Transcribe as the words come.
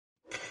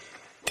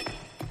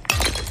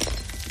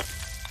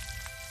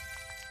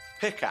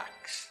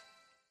Pickaxe.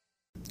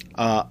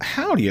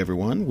 Howdy,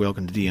 everyone.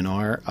 Welcome to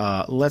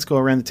DNR. Let's go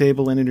around the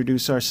table and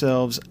introduce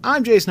ourselves.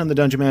 I'm Jason. I'm the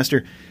Dungeon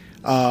Master.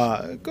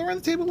 Go around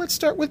the table. Let's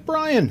start with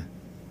Brian.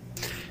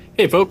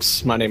 Hey,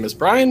 folks. My name is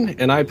Brian,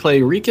 and I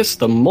play Rikus,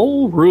 the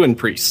Mole Ruin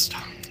Priest.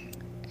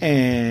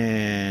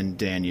 And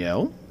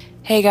Danielle.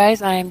 Hey,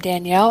 guys. I'm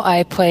Danielle.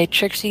 I play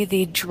Trixie,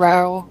 the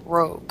Drow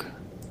Rogue.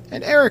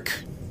 And Eric.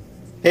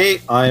 Hey,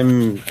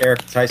 I'm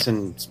Eric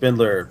Tyson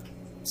Spindler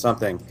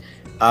something.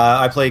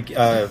 I play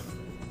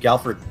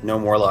Galford,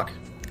 Gnome Warlock.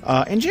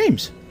 And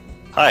James.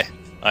 Hi,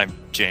 I'm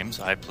James.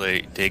 I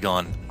play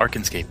Dagon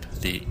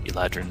Arkenscape, the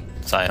Eladrin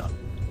Scion.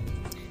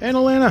 And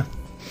Alana.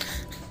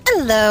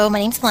 Hello, my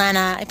name's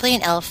Lana. I play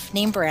an elf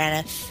named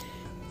Baraneth.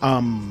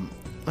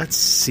 Let's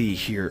see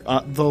here.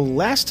 The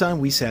last time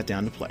we sat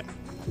down to play,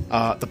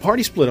 the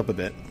party split up a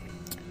bit,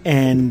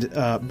 and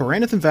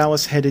Baraneth and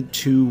Valis headed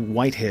to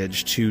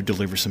Whitehedge to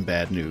deliver some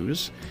bad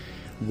news,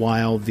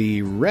 while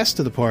the rest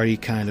of the party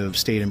kind of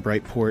stayed in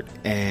Brightport,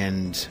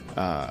 and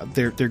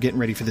they're getting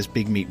ready for this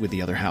big meet with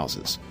the other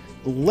houses.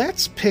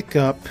 Let's pick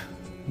up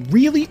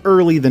really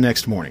early the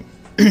next morning.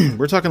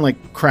 We're talking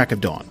like crack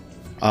of dawn.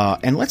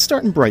 And let's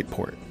start in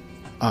Brightport.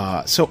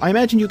 So I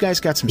imagine you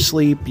guys got some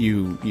sleep.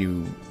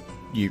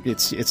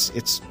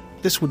 It's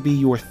this would be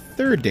your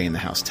third day in the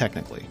house,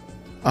 technically.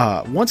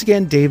 Once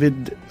again,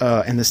 David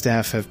and the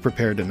staff have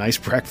prepared a nice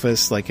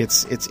breakfast. Like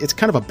it's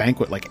kind of a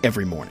banquet, like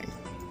every morning.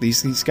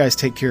 These guys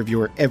take care of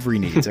your every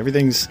needs.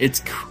 Everything's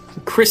It's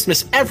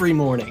Christmas every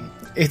morning.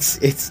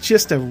 It's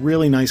just a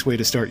really nice way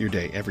to start your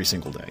day every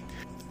single day.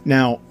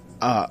 Now,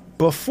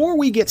 before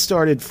we get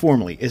started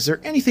formally, is there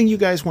anything you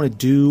guys want to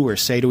do or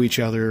say to each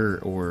other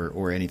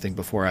or anything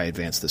before I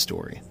advance the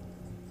story?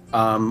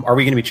 Are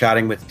we going to be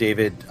chatting with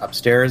David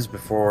upstairs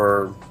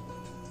before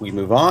we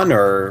move on,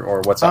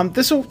 or what's up?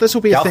 This will be a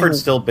thing. Galford's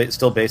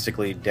still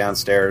basically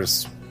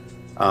downstairs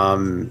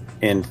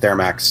in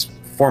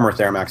former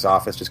Thermax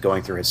office, just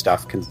going through his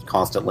stuff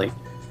constantly.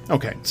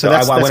 Okay, so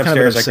I went kind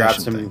of upstairs. I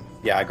grabbed thing.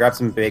 I grabbed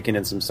some bacon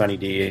and some Sunny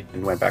D,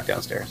 and went back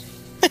downstairs.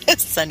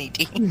 Sunny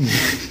D.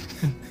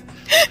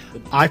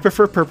 I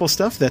prefer purple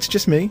stuff. That's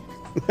just me.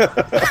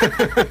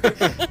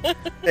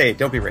 Hey,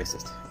 don't be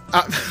racist.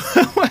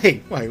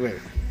 Wait.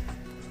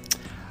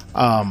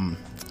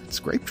 It's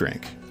grape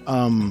drink.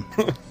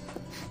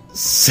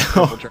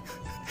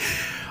 So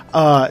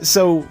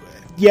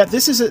yeah,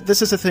 this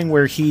is a thing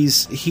where he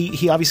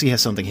obviously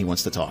has something he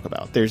wants to talk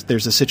about.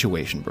 There's a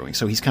situation brewing,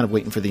 so he's kind of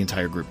waiting for the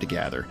entire group to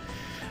gather.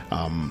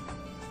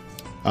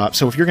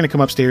 So if you're going to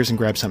come upstairs and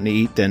grab something to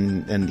eat,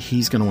 then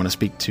he's going to want to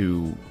speak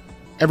to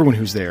everyone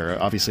who's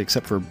there, obviously,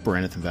 except for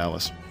Baraneth and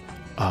Valis.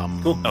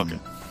 Cool. Okay.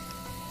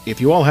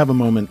 If you all have a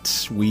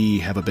moment, we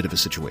have a bit of a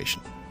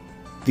situation.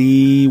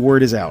 The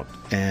word is out,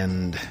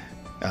 and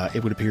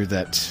it would appear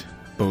that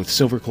both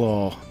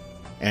Silverclaw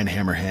and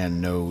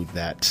Hammerhand know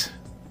that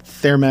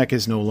Thermac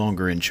is no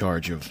longer in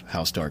charge of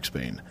House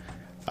Darksbane.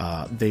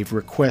 They've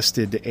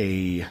requested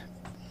an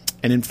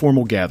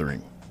informal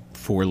gathering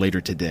for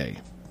later today.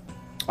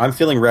 I'm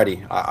feeling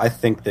ready. I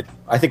think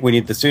we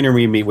need, the sooner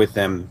we meet with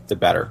them, the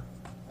better.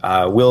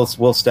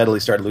 We'll steadily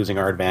start losing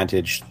our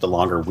advantage the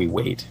longer we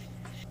wait.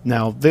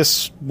 Now,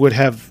 this would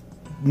have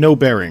no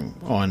bearing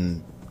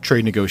on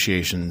trade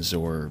negotiations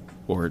or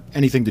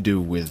anything to do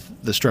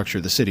with the structure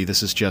of the city.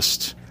 This is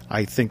just,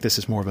 I think this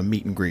is more of a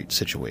meet and greet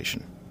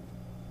situation.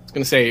 I was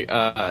going to say,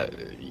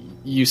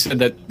 you said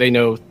that they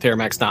know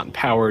Thermac's not in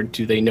power.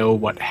 Do they know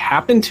what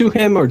happened to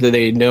him, or do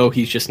they know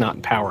he's just not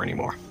in power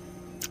anymore?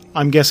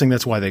 I'm guessing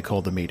that's why they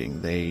called the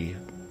meeting.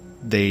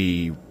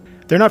 They're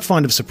not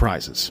fond of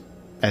surprises,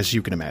 as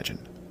you can imagine.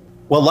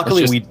 Well,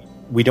 luckily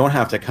we don't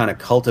have to kind of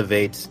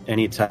cultivate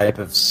any type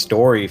of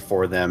story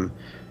for them.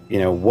 You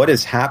know, what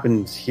has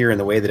happened here and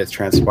the way that it's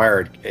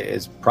transpired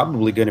is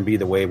probably going to be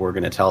the way we're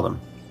going to tell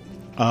them.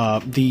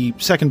 The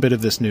second bit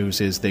of this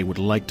news is they would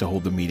like to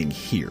hold the meeting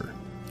here.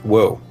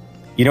 Whoa.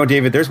 You know,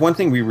 David, there's one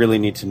thing we really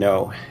need to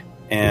know,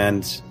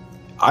 and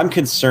I'm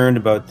concerned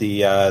about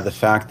the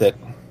fact that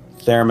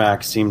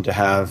Thermac seemed to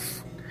have...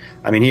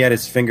 I mean, he had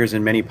his fingers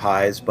in many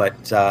pies, but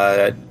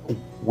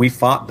we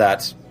fought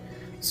that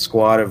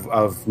squad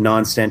of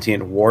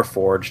non-sentient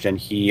Warforged, and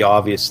he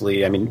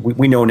obviously... I mean,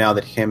 we know now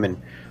that him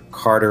and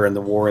Carter and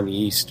the war in the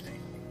East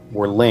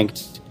were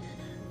linked.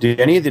 Do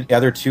any of the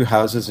other two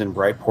houses in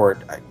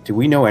Brightport, do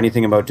we know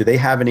anything about... Do they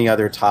have any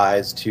other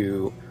ties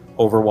to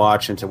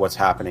Overwatch and to what's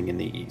happening in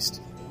the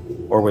East?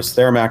 Or was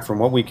Thermac, from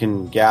what we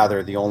can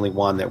gather, the only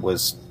one that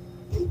was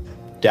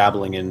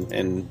dabbling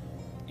in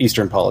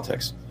Eastern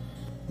politics?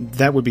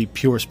 That would be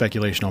pure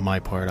speculation on my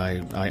part.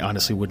 I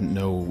honestly wouldn't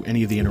know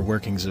any of the inner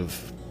workings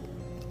of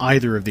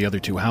either of the other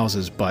two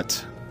houses,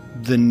 but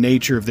the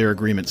nature of their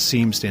agreement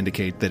seems to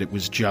indicate that it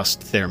was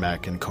just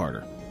Thermac and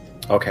Carter.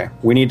 Okay,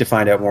 we need to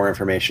find out more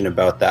information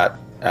about that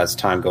as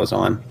time goes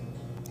on.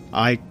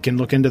 I can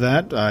look into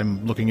that.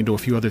 I'm looking into a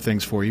few other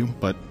things for you,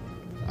 but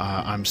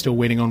I'm still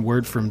waiting on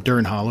word from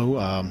Dern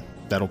Hollow.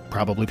 That'll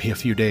probably be a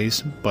few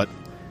days, but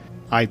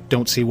I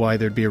don't see why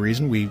there'd be a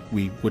reason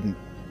we wouldn't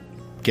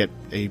get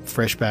a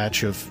fresh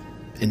batch of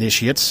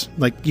initiates.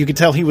 Like, you could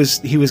tell he was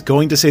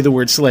going to say the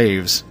word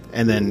slaves,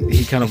 and then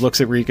he kind of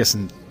looks at Rikus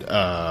and,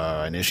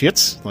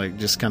 initiates? Like,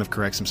 just kind of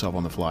corrects himself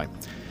on the fly.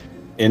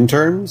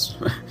 Interns?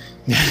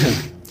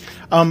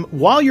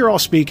 While you're all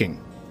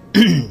speaking,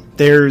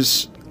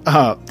 there's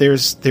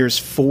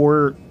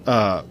 4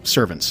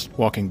 servants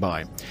walking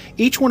by.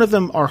 Each one of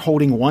them are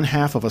holding one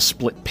half of a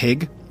split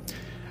pig,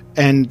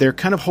 and they're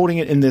kind of holding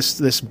it in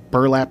this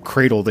burlap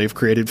cradle they've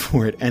created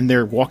for it, and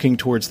they're walking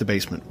towards the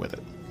basement with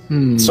it.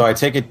 So I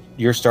take it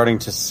you're starting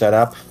to set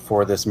up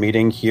for this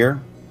meeting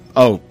here?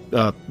 Oh,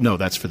 no,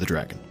 that's for the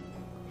dragon.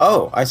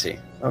 Oh, I see.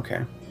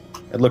 Okay.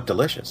 It looked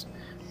delicious.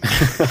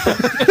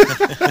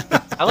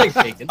 I like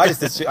bacon. I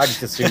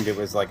just assumed it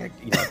was like a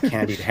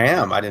candied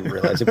ham. I didn't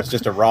realize it was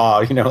just a raw,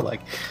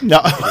 like...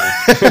 No.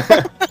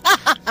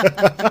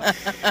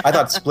 I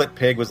thought split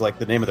pig was like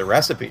the name of the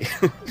recipe.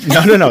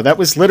 No. That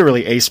was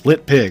literally a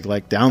split pig,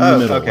 like down the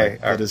middle. Okay.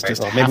 Like, that is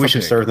just maybe we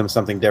should serve them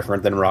something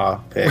different than raw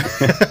pig.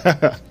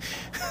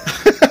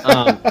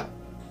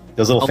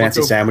 Those little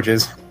fancy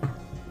sandwiches.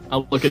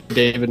 I'll look at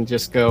David and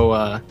just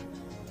go,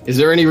 is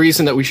there any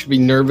reason that we should be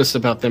nervous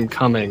about them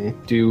coming?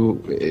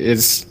 Do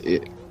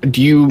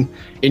you,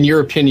 in your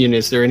opinion,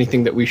 is there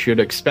anything that we should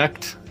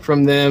expect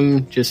from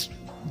them, just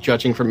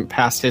judging from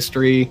past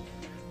history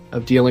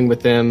of dealing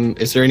with them?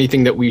 Is there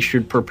anything that we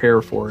should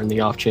prepare for in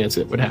the off chance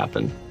it would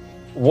happen?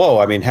 Whoa,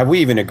 I mean, have we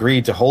even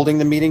agreed to holding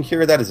the meeting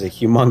here? That is a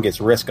humongous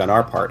risk on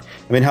our part.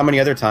 I mean, how many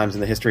other times in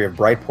the history of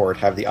Brightport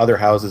have the other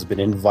houses been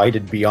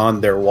invited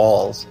beyond their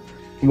walls?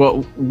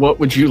 What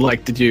would you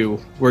like to do?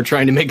 We're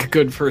trying to make a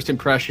good first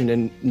impression,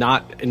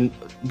 and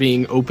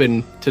being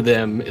open to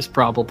them is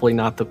probably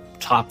not the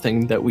top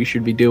thing that we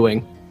should be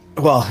doing.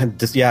 Well,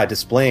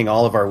 displaying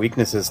all of our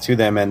weaknesses to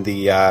them, and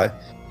the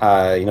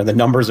the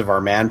numbers of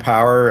our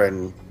manpower,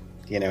 and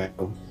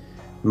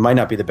might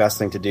not be the best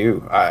thing to do.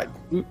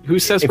 Who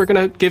says we're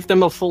going to give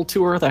them a full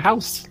tour of the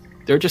house?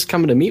 They're just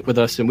coming to meet with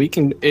us, and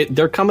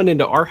they're coming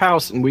into our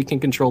house, and we can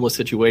control the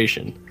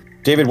situation.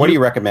 David, what do you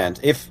recommend?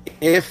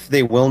 If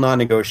they will not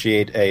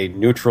negotiate a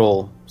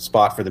neutral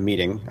spot for the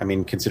meeting, I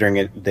mean, considering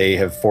it, they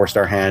have forced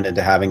our hand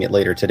into having it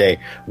later today,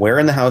 where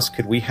in the house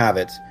could we have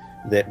it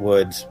that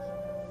would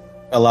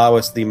allow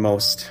us the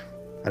most,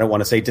 I don't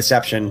want to say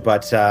deception,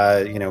 but,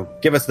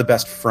 give us the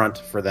best front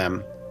for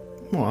them?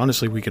 Well,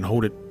 honestly, we can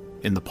hold it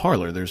in the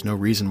parlor. There's no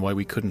reason why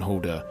we couldn't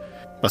hold a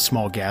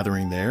small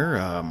gathering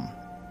there.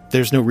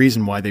 There's no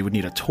reason why they would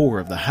need a tour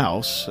of the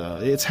house.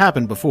 It's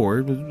happened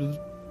before.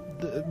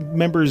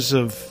 Members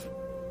of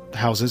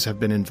houses have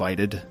been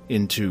invited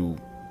into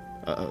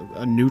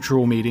a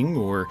neutral meeting,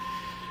 or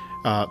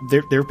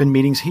there have been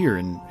meetings here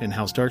in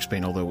House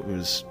Darksbane, although it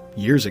was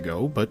years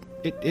ago, but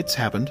it's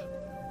happened.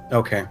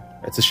 Okay.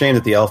 It's a shame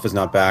that the elf is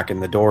not back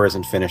and the door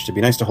isn't finished. It'd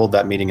be nice to hold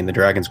that meeting in the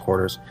dragon's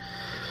quarters.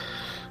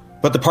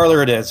 But the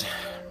parlor it is.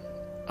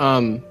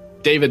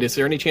 David, is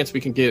there any chance we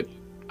can get,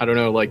 I don't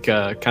know, like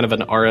kind of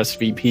an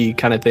RSVP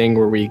kind of thing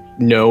where we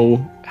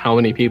know how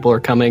many people are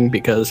coming?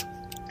 Because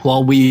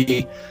while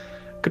we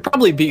could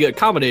probably be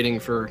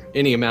accommodating for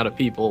any amount of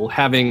people,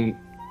 having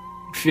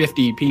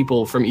 50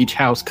 people from each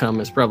house come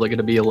is probably going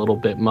to be a little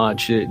bit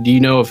much. Do you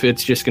know if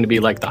it's just going to be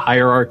like the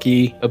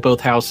hierarchy of both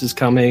houses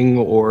coming,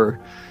 or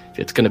if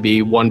it's going to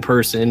be one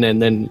person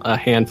and then a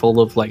handful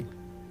of like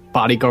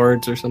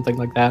bodyguards or something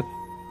like that?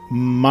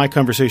 My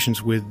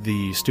conversations with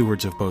the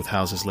stewards of both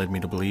houses led me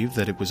to believe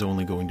that it was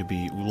only going to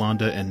be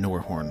Ulanda and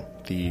Norhorn,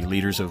 the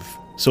leaders of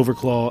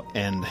Silverclaw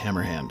and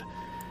Hammerhand.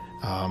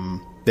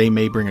 They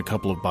may bring a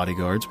couple of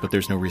bodyguards, but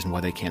there's no reason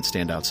why they can't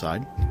stand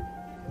outside.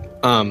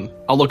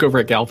 I'll look over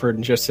at Galford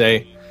and just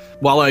say,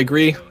 while I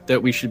agree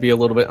that we should be a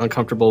little bit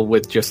uncomfortable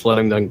with just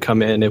letting them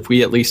come in, if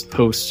we at least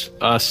post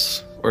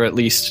us, or at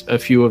least a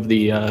few of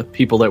the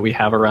people that we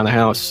have around the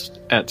house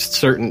at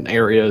certain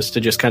areas to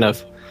just kind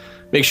of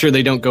make sure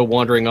they don't go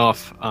wandering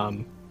off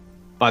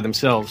by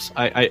themselves,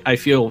 I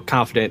feel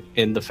confident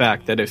in the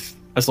fact that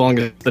as long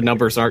as the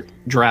numbers aren't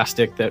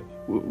drastic, that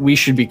we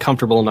should be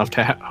comfortable enough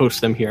to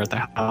host them here at the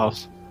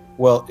house.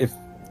 Well,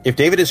 if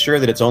David is sure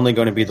that it's only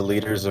going to be the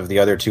leaders of the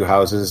other two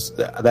houses,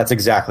 that's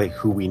exactly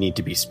who we need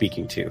to be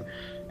speaking to.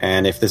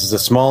 And if this is a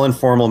small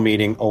informal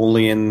meeting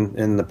only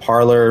in the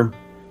parlor,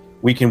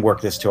 we can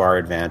work this to our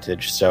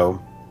advantage. So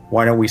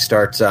why don't we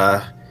start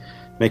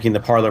making the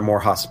parlor more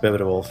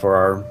hospitable for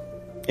our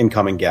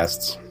incoming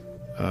guests?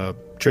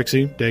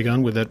 Trixie,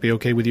 Dagon, would that be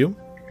okay with you?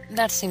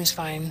 That seems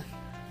fine.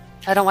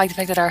 I don't like the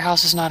fact that our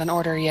house is not in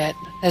order yet.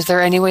 Is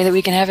there any way that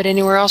we can have it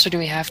anywhere else, or do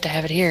we have to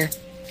have it here?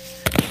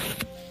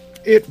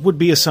 It would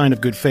be a sign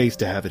of good faith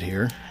to have it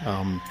here.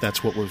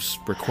 That's what was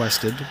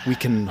requested. We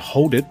can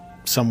hold it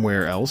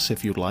somewhere else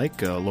if you'd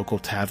like, a local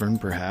tavern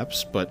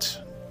perhaps, but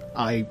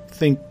I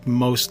think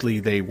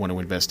mostly they want to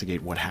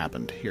investigate what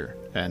happened here.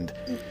 And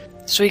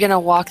so we're going to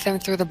walk them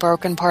through the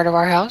broken part of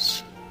our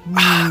house?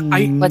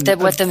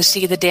 Let them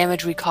see the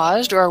damage we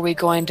caused, or are we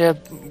going to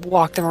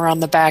walk them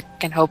around the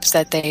back in hopes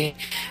that they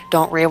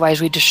don't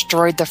realize we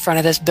destroyed the front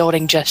of this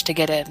building just to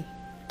get in?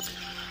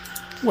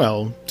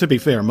 Well, to be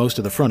fair, most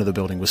of the front of the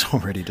building was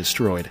already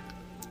destroyed.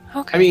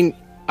 Okay. I mean,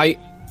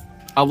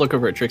 I'll look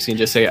over at Trixie and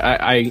just say,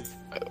 I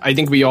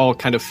think we all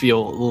kind of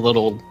feel a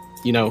little,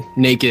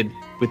 naked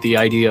with the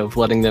idea of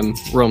letting them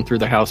roam through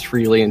the house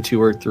freely and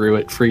tour through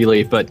it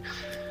freely. But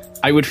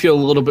I would feel a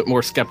little bit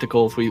more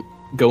skeptical if we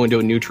go into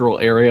a neutral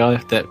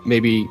area that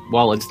maybe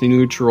while it's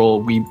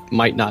neutral, we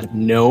might not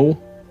know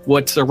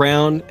what's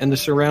around and the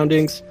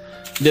surroundings.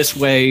 This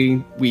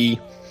way,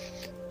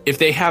 if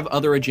they have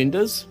other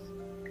agendas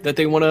that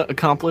they want to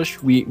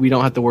accomplish, we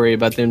don't have to worry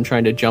about them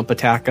trying to jump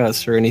attack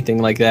us or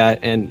anything like that.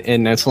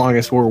 And as long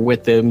as we're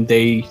with them,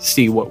 they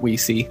see what we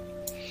see.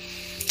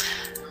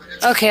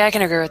 Okay, I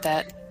can agree with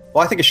that.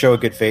 Well, I think a show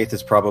of good faith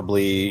is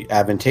probably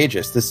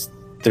advantageous.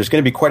 There's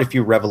going to be quite a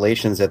few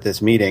revelations at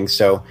this meeting,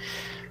 so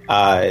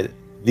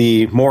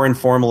the more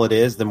informal it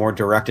is, the more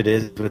direct it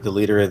is with the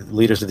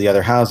leaders of the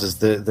other houses,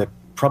 the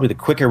probably the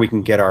quicker we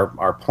can get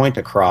our point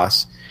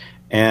across.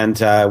 And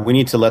we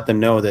need to let them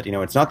know that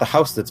it's not the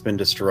house that's been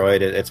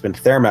destroyed; it's been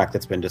Thermac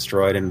that's been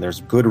destroyed, and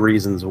there's good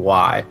reasons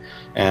why.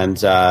 And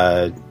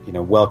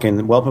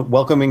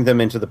welcoming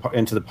them into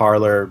the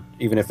parlor,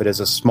 even if it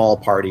is a small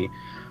party,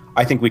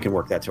 I think we can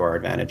work that to our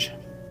advantage.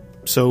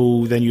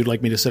 So then you'd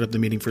like me to set up the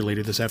meeting for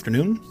later this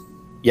afternoon?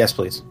 Yes,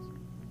 please.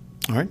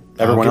 All right.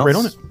 Everyone I'll get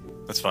else? right on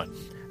it. That's fine.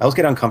 I always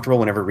get uncomfortable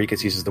whenever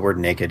Rikus uses the word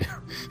naked.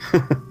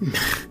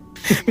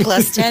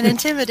 Plus 10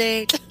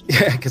 intimidate.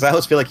 Yeah, because I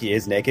always feel like he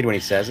is naked when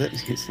he says it.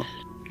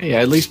 Hey,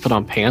 I at least put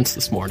on pants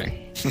this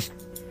morning.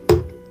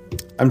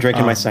 I'm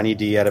drinking my Sunny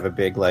D out of a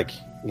big,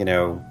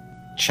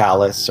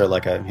 chalice or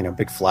like a,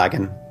 big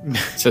flagon. It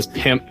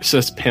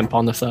says pimp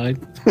on the side.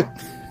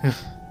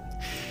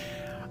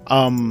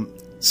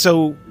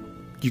 So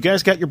you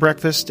guys got your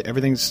breakfast.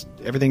 Everything's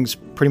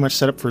pretty much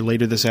set up for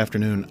later this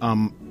afternoon.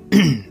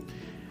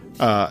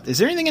 Is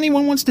there anything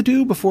anyone wants to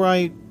do before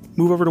I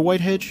move over to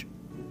Whitehedge?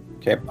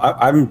 Okay,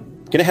 I'm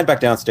going to head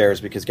back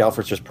downstairs because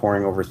Galford's just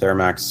poring over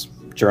Thermac's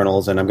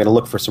journals, and I'm going to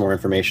look for some more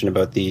information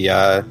about the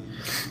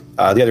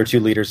other two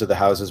leaders of the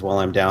houses while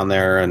I'm down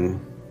there.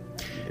 And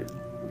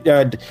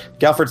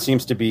Galford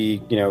seems to be,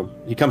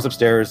 he comes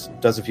upstairs,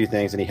 does a few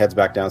things, and he heads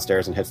back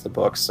downstairs and hits the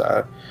books.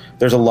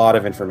 There's a lot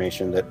of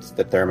information that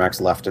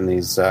Thermac's left in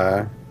these,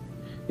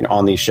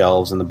 on these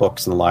shelves in the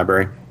books in the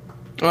library.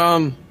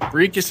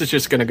 Rikus is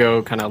just going to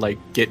go kind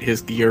of get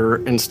his gear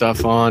and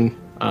stuff on,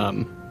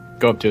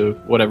 go up to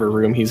whatever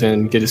room he's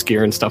in, get his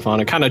gear and stuff on,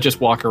 and kind of just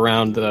walk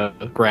around the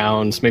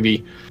grounds,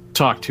 maybe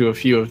talk to a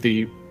few of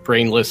the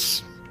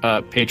brainless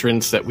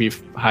patrons that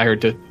we've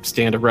hired to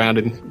stand around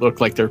and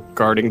look like they're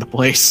guarding the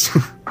place.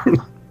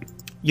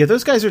 Yeah,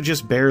 those guys are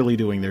just barely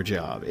doing their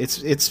job.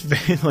 It's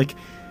very,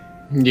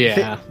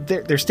 yeah,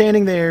 they're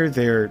standing there.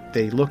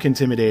 They look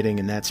intimidating,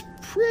 and that's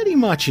pretty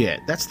much it.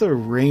 That's the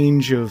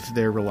range of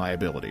their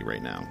reliability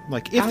right now.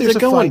 If How's there's it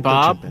going,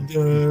 fight, Bob?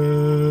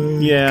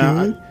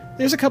 Yeah,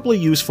 there's a couple of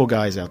useful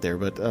guys out there,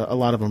 but a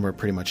lot of them are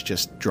pretty much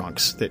just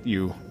drunks that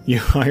you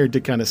hired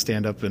to kind of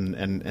stand up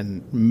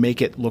and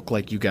make it look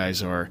like you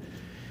guys are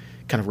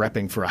kind of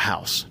repping for a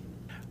house.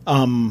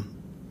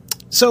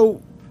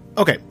 So,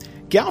 okay,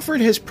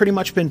 Galford has pretty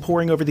much been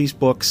poring over these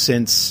books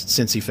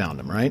since he found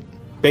them, right?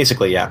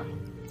 Basically, yeah.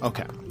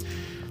 Okay.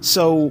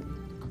 So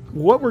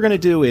what we're going to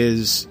do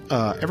is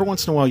every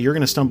once in a while you're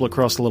going to stumble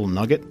across a little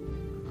nugget,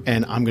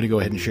 and I'm going to go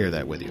ahead and share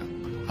that with you.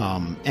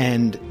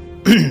 And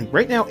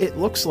right now it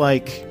looks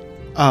like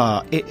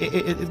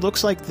it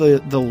looks like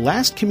the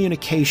last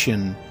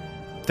communication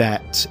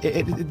that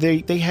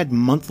they had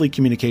monthly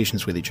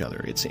communications with each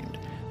other. It seemed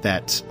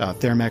that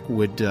Thermac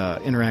would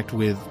interact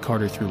with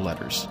Carter through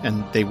letters,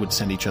 and they would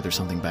send each other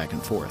something back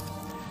and forth.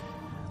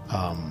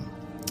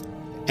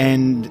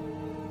 And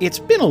it's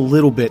been a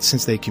little bit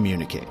since they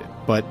communicated,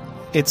 but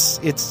it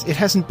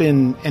hasn't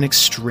been an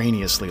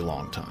extraneously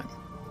long time.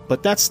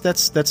 But that's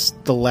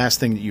the last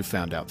thing that you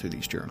found out through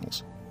these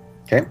journals.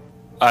 Okay.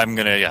 I'm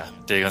gonna,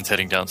 Dagon's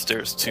heading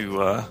downstairs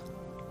to,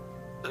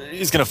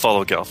 he's gonna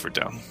follow Galford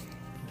down.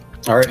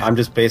 All right, I'm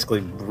just basically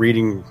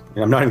reading.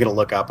 I'm not even going to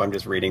look up. I'm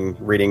just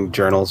reading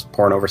journals,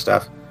 poring over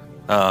stuff.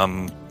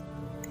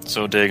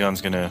 So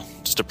Dagon's gonna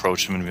just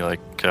approach him and be like,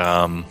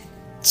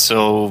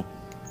 so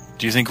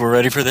do you think we're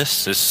ready for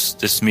this?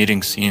 This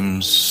meeting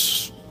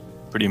seems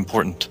pretty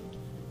important.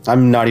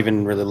 I'm not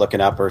even really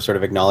looking up or sort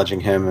of acknowledging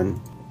him,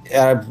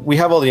 and we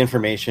have all the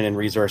information and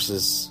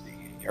resources,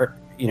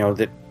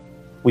 that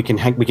we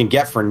can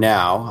get for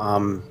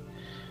now.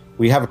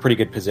 We have a pretty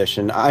good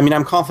position. I mean,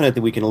 I'm confident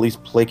that we can at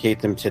least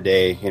placate them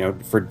today,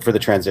 for the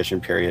transition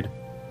period.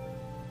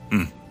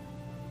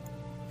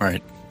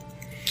 Right.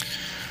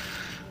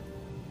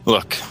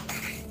 Look,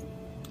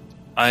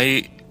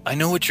 I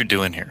know what you're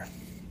doing here.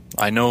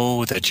 I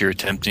know that you're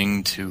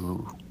attempting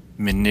to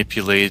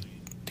manipulate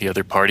the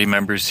other party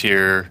members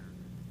here.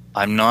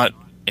 I'm not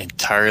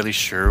entirely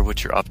sure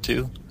what you're up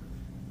to,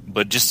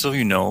 but just so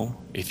you know,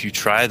 if you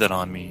try that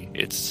on me,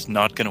 it's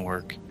not going to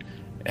work,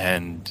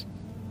 and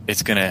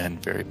it's going to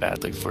end very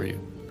badly for you.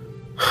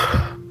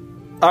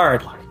 All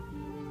right.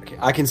 Okay,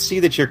 I can see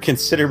that you're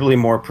considerably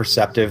more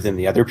perceptive than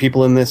the other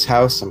people in this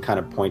house. I'm kind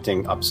of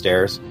pointing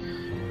upstairs.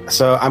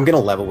 So I'm going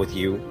to level with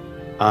you.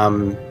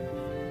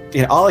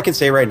 All I can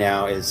say right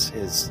now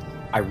is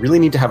I really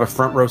need to have a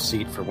front row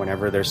seat for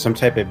whenever there's some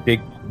type of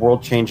big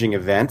world-changing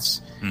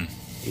events.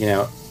 You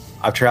know,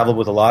 I've traveled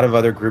with a lot of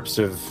other groups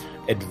of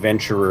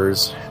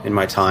adventurers in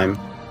my time.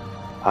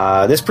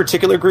 This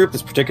particular group,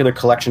 this particular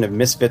collection of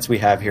misfits we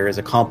have here has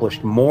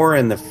accomplished more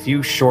in the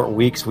few short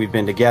weeks we've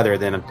been together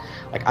than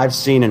like I've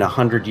seen in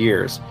 100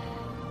 years.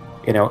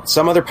 You know,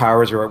 some other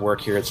powers are at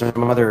work here,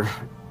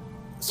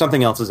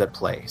 something else is at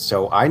play.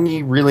 So I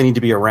really need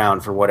to be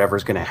around for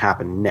whatever's going to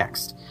happen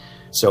next.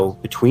 So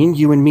between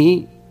you and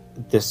me,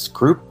 this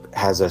group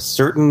has a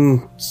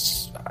certain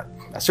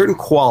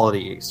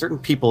quality, certain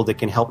people that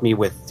can help me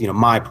with, you know,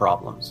 my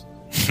problems.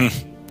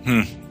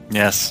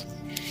 Yes.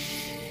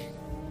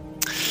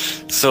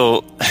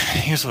 So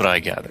here's what I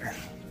gather.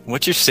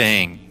 What you're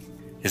saying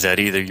is that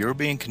either you're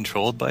being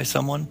controlled by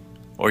someone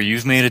or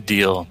you've made a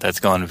deal that's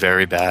gone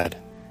very bad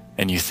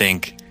and you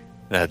think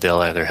that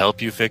they'll either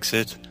help you fix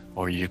it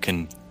or you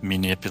can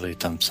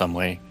manipulate them some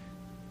way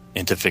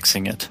into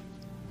fixing it.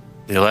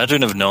 The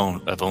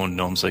Eladrin have owned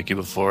gnomes like you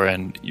before,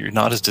 and you're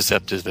not as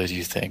deceptive as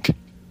you think.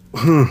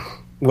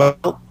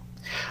 Well,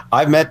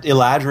 I've met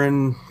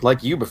Eladrin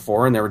like you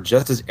before, and they were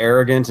just as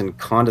arrogant and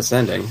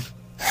condescending.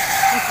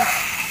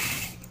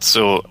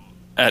 So,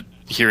 at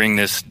hearing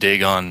this,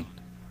 Dagon,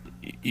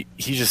 he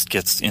just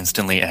gets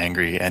instantly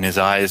angry, and his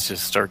eyes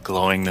just start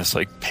glowing this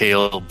like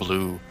pale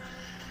blue,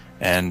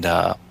 and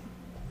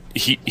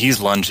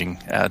he's lunging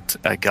at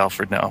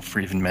Galford now for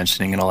even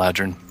mentioning an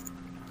Eladrin.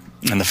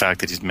 And the fact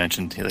that he's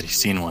mentioned that he's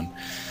seen one.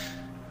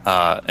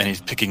 And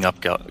he's picking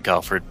up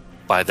Galford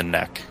by the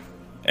neck.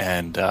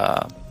 And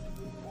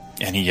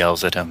he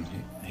yells at him.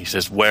 He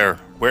says, Where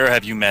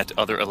have you met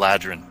other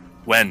Eladrin?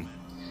 When?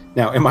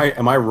 Now, am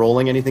I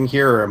rolling anything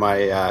here, or am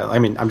I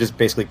mean, I'm just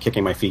basically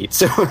kicking my feet.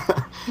 So,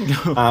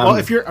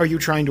 well, are you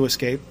trying to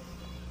escape?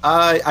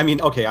 I mean,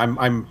 okay,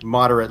 I'm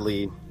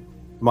moderately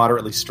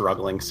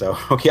struggling. So,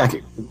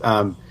 okay,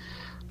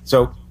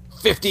 so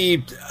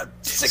 50,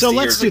 60 so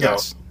let's do ago.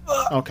 this.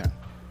 Okay.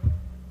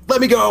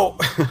 Let me go.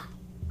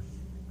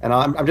 And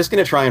I'm just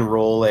going to try and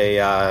roll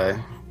a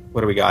what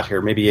do we got here?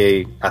 Maybe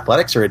a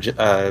athletics or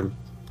a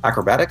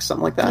acrobatics,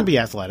 something like that. It'll be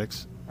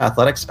athletics.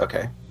 Athletics,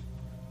 okay.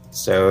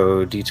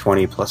 So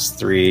D20 plus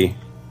 3,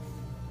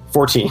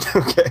 14.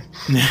 Okay.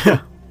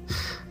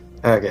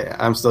 Okay,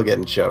 I'm still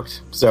getting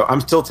choked. So I'm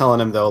still telling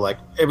him though, like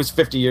it was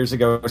 50 years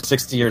ago, or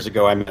 60 years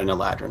ago. I met an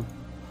Eladrin.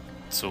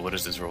 So what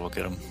does this roll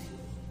get him?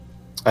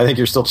 I think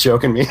you're still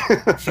choking me.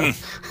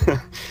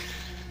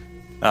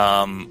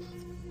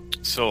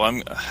 So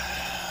I'm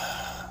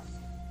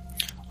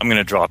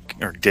gonna drop,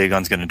 or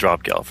Dagon's gonna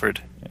drop Galford,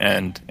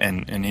 and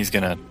he's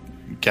gonna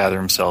gather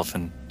himself,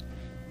 and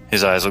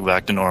his eyes look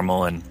back to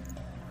normal, and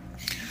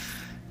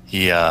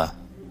he'll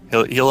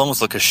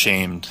almost look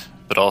ashamed,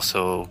 but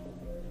also,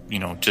 you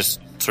know, just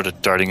sort of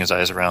darting his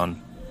eyes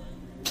around,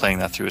 playing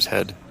that through his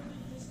head.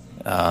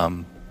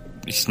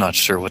 He's not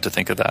sure what to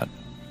think of that.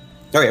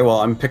 Okay,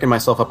 well, I'm picking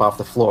myself up off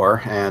the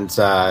floor, and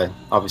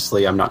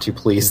obviously I'm not too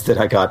pleased that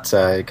I got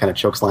kind of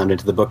chokeslammed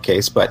into the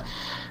bookcase, but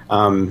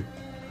all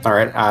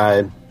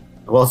right,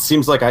 well, it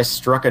seems like I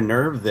struck a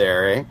nerve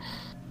there, eh?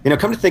 You know,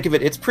 come to think of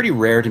it, it's pretty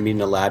rare to meet an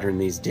Eladrin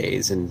these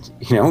days, and,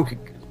 you know,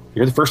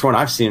 you're the first one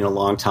I've seen in a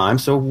long time,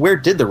 so where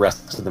did the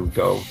rest of them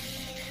go?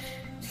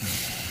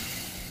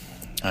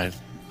 I've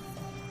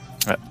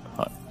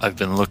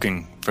been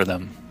looking for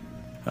them.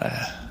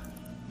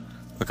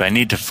 Look, I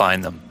need to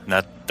find them,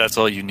 and that's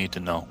all you need to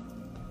know.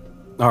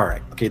 All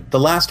right. Okay, the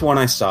last one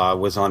I saw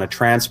was on a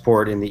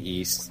transport in the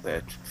east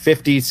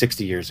 50,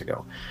 60 years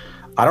ago.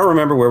 I don't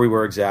remember where we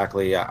were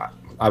exactly.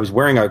 I was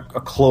wearing a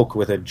cloak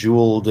with a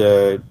jeweled,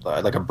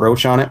 like a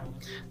brooch on it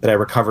that I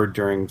recovered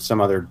during some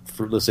other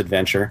fruitless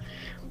adventure.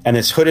 And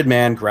this hooded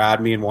man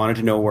grabbed me and wanted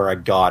to know where I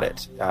got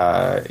it.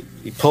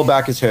 He pulled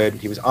back his hood.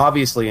 He was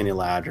obviously an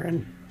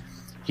Eladrin.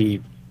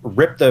 He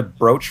ripped the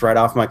brooch right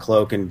off my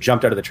cloak and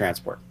jumped out of the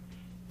transport.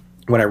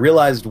 When I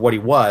realized what he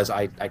was,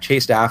 I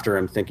chased after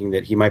him, thinking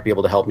that he might be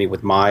able to help me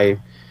with my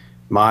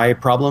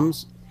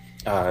problems.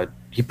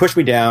 He pushed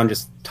me down,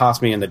 just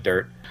tossed me in the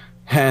dirt,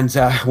 and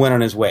went on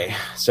his way.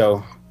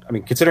 So, I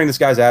mean, considering this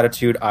guy's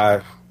attitude,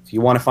 if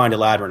you want to find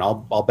Eladrin,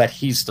 I'll bet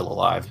he's still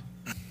alive.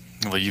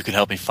 Well, you can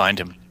help me find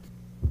him.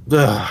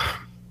 Ugh.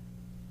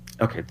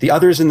 Okay, the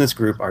others in this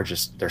group are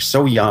they're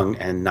so young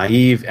and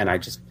naive, and I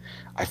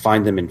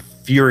find them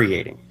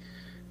infuriating.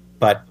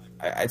 But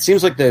it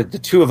seems like the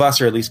two of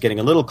us are at least getting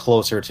a little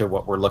closer to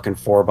what we're looking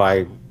for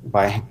by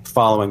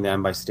following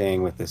them, by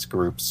staying with this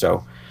group.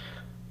 So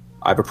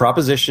I have a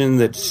proposition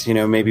that, you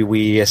know, maybe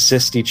we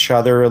assist each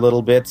other a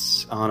little bit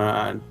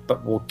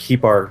but we'll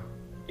keep our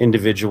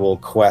individual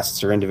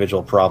quests or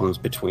individual problems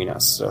between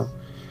us. So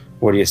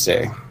what do you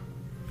say?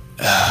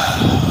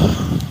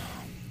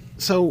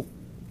 So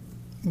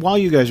while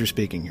you guys are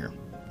speaking here,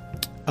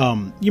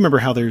 you remember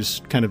how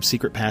there's kind of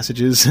secret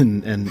passages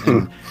and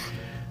you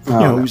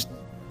know,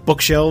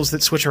 bookshelves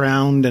that switch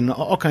around and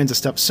all kinds of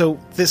stuff. So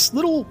this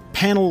little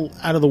panel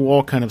out of the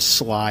wall kind of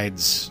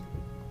slides,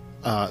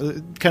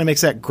 kind of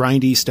makes that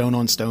grindy stone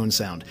on stone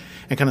sound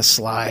and kind of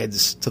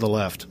slides to the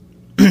left.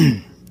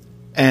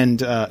 And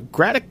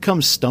Graddock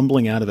comes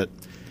stumbling out of it.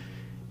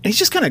 And he's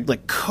just kind of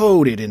like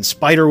coated in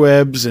spider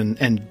webs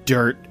and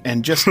dirt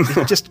and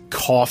just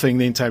coughing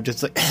the entire time.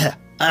 Just like,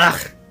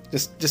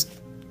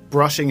 just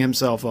brushing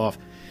himself off.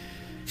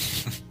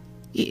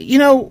 You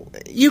know,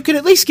 you could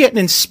at least get an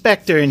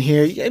inspector in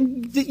here.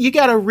 You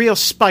got a real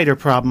spider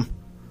problem.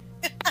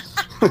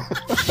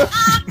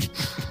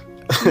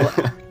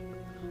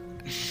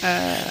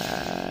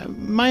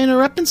 Am I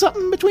interrupting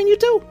something between you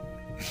two?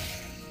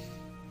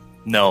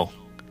 No.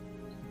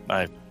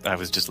 I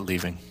was just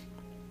leaving.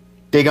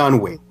 Dagon,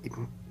 wait.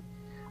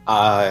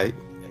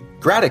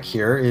 Graddock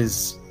here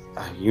is...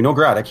 you know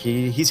Graddock.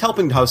 He's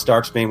helping House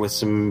Darksbane with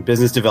some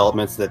business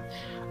developments that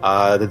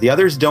the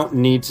others don't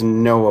need to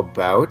know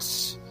about.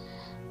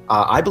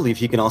 I believe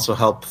he can also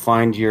help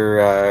find your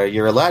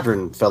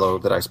Eladrin fellow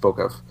that I spoke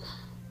of.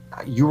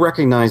 You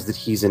recognize that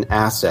he's an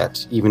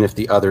asset, even if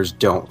the others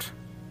don't,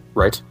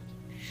 right?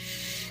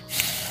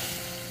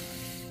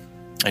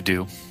 I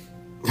do.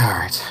 All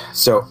right.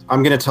 So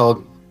I'm going to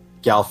tell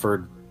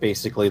Galford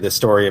basically the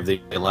story of the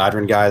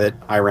Eladrin guy that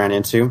I ran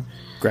into.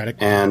 Graddock.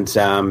 And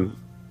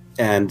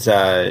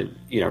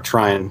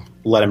try and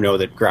let him know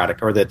that Graddock,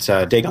 or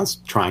that Dagon's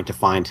trying to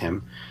find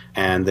him,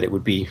 and that it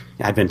would be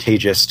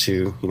advantageous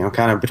to,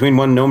 kind of between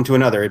one gnome to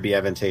another, it'd be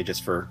advantageous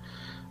for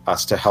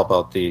us to help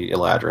out the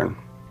Eladrin.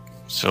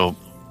 So...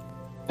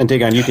 And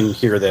Dagon, you can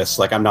hear this.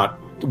 Like, I'm not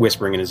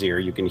whispering in his ear.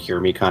 You can hear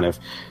me kind of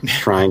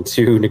trying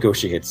to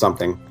negotiate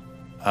something.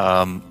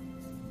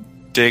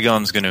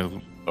 Dagon's going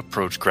to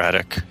approach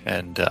Graddock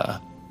and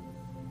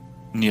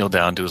kneel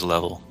down to his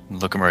level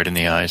and look him right in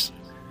the eyes.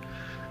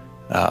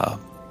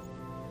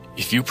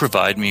 If you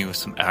provide me with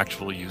some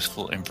actual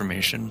useful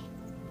information,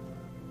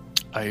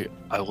 I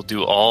will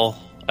do all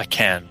I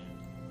can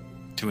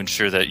to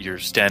ensure that your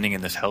standing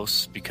in this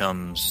house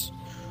becomes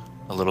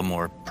a little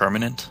more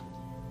permanent.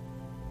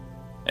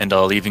 And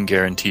I'll even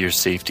guarantee your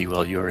safety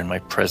while you're in my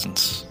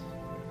presence.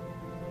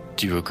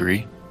 Do you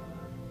agree?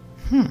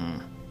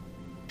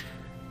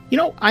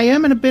 I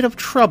am in a bit of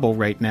trouble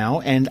right now,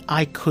 and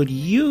I could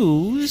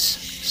use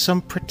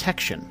some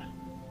protection.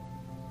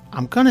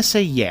 I'm gonna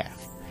say yeah.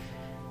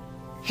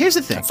 Here's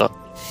the thing.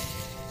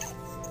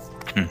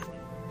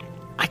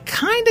 I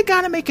kind of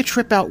gotta make a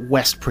trip out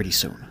west pretty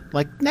soon.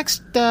 Like,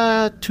 next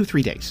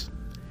 2-3 days.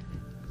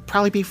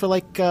 Probably be for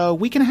like a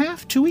week and a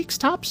half, 2 weeks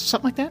tops,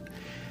 something like that.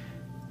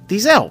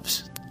 These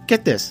elves,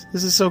 get this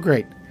is so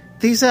great.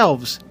 These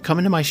elves come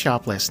into my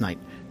shop last night,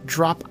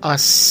 drop a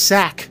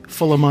sack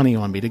full of money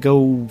on me to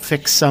go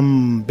fix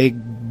some big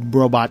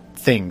robot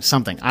thing,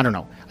 something, I don't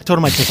know. I told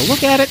them I'd take a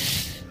look at it.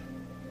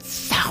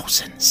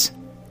 Thousands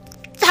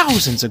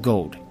of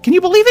gold. Can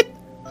you believe it?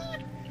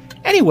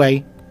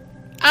 Anyway,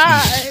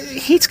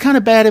 heat's kind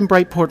of bad in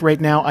Brightport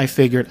right now. I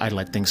figured I'd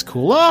let things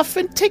cool off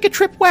and take a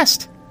trip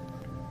west.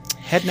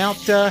 Heading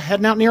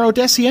out near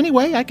Odessa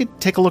anyway. I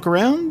could take a look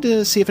around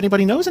to see if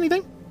anybody knows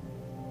anything.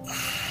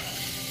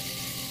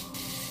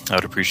 I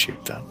would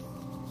appreciate that.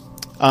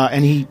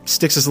 And he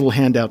sticks his little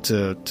hand out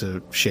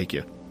to shake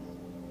you.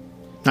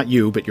 Not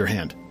you, but your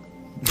hand.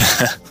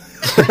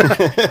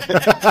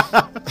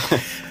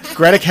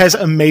 Graddock has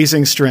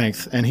amazing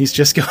strength, and he's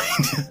just going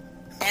to...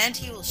 And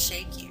he will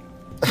shake you.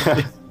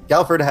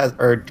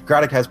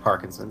 Graddock has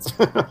Parkinson's.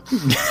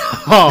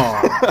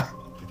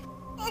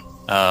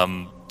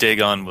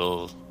 Dagon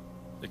will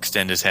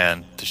extend his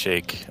hand to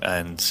shake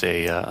and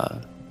say,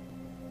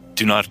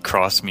 do not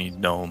cross me,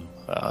 gnome.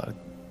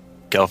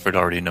 Galford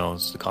already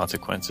knows the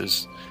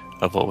consequences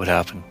of what would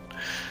happen.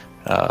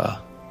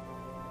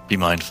 Be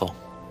mindful.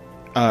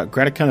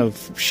 Graddock kind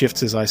of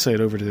shifts his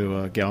eyesight over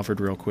to Galford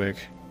real quick.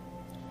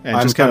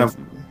 And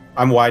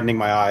I'm widening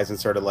my eyes and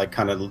sort of like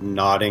kind of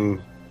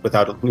nodding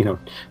without,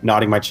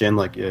 nodding my chin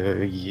like,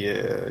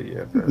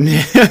 yeah.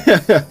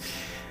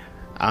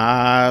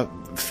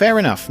 Fair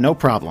enough, no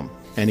problem.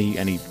 And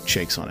he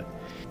shakes on it.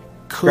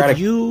 Could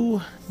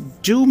you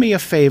do me a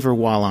favor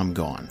while I'm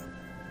gone?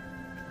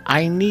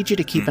 I need you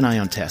to keep an eye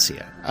on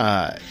Tessia.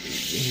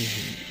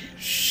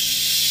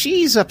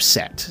 She's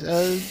upset.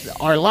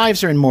 Our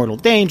lives are in mortal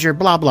danger,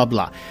 blah, blah,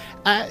 blah.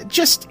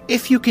 Just,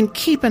 if you can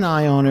keep an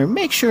eye on her,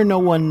 make sure no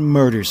one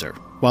murders her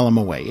while I'm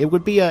away. It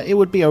would be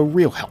a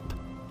real help.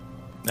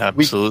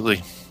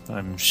 Absolutely.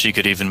 She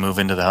could even move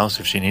into the house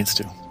if she needs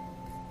to.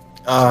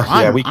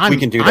 We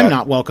can do that. I'm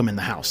not welcome in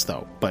the house,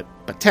 though, but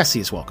Tessie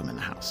is welcome in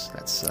the house.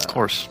 That's of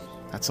course.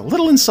 That's a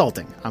little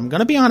insulting. I'm going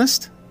to be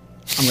honest.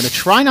 I'm going to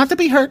try not to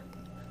be hurt.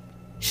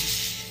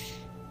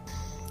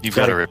 You've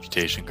got a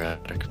reputation,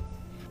 Graddock.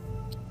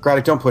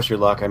 Graddock, don't push your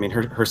luck. I mean,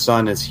 her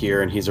son is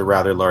here, and he's a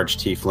rather large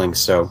tiefling,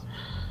 so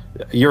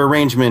your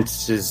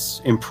arrangement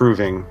is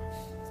improving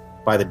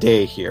by the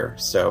day here.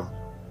 So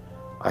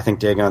I think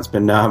Dagon's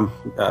been,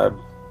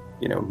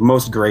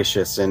 most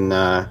gracious in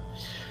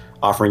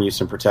offering you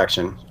some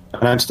protection.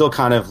 And I'm still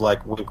kind of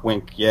like, wink,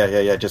 wink,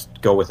 yeah,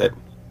 just go with it.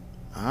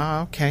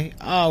 Okay.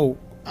 Oh,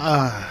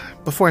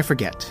 before I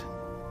forget,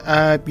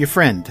 your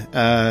friend,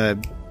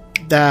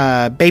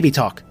 the Baby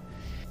Talk.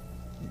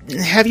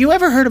 Have you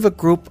ever heard of a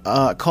group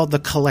called the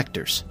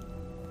Collectors?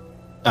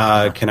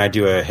 Can I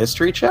do a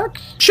history check?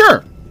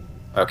 Sure.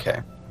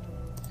 Okay.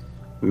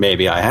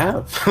 Maybe I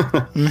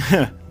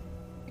have.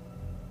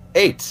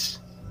 8.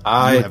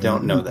 I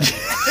don't know that.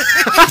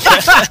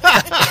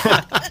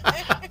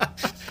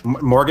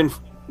 Morgan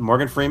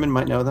Freeman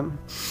might know them.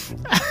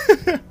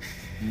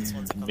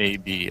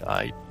 Maybe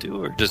I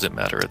do, or does it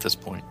matter at this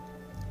point?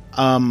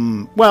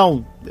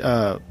 Well,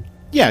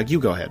 yeah, you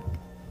go ahead.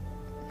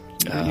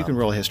 You can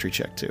roll a history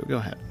check, too. Go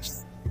ahead.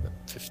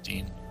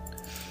 15.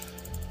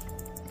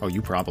 Oh,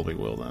 you probably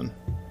will, then.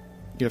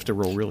 You have to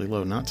roll really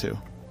low not to.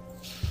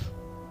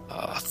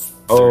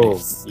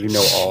 30. You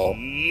know all.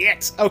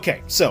 Yes!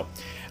 Okay, so,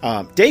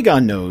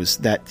 Dagon knows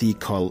that the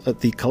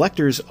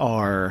collectors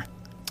are...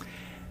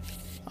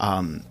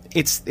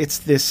 It's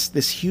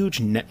this huge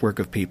network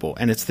of people,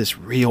 and it's this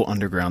real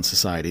underground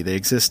society. They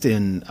exist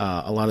in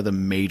a lot of the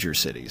major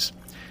cities.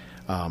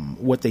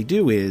 What they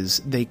do is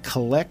they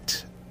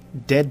collect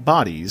dead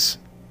bodies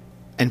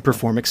and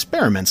perform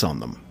experiments on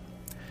them.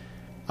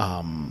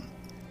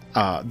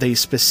 They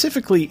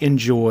specifically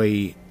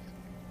enjoy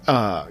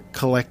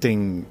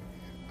collecting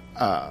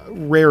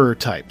rarer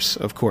types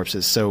of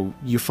corpses. So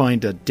you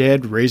find a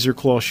dead Razor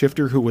Claw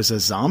shifter who was a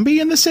zombie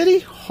in the city?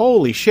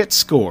 Holy shit,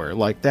 score.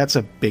 Like, that's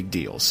a big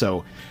deal.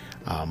 So,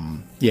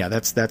 yeah,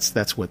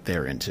 that's what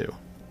they're into.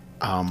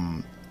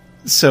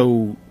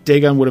 So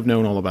Dagon would have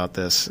known all about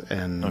this,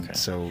 and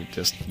so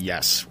just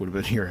yes would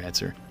have been your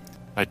answer.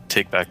 I'd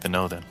take back the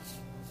no then.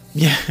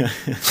 Yeah.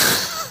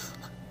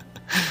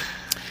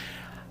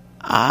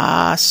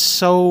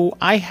 So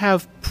I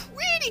have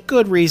pretty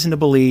good reason to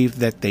believe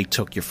that they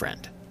took your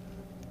friend.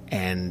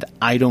 And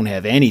I don't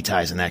have any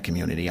ties in that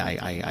community.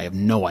 I have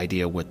no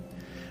idea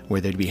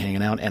where they'd be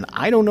hanging out, and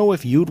I don't know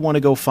if you'd want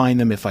to go find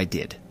them if I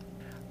did.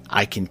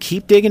 I can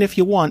keep digging if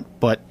you want,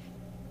 but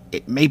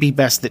it may be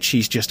best that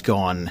she's just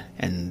gone,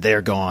 and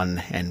they're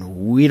gone,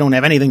 and we don't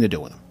have anything to do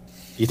with them.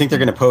 You think they're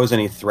going to pose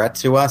any threat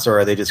to us, or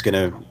are they just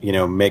going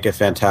to, make a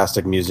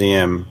fantastic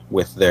museum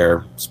with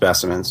their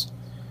specimens?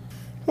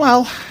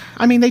 Well,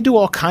 I mean, they do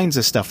all kinds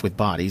of stuff with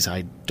bodies.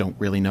 I don't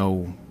really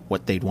know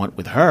what they'd want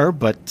with her,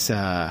 but,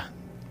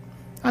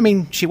 I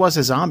mean, she was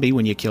a zombie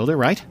when you killed her,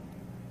 right?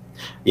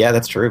 Yeah,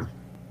 that's true.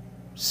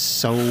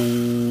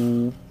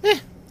 So,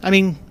 I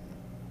mean,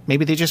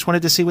 maybe they just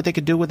wanted to see what they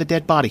could do with a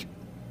dead body.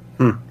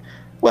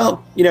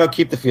 Well,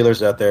 keep the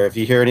feelers out there. If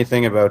you hear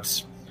anything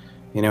about,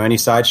 any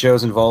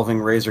sideshows involving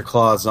Razor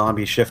Claw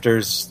zombie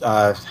shifters,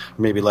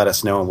 maybe let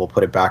us know and we'll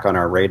put it back on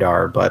our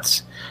radar.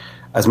 But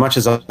as much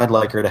as I'd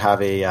like her to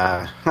have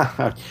a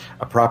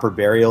proper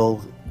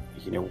burial,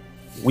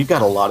 we've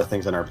got a lot of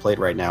things on our plate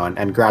right now,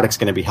 and Graddock's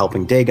going to be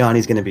helping Dagon.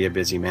 He's going to be a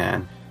busy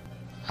man.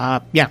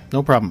 Yeah,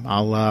 no problem.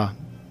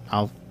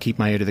 I'll keep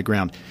my ear to the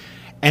ground.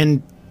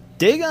 And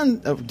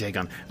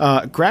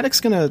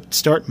Graddock's going to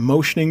start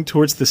motioning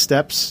towards the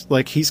steps,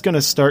 like he's going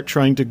to start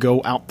trying to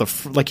go out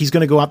he's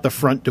going to go out the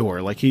front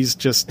door, like he's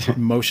just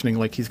motioning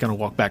like he's going to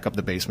walk back up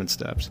the basement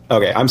steps.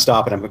 Okay, I'm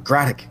stopping him.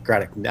 Graddock.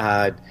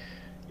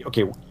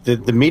 Okay,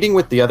 the meeting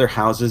with the other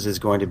houses is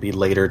going to be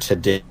later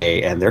today,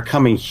 and they're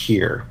coming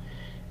here.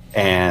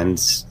 And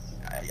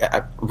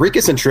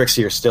Rikus and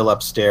Trixie are still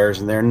upstairs,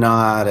 and they're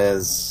not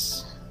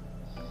as...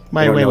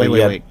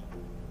 Wait.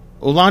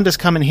 Ulanda's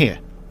coming here.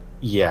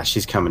 Yeah,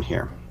 she's coming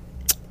here.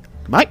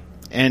 Mike?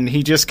 And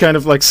he just kind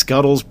of,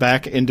 scuttles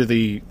back into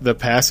the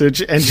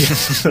passage and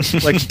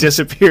just,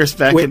 disappears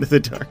back into the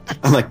dark.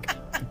 I'm like,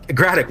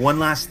 Graddock, one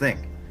last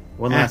thing.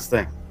 Last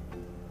thing.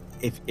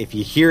 If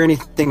you hear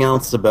anything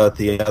else about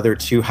the other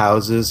two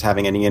houses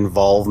having any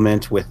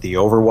involvement with the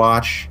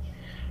Overwatch...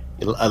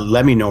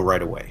 let me know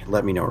right away.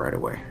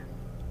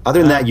 Other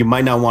than that, you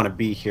might not want to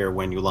be here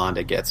when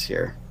Yolanda gets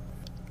here.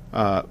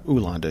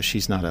 Ulanda,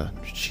 she's not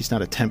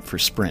a temp for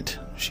Sprint.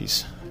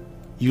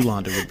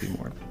 Yolanda would be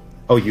more.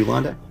 Oh,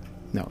 Yolanda?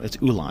 No, it's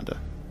Ulanda.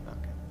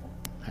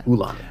 Okay.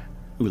 Ulanda.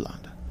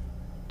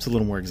 It's a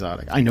little more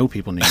exotic. I know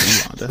people named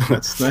Ulanda.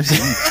 That's nice.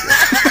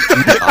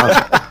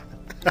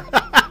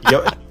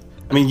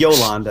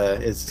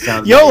 Yolanda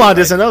sounds.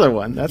 Yolanda's another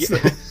one. That's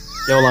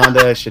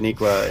Yolanda,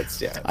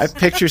 Shaniqua. I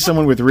picture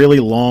someone with really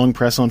long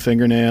press-on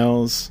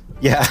fingernails.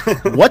 Yeah.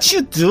 What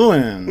you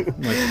doing?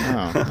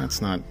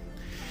 That's not.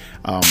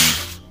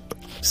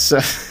 So,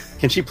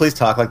 can she please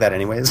talk like that,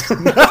 anyways?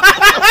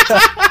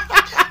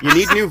 You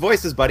need new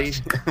voices, buddy.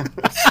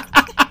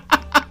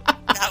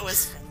 That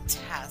was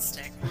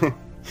fantastic.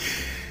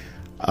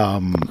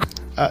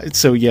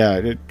 So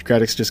yeah,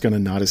 Graddock's just going to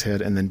nod his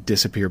head and then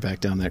disappear back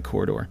down that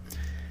corridor.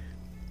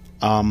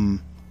 How's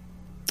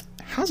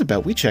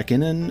about we check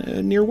in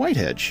near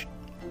Whitehedge?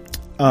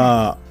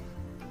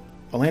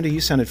 Alanda, you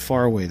sounded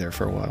far away there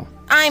for a while.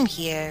 I'm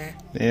here.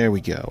 There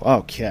we go.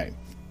 Okay.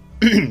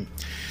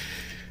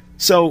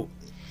 So,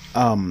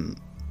 Baraneth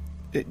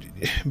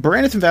and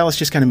Valis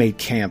just kind of made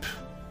camp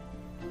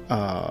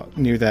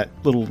near that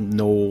little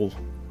knoll,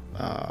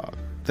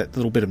 that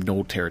little bit of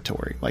knoll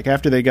territory. Like,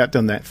 after they got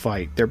done that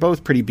fight, they're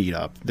both pretty beat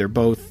up. They're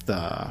both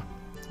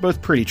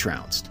pretty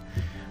trounced.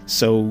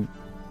 So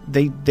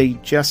they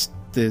just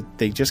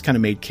they just kind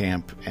of made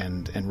camp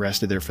and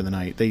rested there for the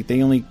night.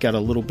 They only got a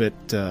little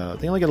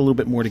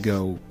bit more to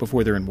go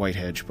before they're in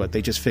Whitehedge, but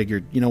they just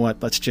figured, you know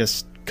what, let's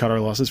just cut our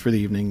losses for the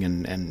evening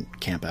and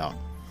camp out.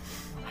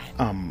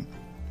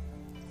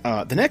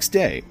 The next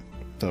day,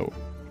 though,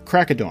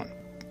 crack of dawn,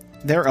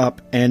 they're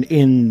up, and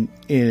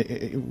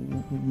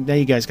now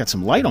you guys got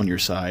some light on your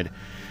side.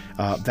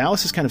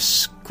 Valis is kind of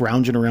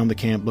scrounging around the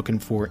camp looking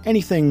for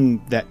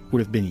anything that would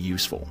have been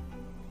useful.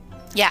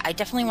 Yeah, I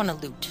definitely want to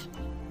loot.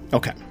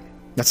 Okay.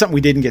 That's something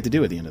we didn't get to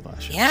do at the end of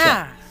last year.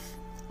 Yeah.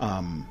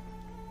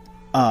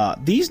 So,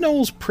 these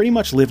gnolls pretty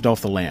much lived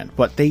off the land,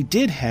 but they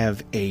did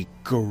have a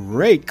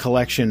great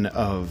collection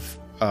of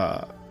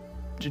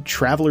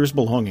travelers'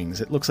 belongings.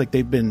 It looks like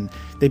they've been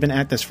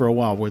at this for a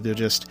while, where they'll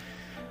just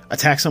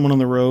attack someone on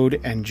the road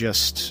and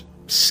just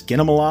skin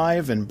them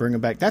alive and bring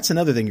them back. That's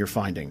another thing you're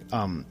finding.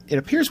 It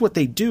appears what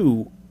they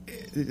do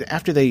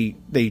after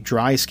they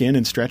dry skin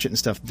and stretch it and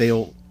stuff,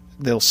 they'll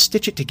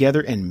stitch it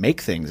together and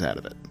make things out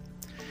of it.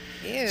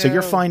 Ew. So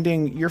you're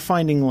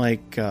finding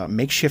like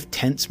makeshift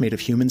tents made of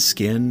human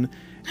skin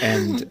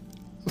and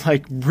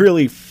like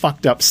really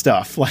fucked up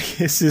stuff. Like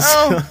this is.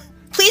 Oh,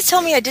 please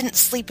tell me I didn't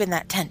sleep in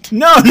that tent.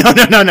 No.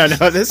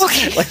 This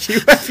Okay. like you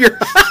have your.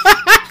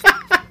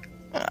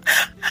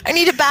 I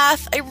need a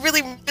bath. I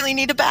really, really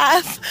need a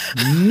bath.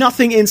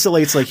 Nothing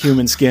insulates like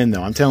human skin,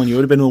 though. I'm telling you, it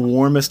would have been the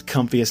warmest,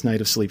 comfiest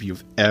night of sleep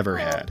you've ever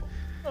had.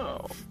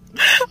 No.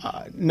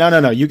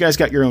 You guys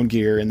got your own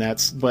gear,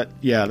 but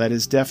yeah, that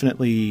is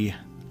definitely.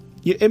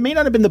 It may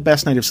not have been the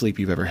best night of sleep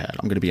you've ever had.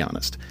 I'm going to be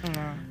honest.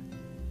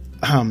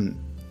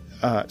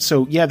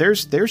 So yeah,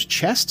 there's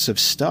chests of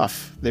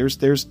stuff.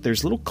 There's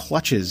little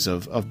clutches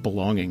of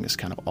belongings,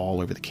 kind of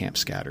all over the camp,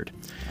 scattered.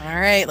 All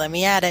right, let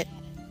me at it.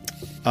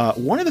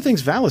 One of the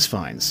things Valis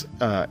finds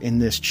in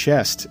this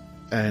chest,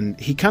 and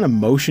he kind of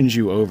motions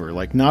you over,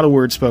 like not a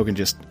word spoken,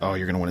 just, oh,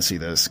 you're going to want to see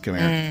this. Come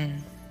here.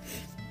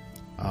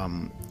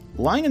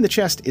 Lying in the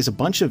chest is a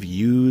bunch of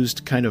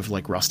used kind of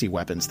like rusty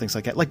weapons, things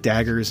like that, like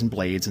daggers and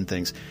blades and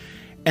things.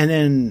 And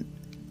then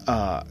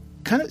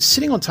kind of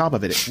sitting on top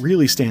of it, it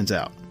really stands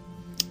out,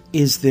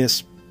 is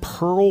this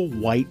pearl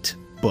white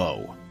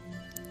bow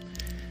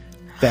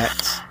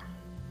that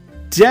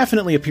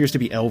definitely appears to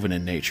be elven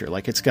in nature.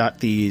 Like it's got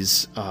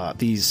these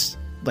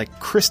like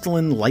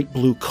crystalline light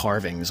blue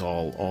carvings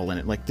all in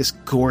it, like this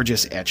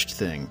gorgeous etched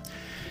thing.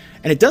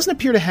 And it doesn't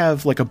appear to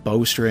have like a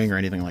bowstring or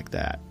anything like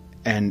that.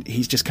 And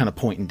he's just kind of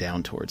pointing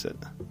down towards it.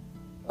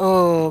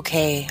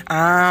 Okay.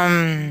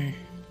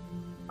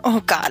 Oh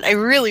God, I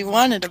really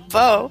wanted a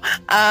bow.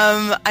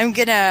 I'm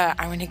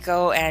gonna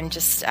go and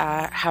just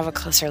have a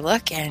closer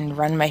look and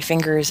run my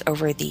fingers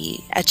over the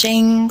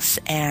etchings.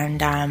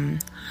 And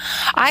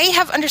I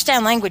have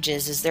understand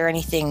languages. Is there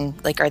anything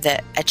like, are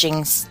the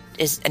etchings?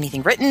 Is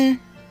anything written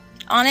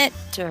on it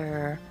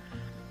or?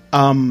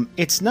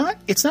 It's not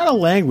a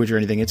language or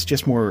anything. It's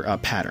just more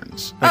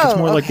patterns. Like it's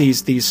more like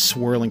these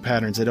swirling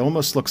patterns. It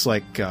almost looks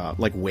like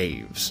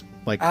waves.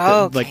 Like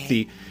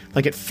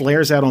like it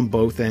flares out on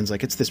both ends.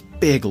 Like it's this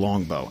big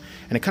long bow,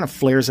 and it kind of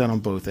flares out on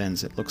both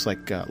ends. It looks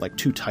like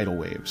two tidal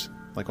waves,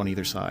 like on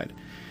either side.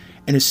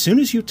 And as soon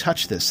as you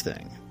touch this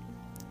thing,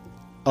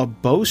 a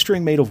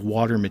bowstring made of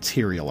water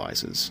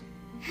materializes.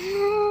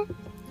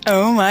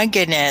 Oh my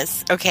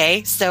goodness.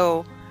 Okay,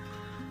 so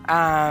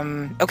I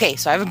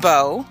have a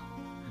bow.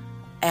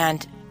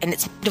 And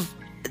it's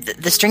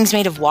the string's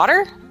made of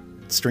water?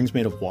 The string's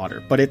made of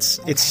water, but it's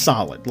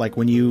solid. Like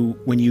when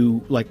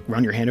you like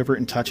run your hand over it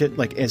and touch it,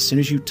 like as soon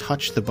as you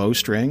touch the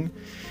bowstring,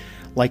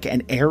 like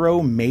an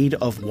arrow made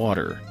of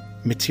water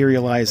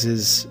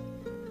materializes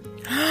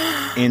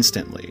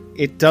instantly.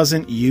 It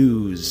doesn't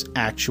use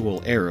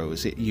actual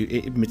arrows.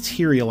 It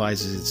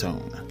materializes its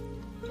own.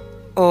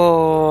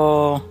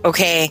 Oh,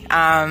 okay.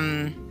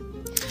 I'm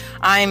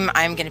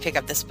gonna pick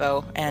up this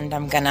bow and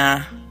I'm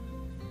gonna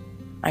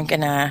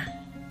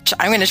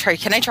try.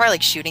 Can I try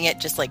like shooting it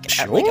just like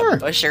at like a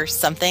bush or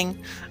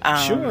something?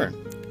 Sure.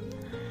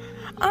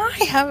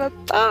 I have a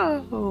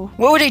bow.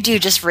 What would I do?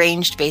 Just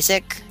ranged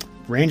basic?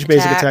 Ranged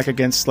basic attack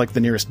against like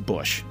the nearest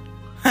bush.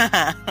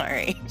 All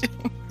right.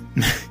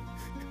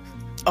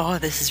 Oh,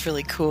 this is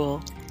really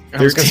cool.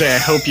 I was gonna say, I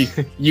hope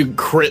you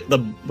crit the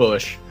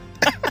bush.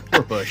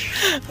 Poor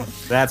bush.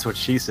 That's what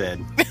she said.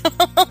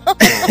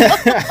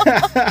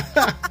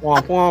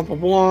 Womp, womp,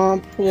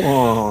 womp,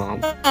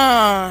 womp.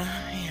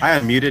 I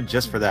unmuted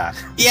just for that.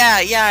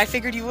 Yeah, I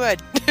figured you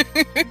would.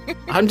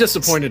 I'm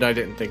disappointed I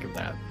didn't think of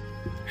that.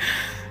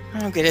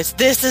 Oh goodness,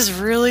 this is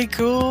really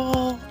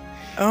cool.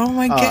 Oh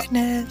my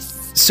goodness.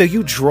 So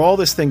you draw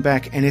this thing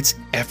back and it's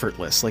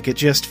effortless. Like it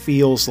just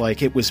feels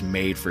like it was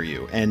made for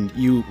you. And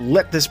you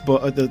let this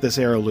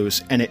arrow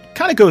loose and it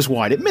kind of goes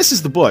wide. It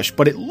misses the bush,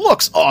 but it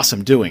looks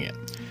awesome doing it.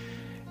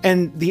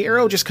 And the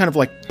arrow just kind of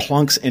like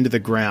plunks into the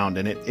ground,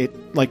 and it's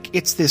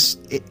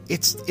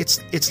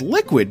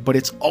liquid, but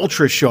it's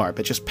ultra sharp.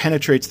 It just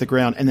penetrates the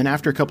ground, and then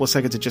after a couple of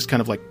seconds, it just kind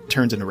of like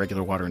turns into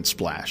regular water and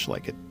splash,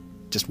 like it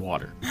just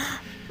water.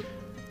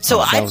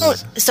 So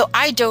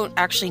I don't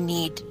actually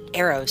need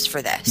arrows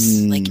for this.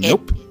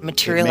 Nope. It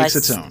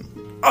materializes. It makes its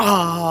own.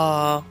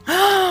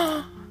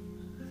 Oh,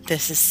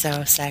 this is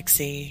so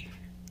sexy.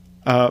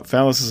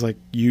 Phallus is like,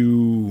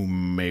 you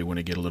may want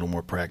to get a little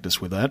more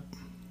practice with that.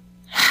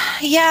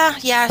 Yeah,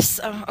 yes.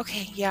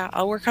 Okay, yeah,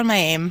 I'll work on my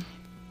aim.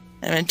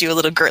 I'm going to do a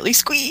little girly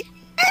squee.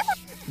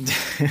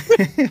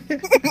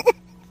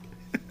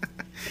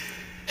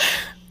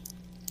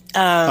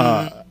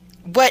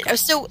 What?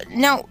 So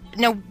no,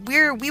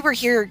 we were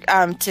here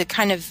to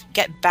kind of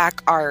get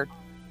back our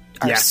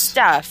Yes.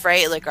 stuff,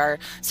 right?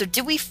 So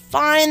did we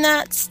find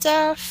that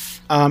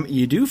stuff?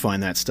 You do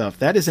find that stuff.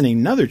 That is in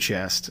another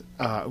chest,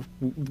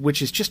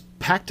 which is just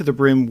packed to the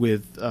brim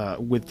with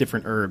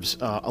different herbs.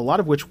 A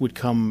lot of which would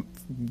come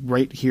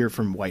right here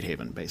from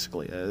Whitehaven,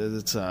 basically.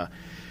 It's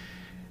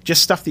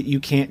just stuff that you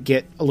can't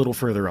get a little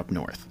further up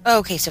north.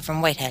 Okay, so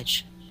from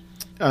Whitehedge.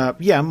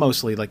 Yeah,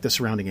 mostly like the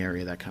surrounding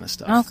area, that kind of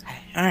stuff. Okay,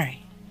 all right.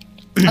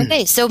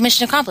 Okay, so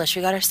mission accomplished.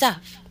 We got our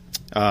stuff.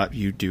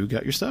 You do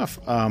got your stuff.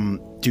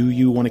 Do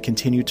you want to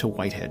continue to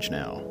Whitehedge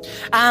now?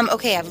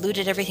 Okay, I've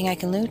looted everything I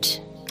can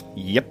loot.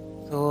 Yep.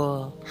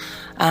 Cool.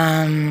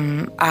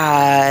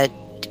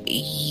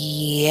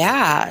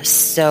 Yeah.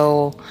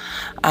 So,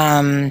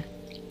 I'm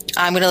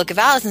gonna look at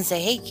Valis and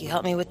say, "Hey, can you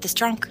help me with this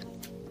trunk?"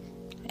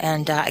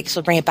 And I guess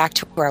we'll bring it back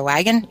to our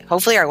wagon.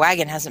 Hopefully, our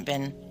wagon hasn't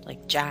been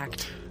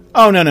jacked.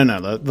 Oh no!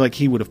 Like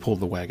he would have pulled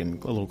the wagon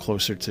a little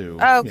closer to.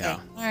 Oh, okay. Yeah.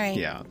 All right.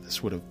 Yeah,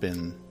 this would have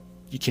been.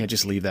 You can't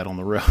just leave that on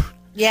the road.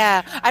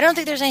 Yeah, I don't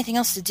think there's anything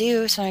else to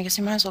do, so I guess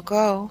we might as well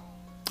go.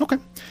 Okay.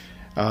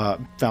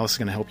 Valis is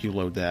going to help you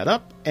load that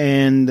up.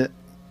 And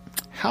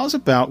how's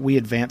about we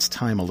advance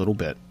time a little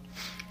bit?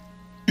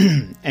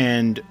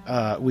 And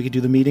we could do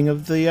the meeting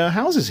of the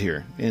houses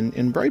here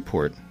in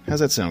Brightport.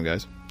 How's that sound,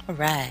 guys? All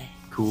right.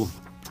 Cool.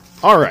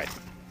 All right.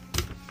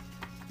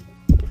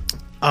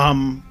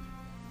 I'm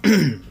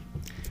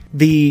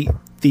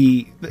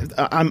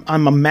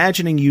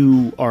imagining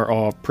you are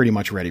all pretty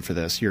much ready for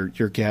this. You're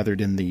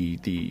gathered in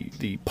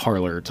the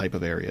parlor type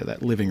of area,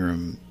 that living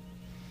room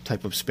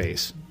type of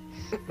space,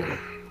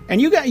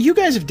 and you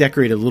guys have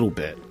decorated a little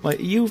bit. Like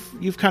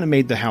you've kind of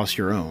made the house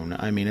your own.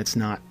 I mean, it's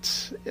not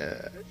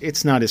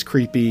as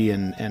creepy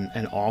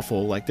and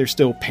awful. Like there's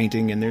still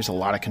painting and there's a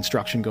lot of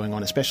construction going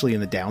on, especially in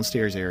the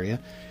downstairs area.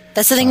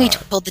 That's the thing we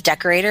told the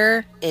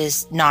decorator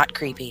is not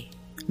creepy.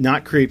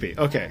 Not creepy.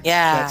 Okay.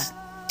 Yeah. That's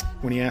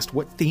when he asked,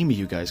 what theme are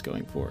you guys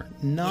going for?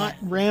 Not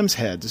ram's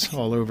heads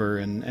all over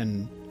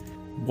and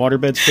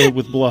waterbeds filled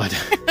with blood.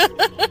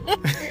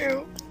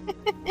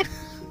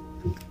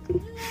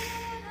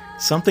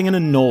 Something in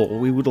a knoll.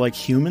 We would like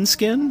human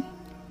skin.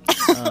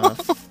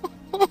 The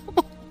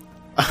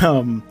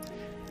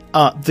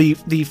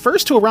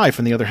first to arrive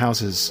from the other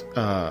houses,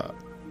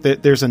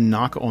 there's a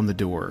knock on the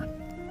door.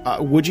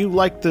 Would you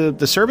like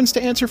the servants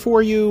to answer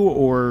for you,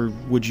 or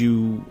would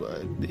you?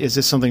 Is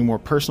this something more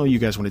personal? You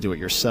guys want to do it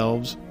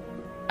yourselves?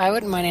 I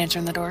wouldn't mind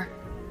answering the door.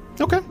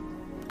 Okay.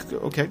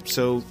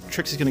 So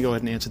Trixie's going to go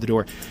ahead and answer the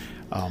door.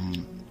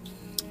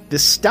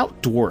 This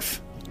stout dwarf,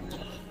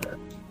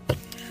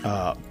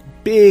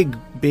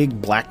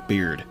 big black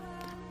beard,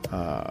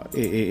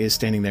 is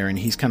standing there, and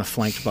he's kind of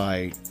flanked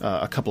by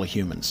a couple of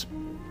humans.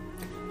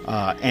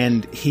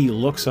 And he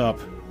looks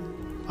up.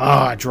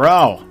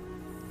 Drow.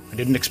 I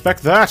didn't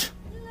expect that.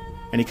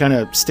 And he kind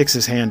of sticks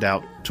his hand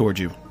out towards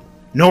you.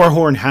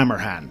 Norhorn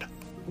Hammerhand.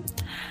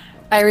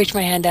 I reach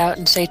my hand out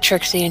and say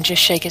Trixie and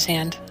just shake his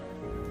hand.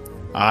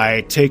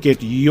 I take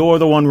it you're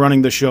the one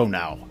running the show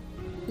now.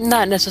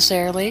 Not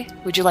necessarily.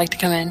 Would you like to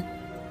come in?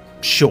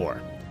 Sure.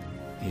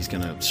 He's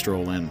going to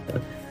stroll in.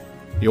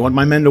 You want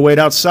my men to wait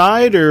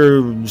outside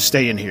or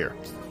stay in here?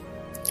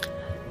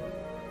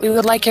 We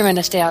would like your men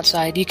to stay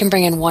outside. You can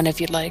bring in one if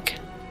you'd like.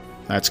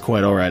 That's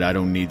quite all right. I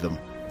don't need them.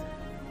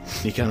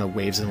 He kind of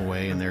waves them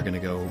away, and they're gonna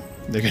go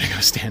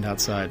stand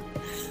outside.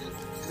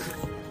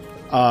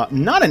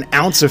 Not an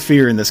ounce of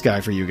fear in this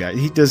guy for you guys.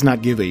 He does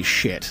not give a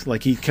shit.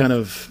 Like he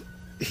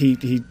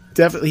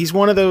definitely, he's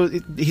one of those.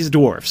 He's a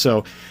dwarf,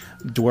 so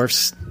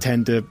dwarfs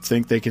tend to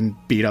think they can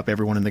beat up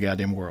everyone in the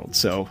goddamn world.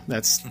 So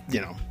that's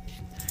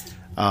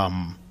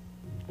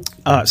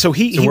So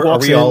he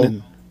walks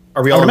in.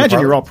 Are we I all? would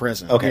imagine you're all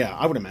present. Okay. Yeah,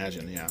 I would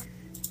imagine. Yeah.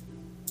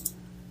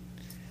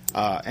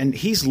 And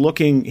he's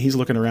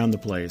looking around the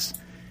place,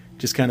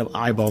 just kind of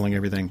eyeballing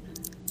everything.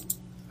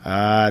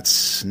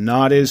 It's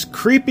not as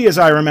creepy as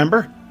I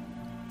remember.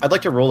 I'd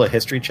like to roll a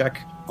history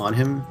check on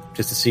him,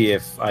 just to see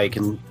if I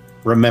can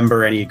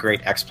remember any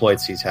great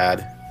exploits he's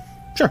had.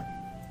 Sure.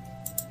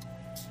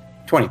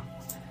 20.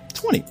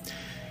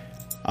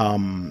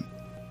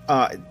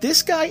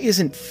 This guy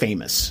isn't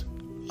famous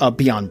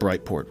beyond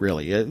Brightport,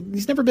 really.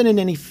 He's never been in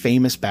any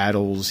famous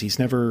battles. He's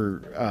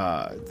never...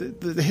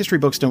 the history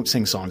books don't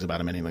sing songs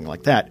about him, anything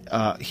like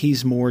that.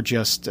 He's more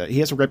just... he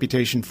has a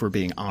reputation for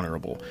being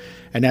honorable.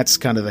 And that's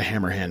kind of the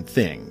Hammerhand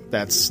thing.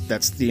 That's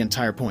the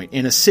entire point.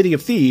 In a city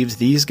of thieves,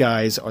 these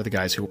guys are the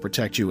guys who will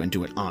protect you and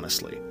do it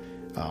honestly.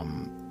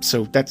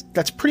 So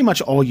that's pretty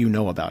much all you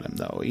know about him,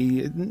 though.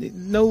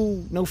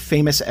 No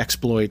famous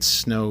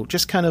exploits,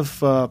 just kind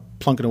of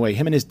plunking away.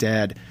 Him and his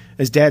dad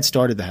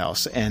started the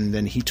house, and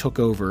then he took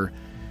over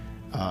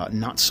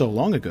not so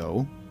long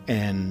ago,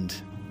 and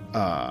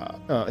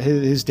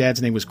his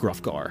dad's name was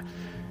Gruffgar,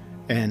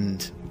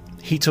 and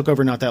he took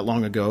over not that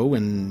long ago,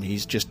 and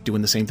he's just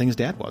doing the same thing his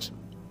dad was.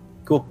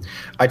 Cool.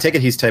 I take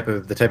it he's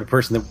the type of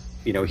person that,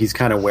 he's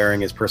kind of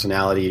wearing his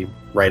personality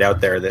right out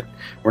there, that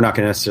we're not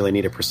going to necessarily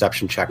need a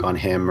perception check on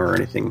him or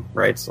anything,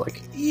 right? It's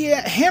like...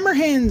 Yeah,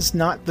 Hammerhand's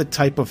not the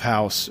type of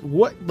house...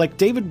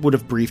 David would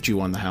have briefed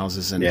you on the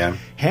houses, and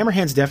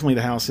Hammerhand's definitely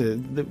the house...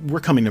 we're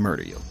coming to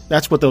murder you.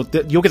 That's what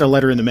you'll get a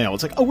letter in the mail.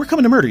 It's like, oh, we're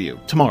coming to murder you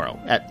tomorrow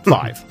at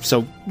 5.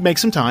 So make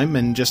some time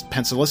and just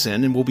pencil us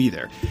in, and we'll be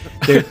there.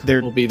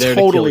 They're we'll be there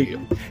totally, to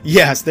kill you.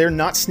 Yes, they're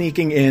not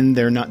sneaking in.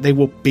 They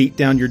will beat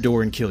down your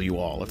door and kill you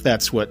all, if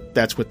that's what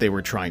they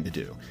were trying to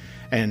do.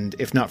 And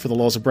if not for the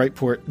laws of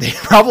Brightport, they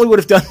probably would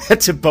have done that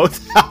to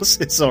both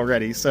houses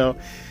already. So,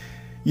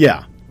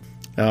 yeah.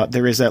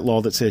 There is that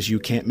law that says you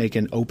can't make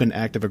an open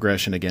act of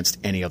aggression against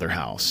any other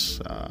house.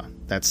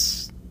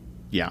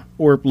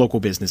 Or local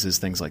businesses,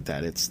 things like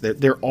that.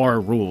 There are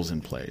rules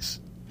in place.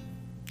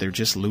 They're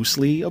just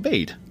loosely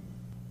obeyed.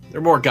 There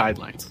are more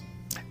guidelines.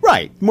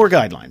 Right, more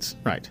guidelines,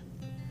 right.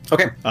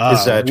 Okay.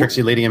 Is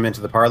Trixie leading him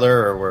into the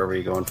parlor, or where are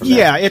we going from there?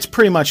 Yeah, it's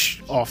pretty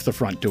much off the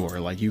front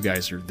door, like you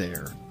guys are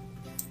there.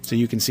 So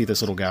you can see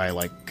this little guy,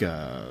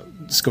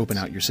 scoping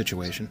out your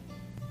situation.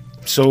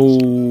 So,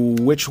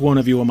 which one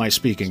of you am I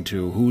speaking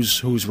to?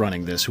 Who's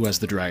running this? Who has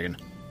the dragon?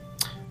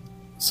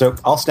 So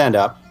I'll stand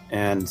up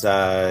and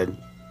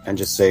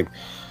just say,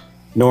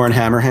 Norin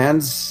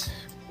Hammerhands,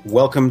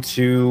 welcome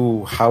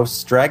to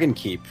House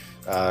Dragonkeep.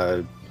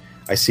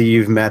 I see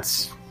you've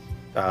met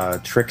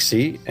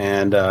Trixie,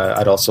 and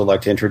I'd also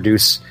like to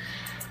introduce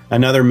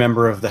another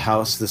member of the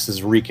house. This is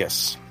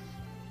Rikus.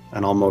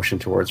 And I'll motion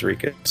towards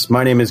Rikus.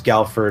 My name is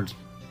Galford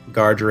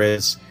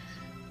Gardrez,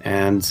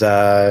 and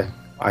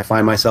I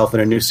find myself in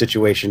a new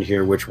situation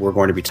here, which we're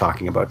going to be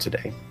talking about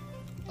today.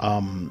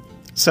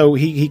 So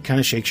he kind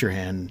of shakes your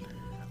hand.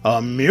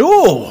 A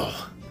mule?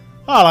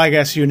 Well, I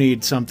guess you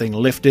need something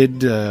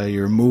lifted.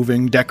 You're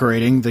moving,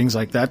 decorating, things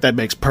like that. That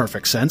makes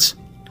perfect sense.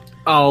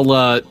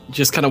 I'll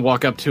just kind of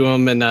walk up to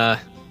him and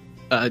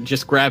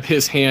just grab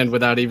his hand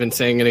without even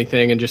saying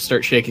anything and just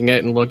start shaking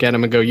it and look at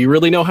him and go, you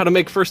really know how to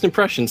make first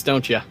impressions,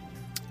 don't you?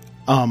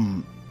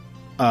 I'm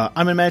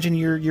imagining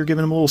you're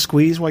giving him a little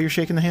squeeze while you're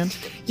shaking the hand?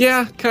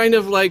 Yeah, kind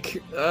of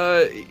like,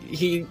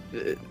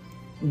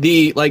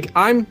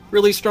 I'm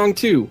really strong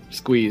too,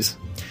 squeeze.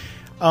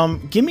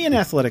 Give me an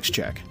athletics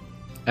check.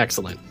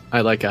 Excellent.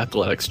 I like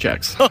athletics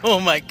checks. Oh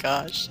my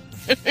gosh.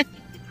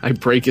 I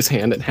break his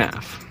hand in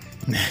half.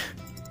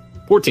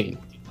 14.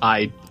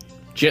 I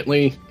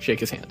gently shake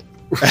his hand.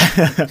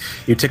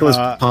 You tickle his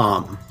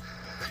palm.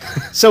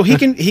 So he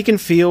can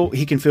feel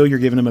you're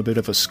giving him a bit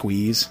of a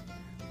squeeze,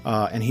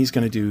 and he's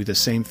going to do the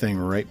same thing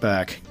right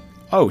back.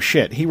 Oh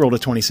shit! He rolled a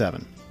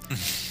 27.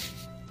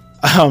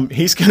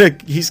 He's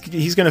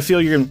gonna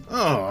feel you're gonna,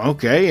 oh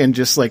okay, and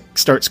just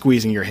start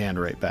squeezing your hand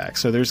right back.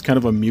 So there's kind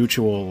of a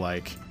mutual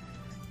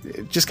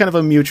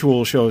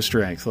show of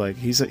strength.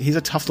 He's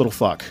a tough little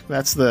fuck.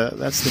 That's the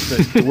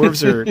thing.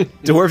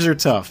 Dwarves are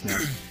tough, man.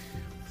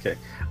 Okay.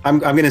 I'm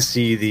going to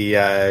see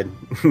the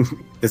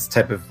this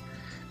type of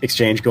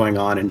exchange going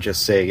on and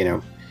just say,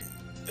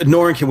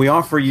 Norin, can we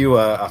offer you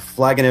a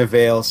flagon of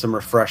ale, some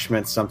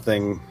refreshments,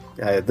 something?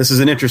 This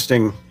is an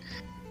interesting,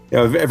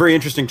 a very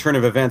interesting turn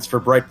of events for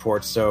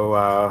Brightport.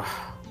 So,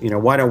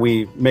 why don't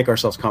we make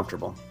ourselves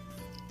comfortable?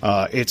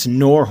 It's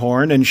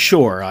Norhorn, and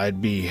sure, I'd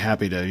be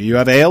happy to. You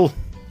have ale?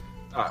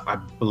 I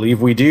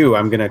believe we do.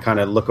 I'm going to kind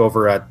of look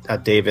over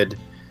at David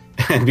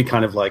and be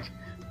kind of like,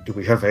 do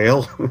we have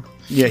ale?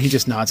 Yeah, he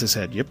just nods his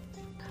head. Yep.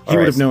 He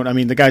would have known. I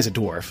mean, the guy's a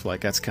dwarf.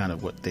 That's kind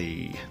of what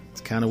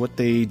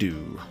they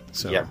do.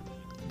 So yeah.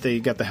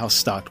 They got the house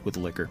stocked with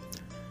liquor.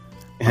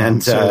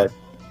 And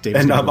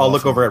I'll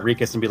look over at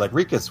Rikus and be like,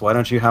 Rikus, why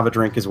don't you have a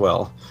drink as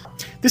well?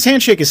 This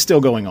handshake is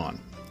still going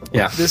on.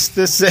 Yeah. This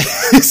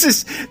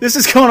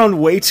is going on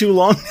way too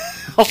long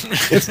now.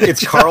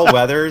 It's Carl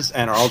Weathers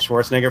and Arnold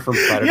Schwarzenegger from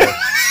Predator.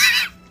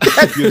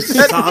 You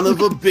son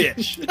of a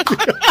bitch.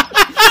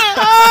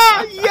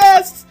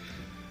 Yes!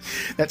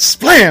 That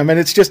splam, and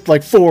it's just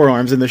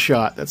forearms in the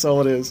shot. That's all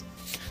it is.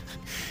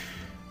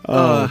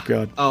 Oh,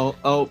 God.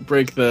 I'll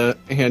break the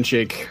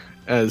handshake.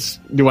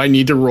 Do I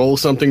need to roll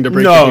something to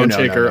break the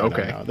handshake? No,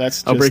 okay.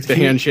 I'll break the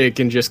handshake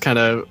and just kind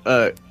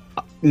of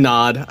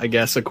nod, I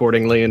guess,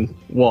 accordingly, and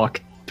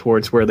walk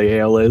towards where the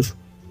ale is.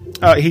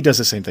 He does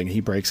the same thing. He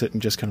breaks it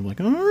and just kind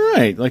of all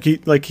right.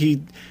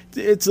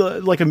 It's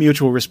like a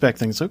mutual respect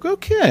thing. It's like,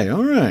 okay,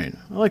 all right.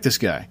 I like this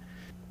guy.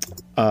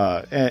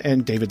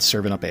 And David's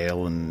serving up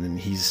ale, and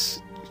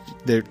he's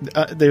there.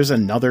 There's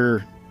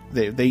another.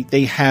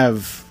 They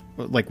have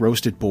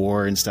roasted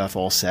boar and stuff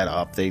all set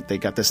up. They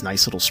got this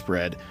nice little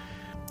spread.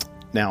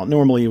 Now,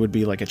 normally it would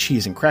be like a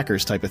cheese and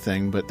crackers type of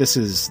thing, but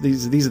these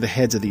are the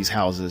heads of these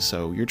houses,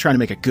 so you're trying to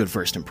make a good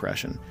first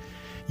impression.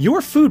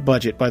 Your food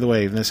budget, by the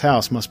way, in this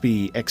house must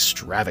be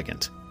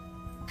extravagant.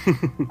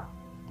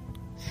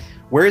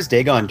 Where is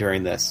Dagon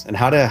during this, and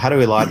how do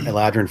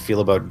Eladrin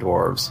feel about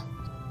dwarves?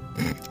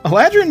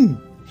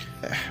 Eladrin,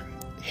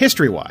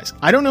 history-wise,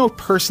 I don't know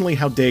personally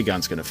how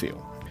Dagon's going to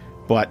feel,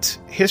 but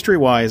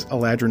history-wise,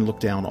 Eladrin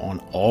looked down on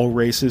all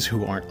races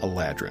who aren't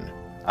Eladrin.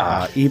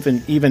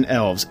 Even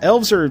elves.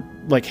 Elves are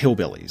like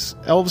hillbillies.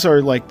 Elves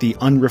are like the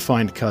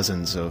unrefined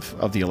cousins of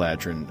the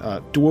Eladrin.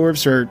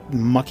 Dwarves are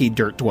mucky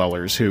dirt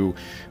dwellers who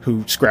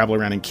scrabble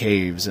around in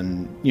caves,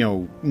 and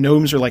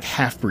gnomes are like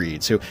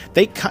half-breeds. So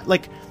they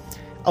like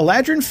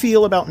Eladrin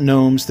feel about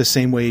gnomes the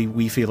same way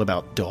we feel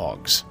about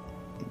dogs.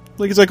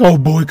 Like it's like, oh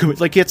boy, come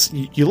like it's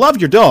you love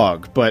your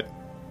dog, but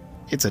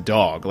it's a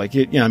dog. Like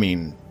I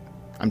mean.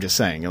 I'm just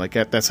saying, like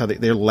that's how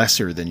they're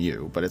lesser than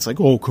you, but it's like,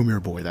 oh, come here,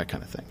 boy, that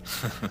kind of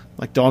thing.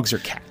 Like dogs or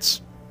cats.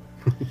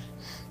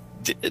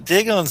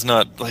 Dagon's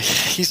not like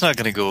he's not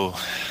going to go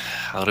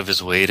out of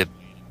his way to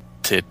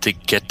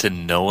get to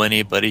know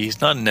anybody. He's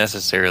not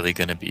necessarily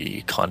going to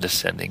be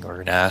condescending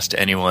or nasty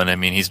to anyone. I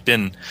mean, he's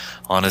been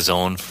on his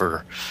own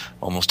for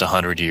almost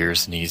 100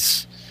 years, and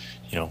he's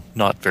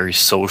not very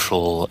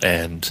social,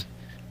 and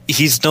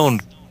he's known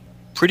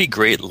pretty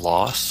great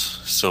loss.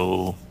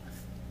 So.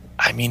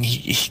 I mean,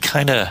 he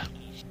can't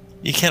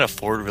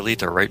afford really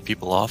to write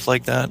people off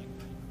like that.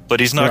 But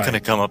he's not going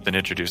to come up and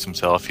introduce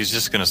himself. He's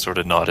just going to sort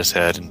of nod his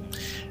head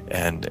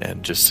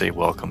and just say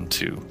welcome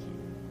to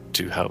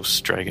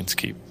House Dragon's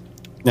Keep.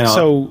 Now,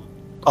 so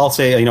I'll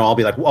say, I'll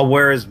be like, well,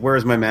 where is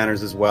my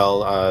manners as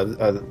well?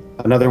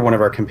 Another one of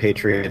our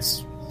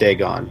compatriots,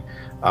 Dagon.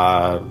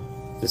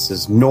 This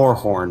is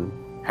Norhorn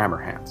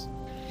Hammerhands.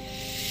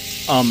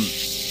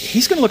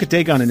 He's going to look at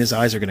Dagon and his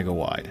eyes are going to go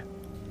wide.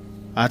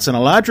 That's an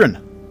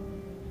Eladrin.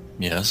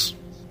 Yes.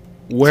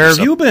 Where have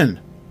you been?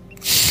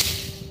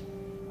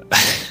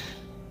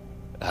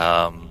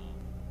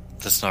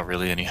 That's not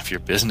really any of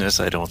your business,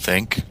 I don't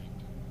think.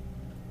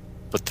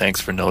 But thanks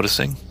for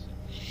noticing.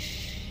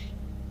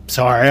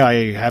 Sorry,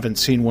 I haven't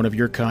seen one of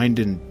your kind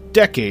in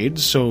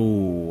decades,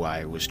 so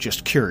I was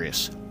just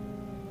curious.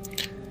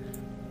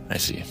 I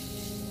see.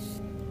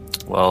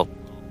 Well,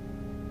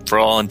 for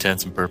all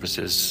intents and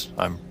purposes,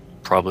 I'm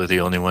probably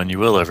the only one you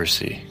will ever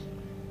see.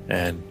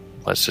 And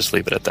let's just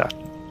leave it at that.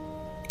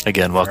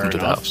 Again, welcome to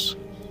the house.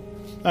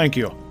 Thank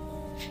you.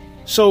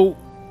 So,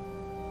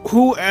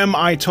 who am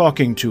I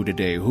talking to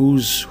today?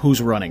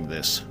 Who's running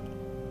this?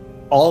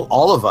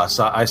 All of us,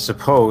 I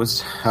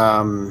suppose.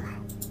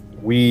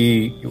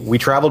 We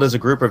traveled as a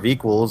group of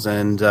equals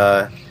and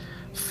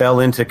fell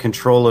into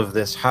control of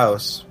this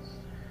house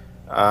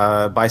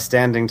by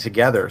standing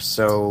together.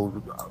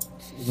 So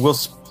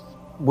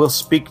we'll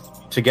speak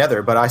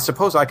together. But I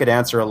suppose I could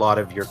answer a lot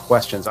of your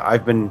questions.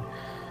 I've been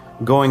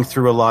going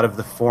through a lot of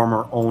the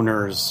former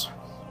owners'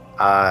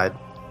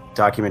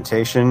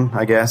 documentation,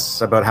 I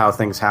guess, about how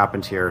things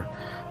happened here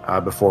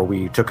before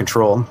we took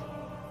control.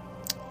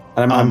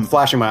 And I'm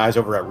flashing my eyes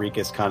over at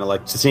Rikus, kind of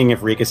like seeing if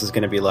Rikus is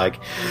going to be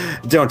like,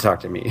 "Don't talk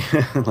to me,"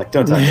 like,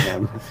 "Don't talk to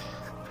him."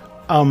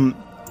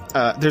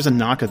 There's a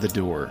knock at the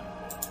door.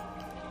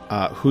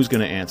 Who's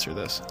going to answer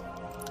this?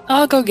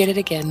 I'll go get it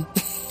again.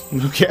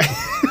 Okay.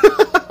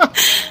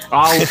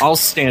 I'll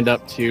stand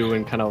up too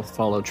and kind of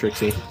follow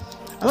Trixie.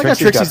 I like how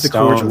Trixie's the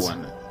cordial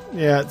one.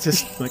 Yeah, it's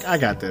just like, I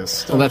got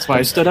this. Well, that's why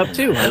I stood up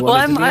too. Well,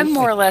 I'm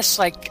more or less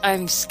like,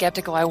 I'm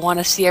skeptical. I want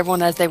to see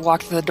everyone as they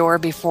walk through the door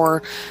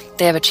before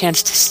they have a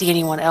chance to see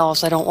anyone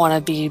else. I don't want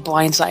to be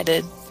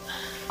blindsided.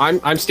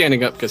 I'm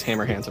standing up because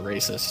Hammerhand's a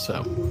racist,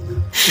 so.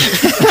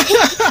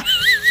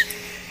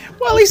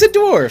 Well, he's a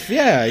dwarf.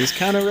 Yeah, he's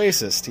kind of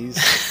racist.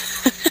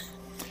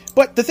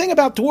 But the thing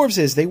about dwarves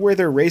is they wear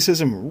their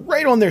racism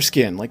right on their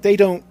skin. Like, they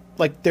don't,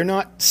 like, they're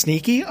not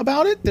sneaky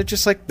about it. They're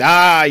just like,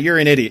 you're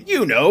an idiot.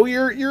 You know,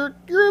 you're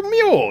a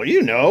mule.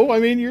 You know, I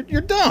mean,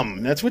 you're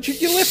dumb. That's what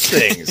you lift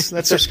things.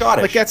 They're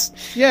Scottish. Like, that's,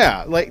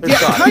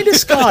 kind of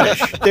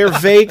Scottish. They're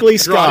vaguely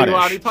Scottish.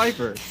 Roddy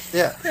Piper.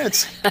 Yeah.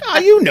 It's,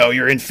 you know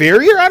you're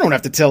inferior. I don't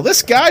have to tell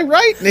this guy,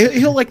 right? And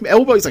he'll like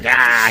elbow. He's like,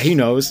 he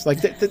knows. Like,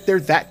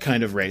 they're that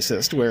kind of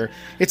racist where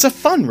it's a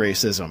fun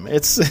racism.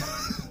 It's...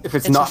 If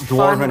it's not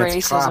dwarven,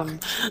 it's crap.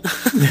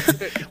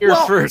 Here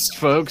first,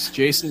 folks.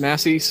 Jason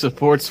Massey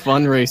supports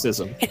fun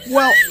racism.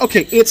 Well,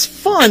 okay, it's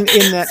fun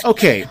in that,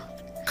 okay,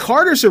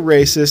 Carter's a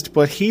racist,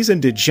 but he's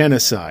into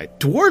genocide.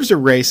 Dwarves are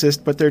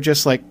racist, but they're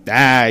just like,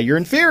 you're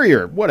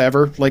inferior,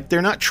 whatever. Like,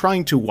 they're not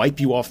trying to wipe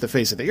you off the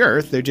face of the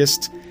earth. They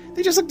just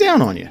look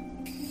down on you.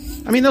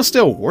 I mean, they'll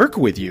still work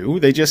with you.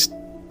 They just,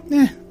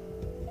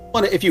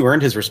 Well, if you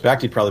earned his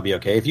respect, he'd probably be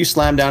okay. If you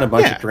slammed down a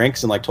bunch of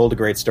drinks and like told a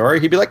great story,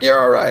 he'd be like, "You're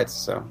all right."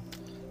 So,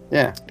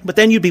 yeah. But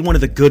then you'd be one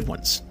of the good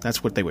ones.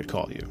 That's what they would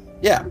call you.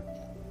 Yeah.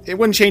 It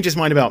wouldn't change his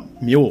mind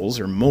about mules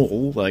or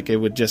mole. Like, it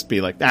would just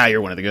be like,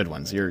 you're one of the good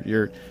ones.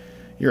 You're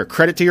a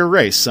credit to your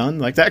race, son.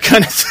 Like, that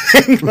kind of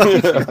thing.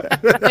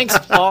 Thanks,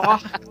 Paul.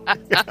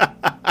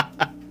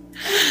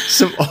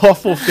 Some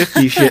awful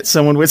 50 shit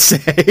someone would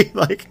say.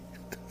 Like,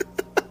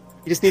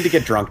 you just need to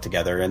get drunk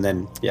together, and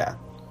then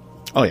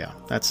Oh yeah,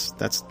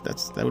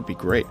 that would be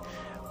great.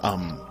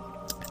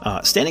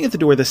 Standing at the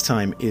door this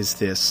time is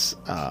this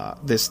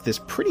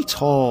pretty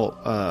tall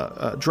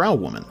drow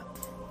woman,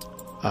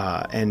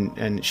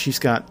 and she's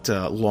got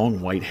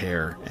long white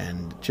hair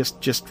and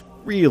just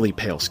really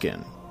pale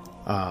skin.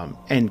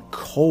 and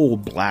coal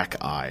black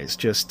eyes,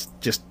 just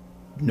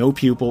no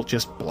pupil,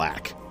 just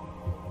black.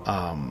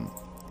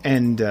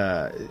 And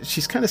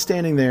she's kind of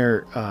standing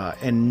there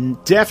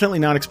and definitely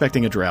not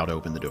expecting a drow to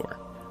open the door.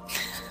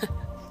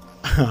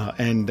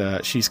 And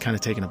she's kind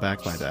of taken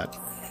aback by that.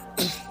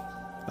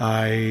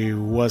 I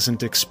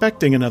wasn't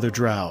expecting another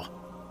drow.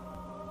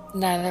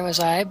 Neither was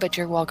I, but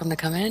you're welcome to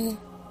come in.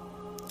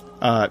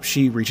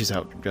 She reaches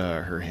out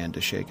her hand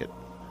to shake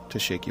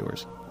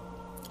yours.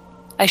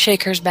 I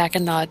shake hers back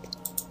and nod.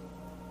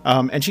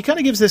 And she kind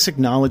of gives this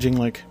acknowledging,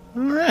 like,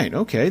 all right,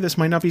 okay, this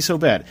might not be so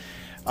bad.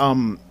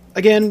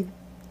 Again,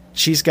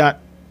 she's got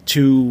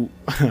two,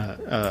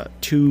 how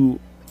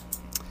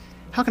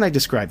can I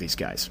describe these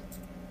guys?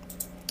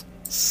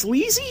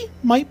 Sleazy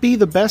might be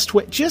the best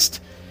way.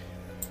 Just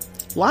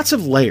lots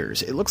of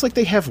layers. It looks like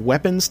they have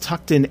weapons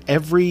tucked in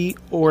every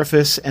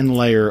orifice and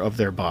layer of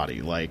their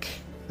body. Like,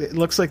 it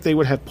looks like they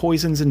would have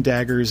poisons and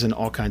daggers and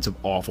all kinds of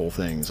awful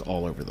things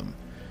all over them.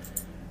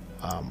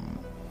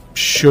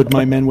 Should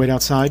my men wait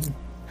outside?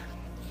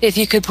 If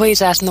you could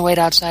please ask them to wait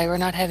outside. We're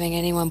not having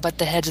anyone but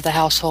the heads of the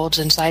households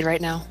inside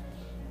right now.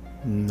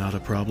 Not a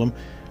problem.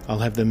 I'll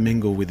have them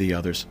mingle with the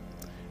others.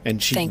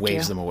 And she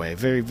waves them away.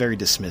 Very, very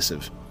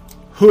dismissive.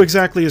 Who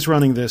exactly is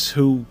running this?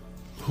 Who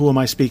am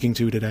I speaking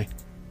to today?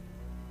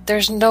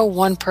 There's no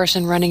one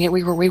person running it.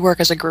 We work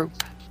as a group.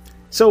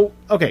 So,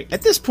 okay,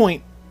 at this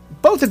point,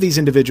 both of these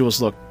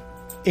individuals look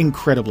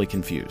incredibly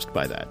confused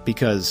by that,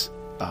 because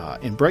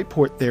in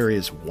Brightport there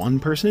is one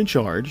person in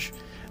charge,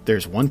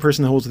 there's one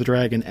person that holds the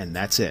dragon, and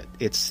that's it.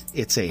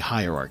 It's a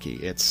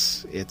hierarchy.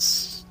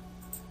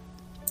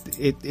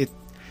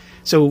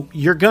 So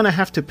you're gonna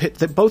have to pit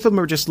that. Both of them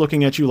are just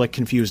looking at you like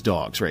confused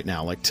dogs right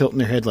now, like tilting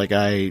their head, like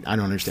I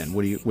don't understand.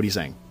 What are you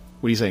saying?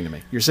 What are you saying to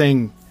me? You're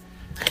saying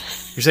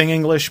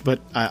English,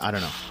 but I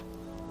don't know.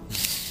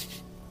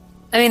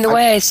 I mean, the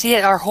way I see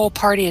it, our whole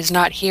party is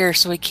not here,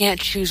 so we can't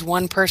choose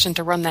one person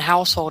to run the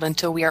household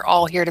until we are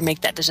all here to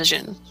make that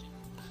decision.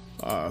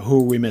 Who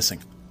are we missing?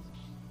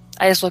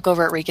 I just look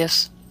over at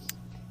Rikus.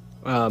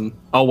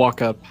 I'll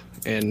walk up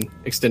and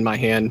extend my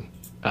hand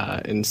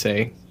and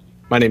say,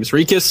 my name is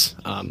Rikus.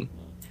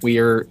 We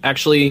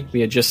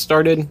had just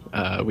started.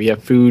 We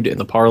have food in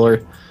the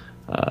parlor.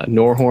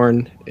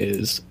 Norhorn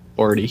is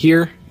already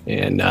here,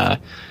 and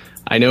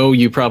I know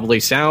you probably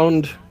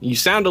sound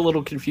a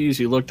little confused.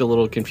 You looked a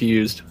little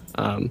confused,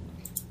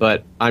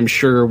 but I'm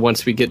sure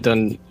once we get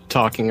done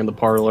talking in the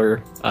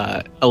parlor,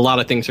 a lot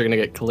of things are going to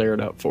get cleared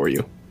up for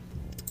you.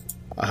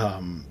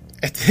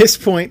 At this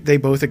point, they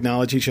both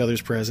acknowledge each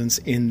other's presence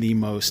in the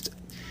most...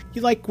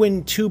 You like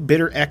when two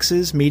bitter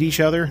exes meet each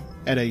other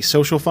at a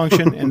social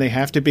function and they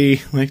have to be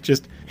like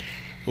just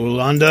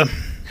Ulanda,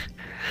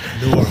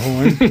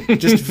 Norhorn,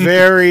 just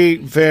very,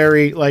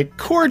 very like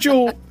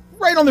cordial,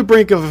 right on the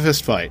brink of a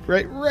fist fight,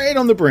 right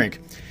on the brink.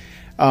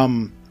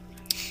 Dwarves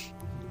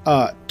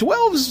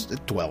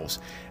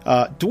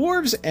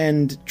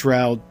and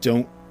drow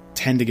don't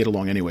tend to get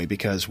along anyway,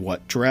 because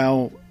what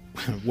drow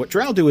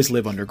do is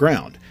live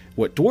underground.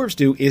 What dwarves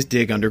do is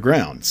dig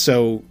underground.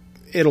 So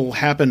it'll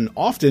happen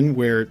often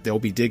where they'll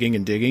be digging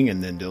and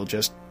then they'll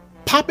just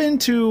pop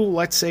into,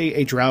 let's say,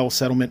 a drow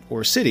settlement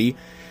or city.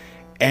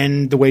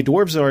 And the way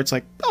dwarves are, it's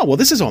like, oh, well,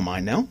 this is all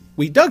mine now.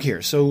 We dug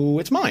here, so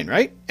it's mine,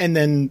 right? And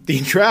then the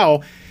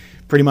drow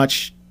pretty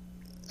much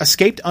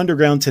escaped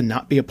underground to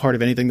not be a part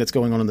of anything that's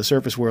going on in the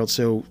surface world.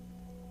 So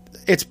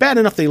it's bad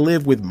enough they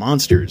live with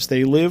monsters.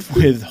 They live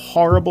with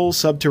horrible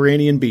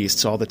subterranean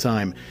beasts all the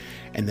time.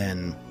 And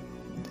then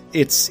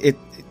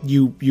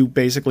you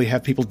basically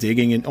have people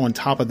digging, and on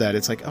top of that,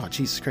 it's like, oh,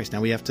 Jesus Christ, now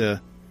we have to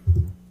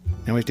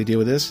deal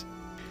with this.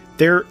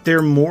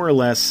 They're more or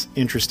less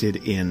interested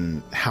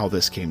in how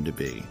this came to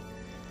be.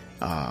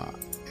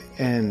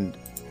 And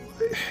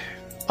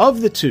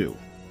of the two,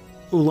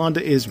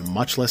 Ulanda is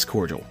much less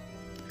cordial.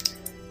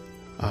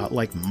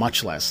 Like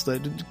much less.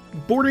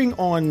 Bordering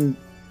on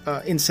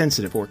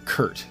insensitive or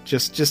curt.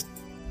 Just.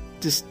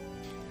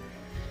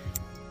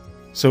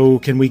 So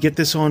can we get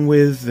this on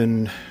with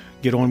and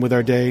get on with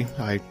our day?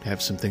 I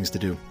have some things to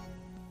do.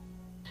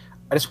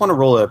 I just want to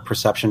roll a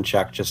perception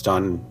check just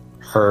on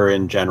her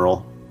in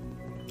general.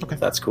 Okay. If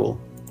that's cool.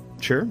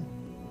 Sure.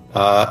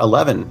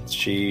 11.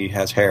 She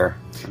has hair.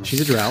 She's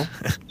a drow.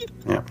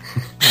 Yeah.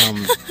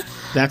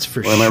 That's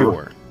for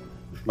sure.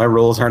 My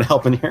rolls aren't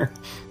helping here.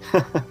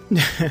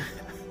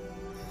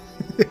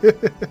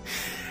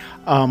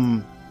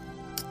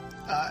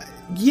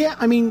 Yeah,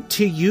 I mean,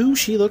 to you,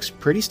 she looks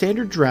pretty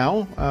standard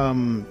drow.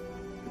 Kind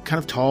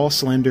of tall,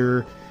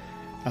 slender,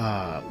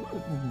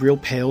 real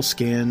pale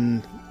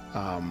skin.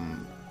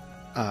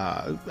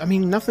 I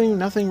mean,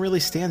 nothing really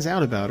stands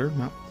out about her.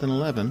 Not than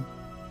 11.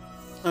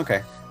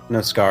 Okay.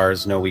 No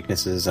scars, no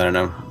weaknesses. I don't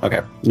know.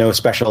 Okay. No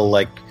special,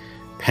 like,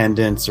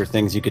 pendants or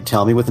things you could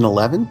tell me with an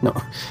 11?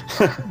 No.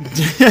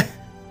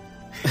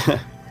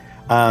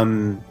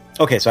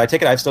 Okay, so I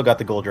take it I've still got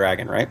the gold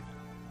dragon, right?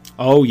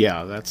 Oh,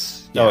 yeah. Yeah.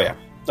 Oh, yeah.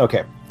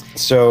 Okay.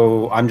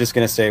 So I'm just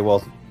going to say,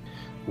 well,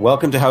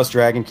 welcome to House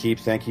Dragonkeep.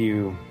 Thank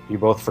you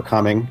both for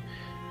coming.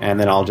 And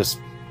then I'll just,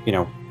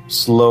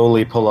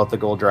 slowly pull out the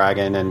gold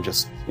dragon and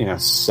just,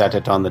 set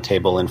it on the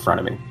table in front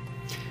of me.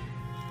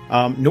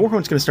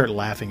 Norhorn's going to start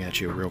laughing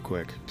at you real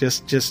quick.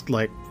 Just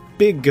like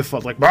big guffaw,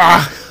 like,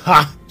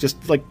 ha!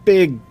 Just like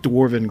big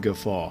dwarven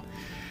guffaw.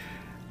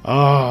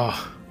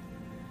 Oh,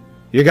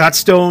 you got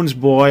stones,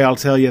 boy, I'll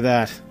tell you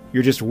that.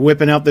 You're just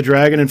whipping out the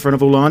dragon in front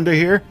of Ulanda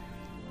here?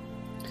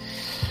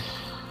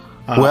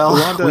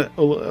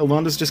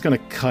 Ulanda's just going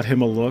to cut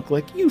him a look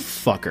like, you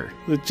fucker.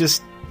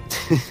 Just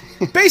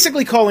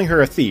basically calling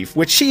her a thief,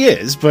 which she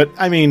is, but,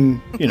 I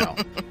mean,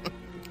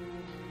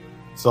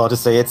 So I'll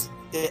just say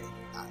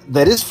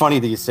that is funny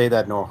that you say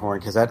that, Norhorn,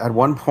 because at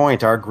one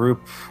point our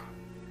group,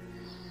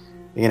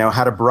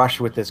 had a brush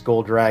with this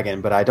gold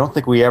dragon, but I don't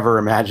think we ever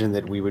imagined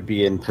that we would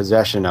be in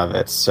possession of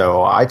it.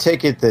 So I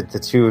take it that the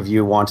two of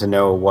you want to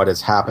know what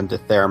has happened to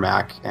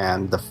Thermac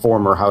and the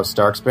former House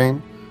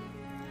Darksbane?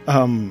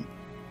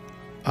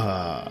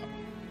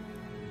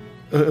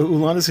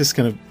 Ulanda's just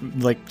gonna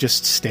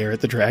just stare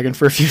at the dragon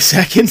for a few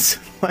seconds.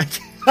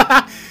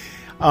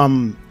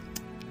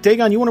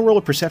 Dagon, you want to roll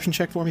a perception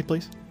check for me,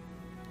 please?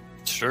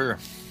 Sure.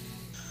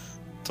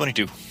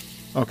 22.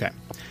 Okay.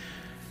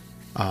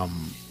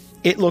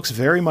 It looks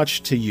very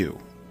much to you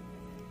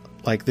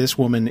like this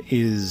woman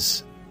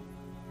is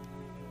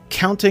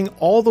counting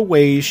all the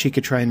ways she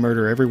could try and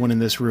murder everyone in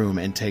this room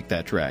and take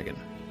that dragon.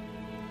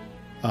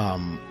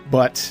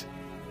 But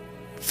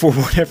for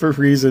whatever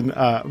reason,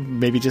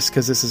 maybe just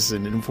because this is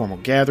an informal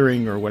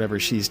gathering or whatever,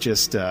 she's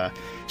just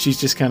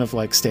kind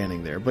of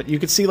standing there. But you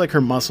could see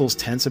her muscles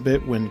tense a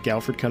bit when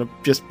Galford kind of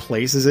just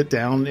places it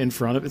down in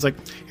front of. It's like,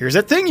 here's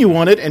that thing you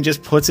wanted, and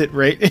just puts it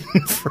right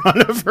in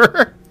front of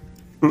her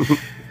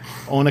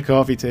on a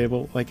coffee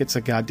table, like it's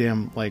a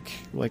goddamn like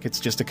it's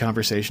just a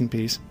conversation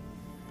piece.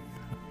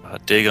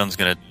 Dagon's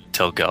gonna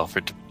tell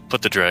Galford to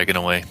put the dragon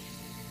away.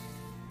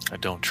 I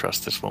don't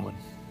trust this woman.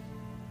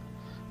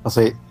 I'll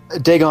say,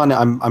 Dagon,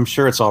 I'm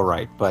sure it's all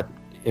right, but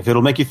if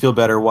it'll make you feel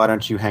better, why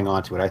don't you hang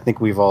on to it? I think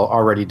we've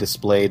already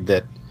displayed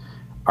that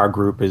our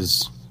group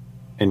is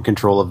in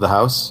control of the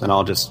house, and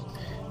I'll just,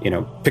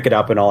 pick it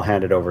up and I'll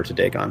hand it over to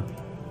Dagon.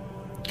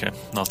 Okay,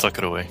 I'll tuck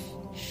it away.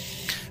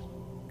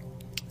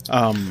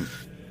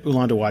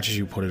 Ulanda watches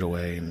you put it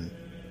away, and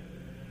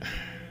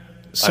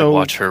I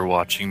watch her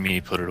watching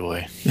me put it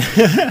away.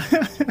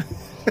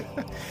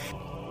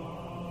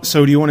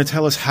 So do you want to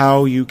tell us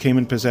how you came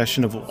in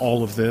possession of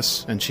all of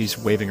this? And she's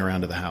waving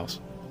around to the house.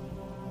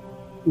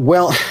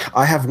 Well,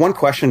 I have one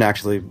question,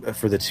 actually,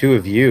 for the two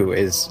of you,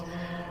 is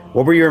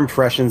what were your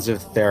impressions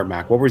of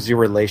Thermac? What was your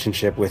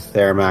relationship with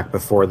Thermac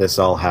before this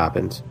all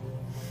happened?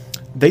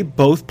 They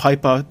both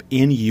pipe up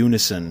in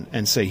unison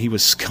and say he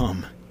was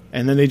scum.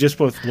 And then they just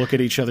both look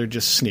at each other,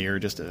 just sneer,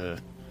 Then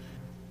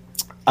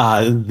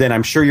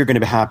I'm sure you're going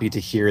to be happy to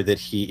hear that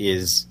he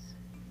is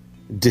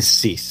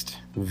deceased.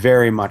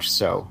 Very much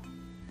so.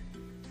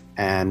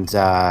 And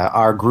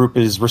our group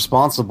is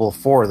responsible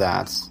for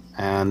that.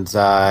 And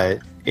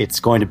it's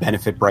going to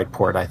benefit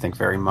Brightport, I think,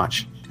 very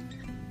much.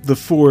 The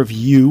four of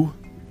you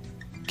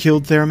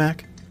killed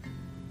Thermac?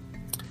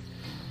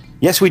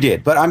 Yes, we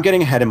did. But I'm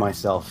getting ahead of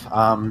myself.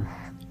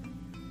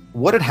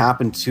 What had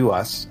happened to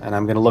us, and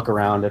I'm going to look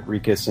around at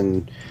Rikus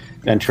and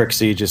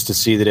Trixie just to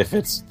see that if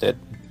it's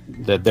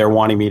that they're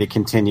wanting me to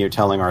continue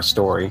telling our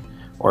story,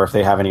 or if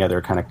they have any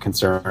other kind of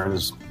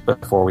concerns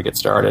before we get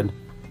started.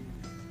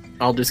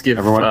 I'll just give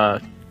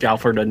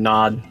Galford a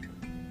nod.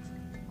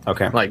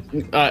 Okay.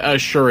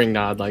 Assuring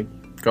nod,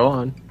 go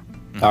on.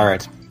 All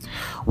right.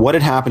 What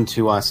had happened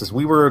to us is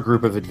we were a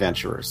group of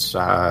adventurers,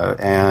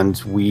 and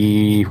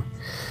we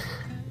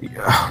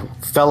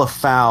fell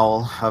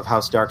afoul of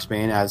House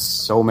Darksbane, as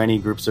so many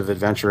groups of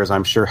adventurers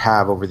I'm sure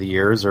have over the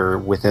years, or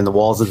within the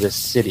walls of this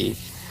city.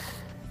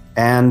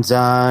 And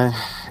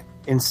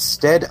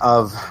instead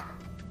of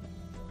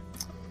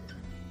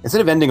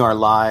ending our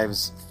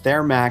lives,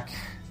 Thermac,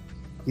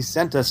 he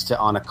sent us to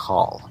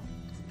Anakal.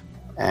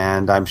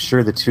 And I'm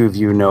sure the two of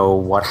you know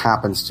what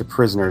happens to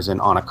prisoners in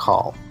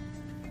Anakal.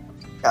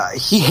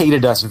 He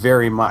hated us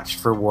very much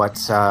for what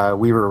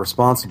we were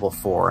responsible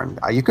for. And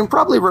you can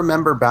probably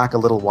remember back a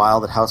little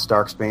while that House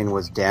Darksbane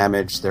was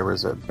damaged. There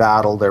was a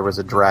battle. There was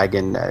a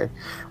dragon.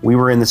 We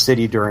were in the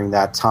city during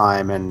that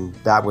time, and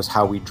that was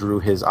how we drew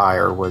his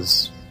ire,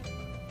 was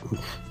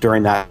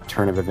during that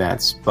turn of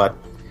events. But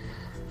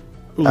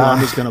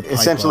Ulanda's going to pipe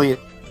essentially, up.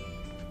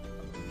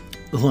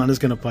 Ulanda's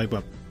going to pipe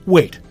up.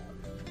 Wait,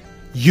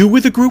 you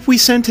were the group we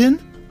sent in?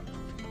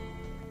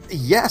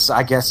 Yes,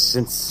 I guess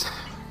since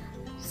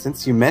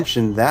you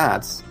mentioned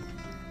that,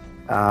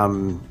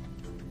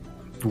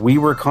 we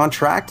were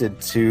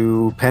contracted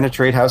to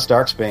penetrate House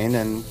Darksbane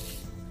and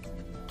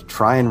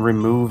try and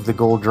remove the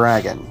gold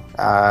dragon.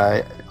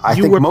 I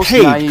you think were most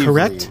paid, naively,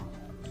 correct?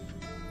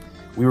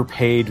 We were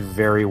paid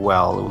very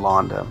well,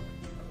 Ulanda.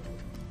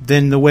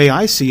 Then the way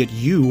I see it,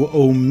 you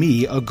owe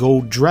me a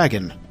gold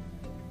dragon.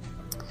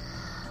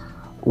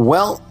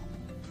 Well,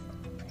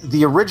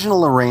 the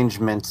original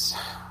arrangement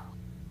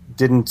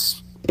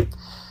didn't...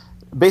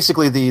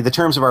 Basically, the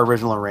terms of our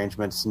original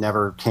arrangements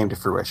never came to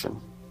fruition.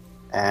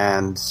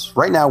 And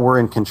right now we're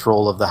in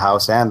control of the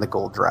house and the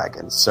Gold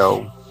Dragon.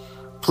 So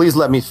please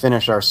let me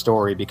finish our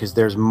story, because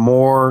there's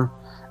more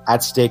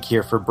at stake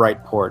here for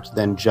Brightport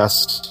than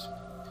just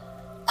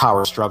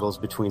power struggles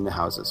between the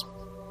houses.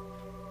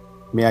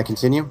 May I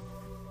continue?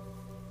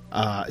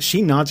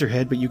 She nods her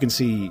head, but you can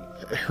see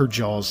her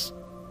jaws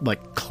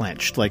like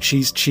clenched. Like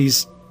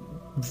she's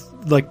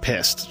like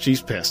pissed.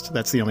 She's pissed.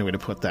 That's the only way to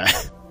put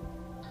that.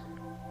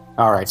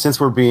 All right. Since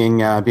we're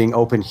being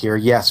open here,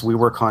 yes, we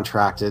were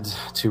contracted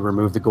to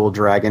remove the Gold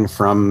Dragon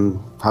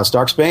from House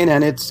Darksbane,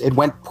 and it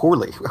went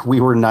poorly.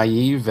 We were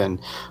naive, and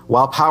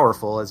while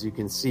powerful, as you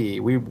can see,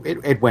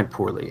 it went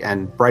poorly,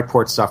 and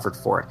Brightport suffered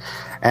for it.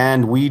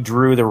 And we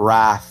drew the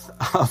wrath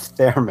of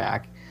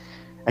Thermac,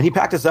 and he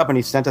packed us up and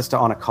he sent us to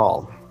On a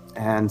Call,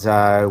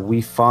 and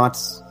we fought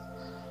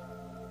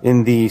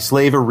in the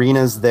slave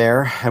arenas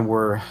there, and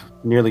were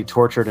nearly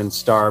tortured and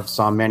starved,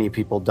 saw many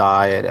people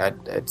die.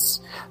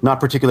 It's not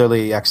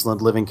particularly excellent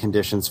living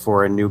conditions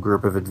for a new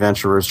group of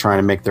adventurers trying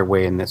to make their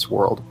way in this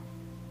world.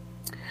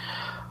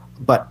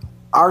 But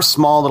our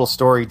small little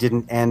story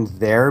didn't end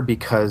there,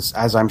 because,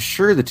 as I'm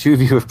sure the two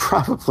of you have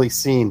probably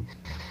seen,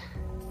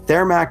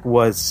 Thermac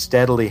was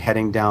steadily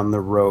heading down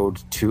the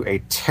road to a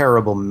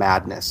terrible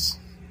madness.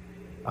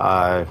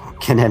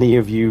 Can any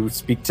of you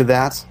speak to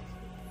that?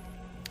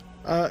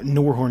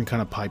 Norhorn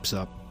kind of pipes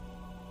up.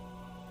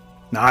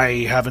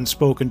 I haven't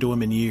spoken to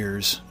him in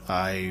years.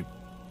 I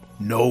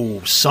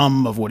know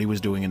some of what he was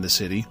doing in the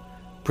city.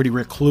 Pretty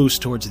recluse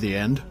towards the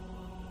end.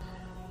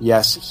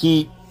 Yes,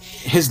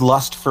 his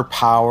lust for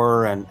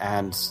power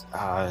and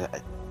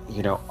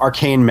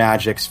arcane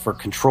magics for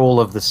control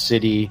of the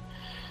city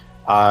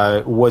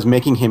was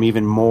making him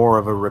even more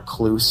of a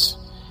recluse.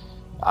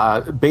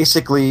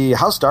 Basically,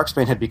 House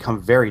Darksbane had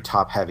become very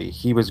top-heavy.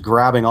 He was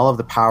grabbing all of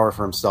the power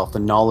for himself, the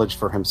knowledge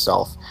for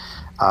himself,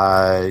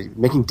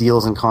 making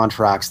deals and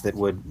contracts that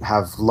would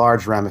have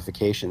large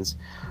ramifications.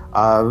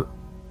 But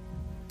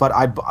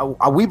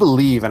we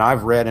believe, and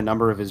I've read a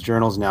number of his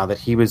journals now, that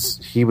he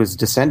was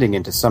descending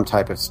into some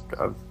type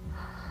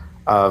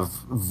of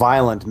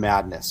violent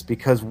madness,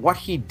 because what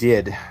he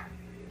did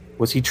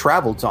was he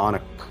traveled to On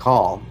a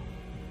Call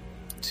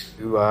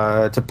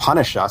to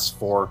punish us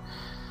for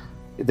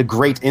the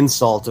great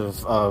insult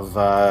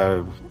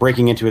of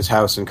breaking into his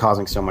house and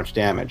causing so much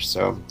damage.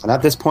 So, and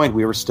at this point,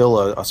 we were still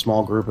a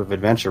small group of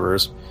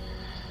adventurers.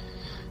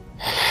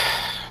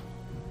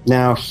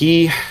 Now,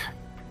 he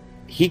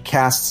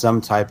cast some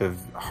type of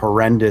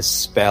horrendous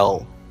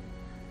spell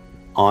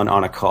on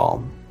a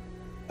Call.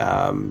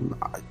 How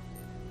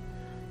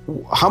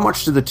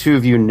much do the two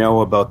of you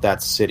know about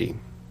that city?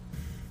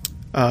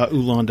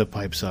 Ulanda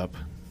pipes up.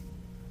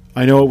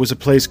 I know it was a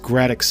place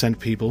Graddock sent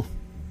people.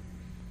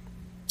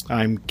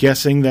 I'm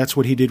guessing that's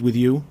what he did with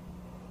you?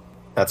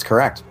 That's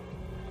correct.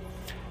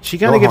 She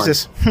kind of gives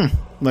this,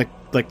 like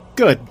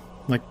good.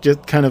 Like,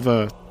 just kind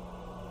of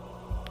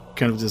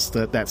just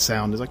that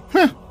sound is like,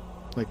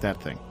 like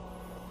that thing.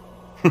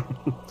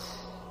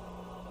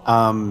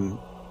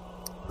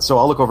 So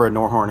I'll look over at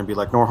Norhorn and be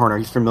like, Norhorn, are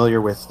you familiar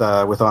with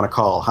On a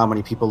Call? How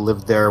many people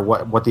lived there?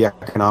 What the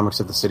economics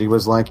of the city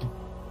was like?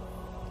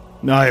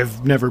 No,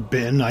 I've never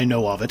been. I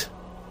know of it.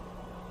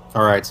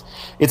 All right.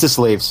 It's a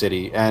slave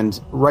city, and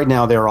right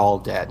now they're all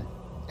dead.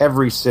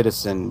 Every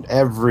citizen,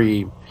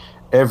 every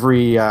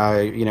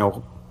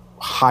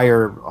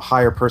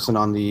higher person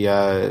on the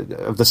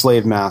of the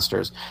slave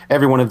masters,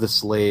 every one of the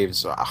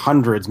slaves,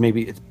 hundreds,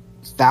 maybe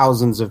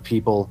thousands of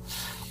people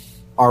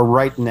are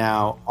right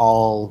now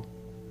all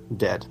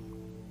dead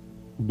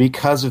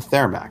because of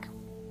Thermac.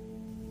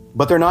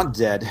 But they're not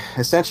dead.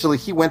 Essentially,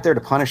 he went there to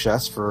punish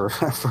us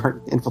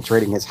for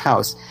infiltrating his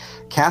house,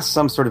 cast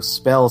some sort of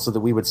spell so that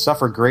we would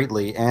suffer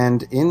greatly,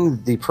 and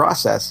in the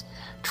process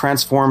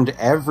transformed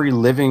every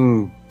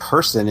living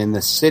person in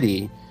the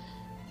city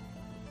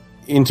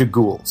into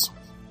ghouls.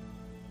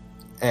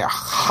 A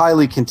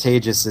highly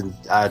contagious and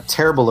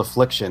terrible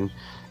affliction,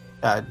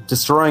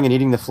 destroying and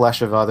eating the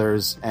flesh of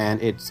others,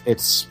 and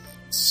it's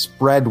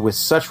spread with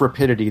such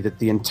rapidity that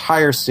the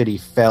entire city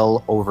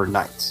fell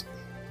overnight.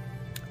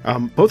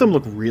 Both of them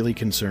look really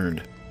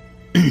concerned.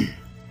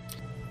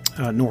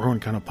 Norhorn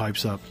kind of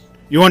pipes up.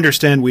 You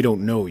understand we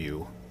don't know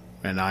you,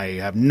 and I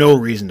have no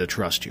reason to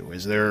trust you.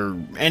 Is there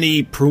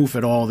any proof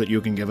at all that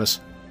you can give us?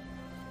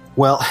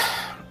 Well,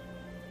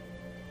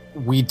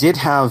 we did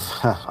have,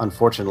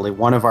 unfortunately,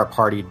 one of our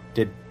party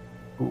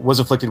was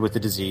afflicted with the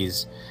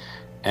disease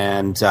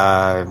and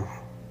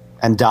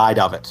died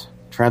of it,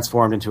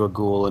 transformed into a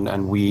ghoul,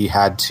 and we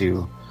had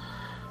to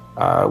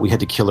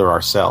kill her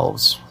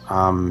ourselves.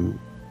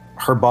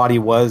 Her body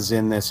was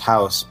in this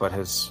house, but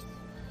has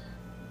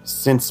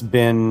since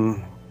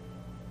been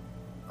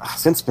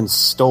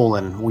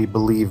stolen, we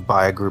believe,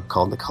 by a group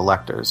called the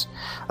Collectors.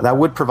 That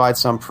would provide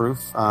some proof.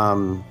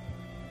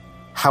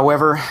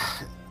 However,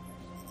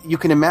 you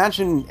can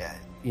imagine,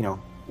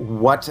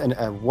 what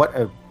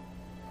a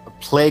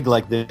plague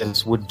like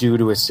this would do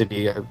to a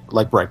city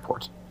like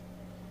Brightport.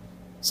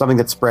 Something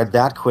that spread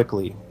that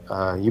quickly.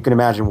 You can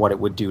imagine what it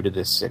would do to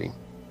this city.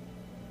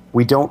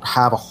 We don't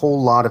have a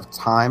whole lot of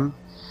time.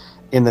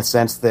 in the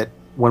sense that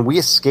when we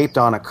escaped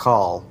on a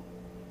call,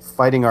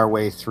 fighting our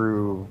way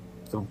through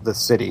the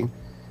city,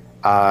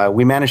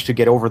 we managed to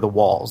get over the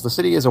walls. The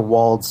city is a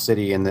walled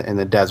city in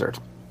the desert,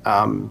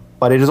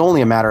 but it is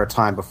only a matter of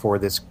time before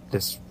this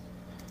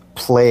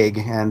plague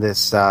and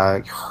this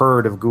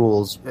herd of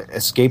ghouls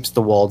escapes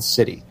the walled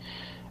city.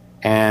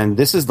 And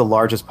this is the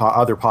largest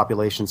other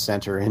population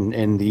center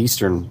in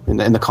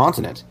the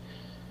continent.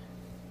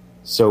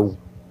 So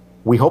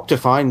we hope to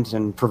find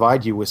and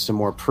provide you with some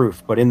more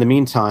proof. But in the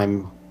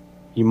meantime,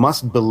 you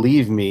must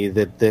believe me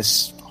that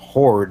this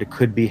horde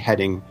could be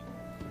heading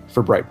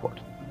for Brightport.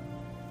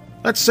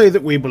 Let's say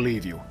that we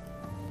believe you.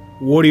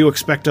 What do you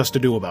expect us to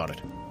do about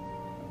it?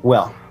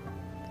 Well,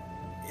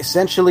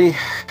 essentially,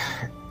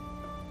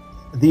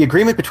 the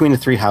agreement between the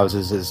three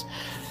houses is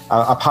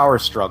a power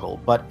struggle,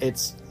 but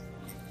it's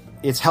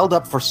held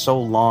up for so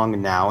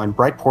long now, and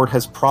Brightport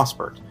has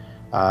prospered.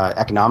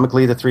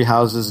 Economically, the three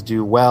houses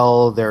do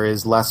well, there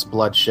is less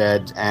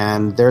bloodshed,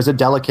 and there's a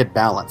delicate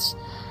balance.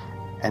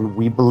 And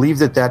we believe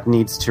that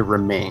needs to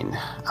remain.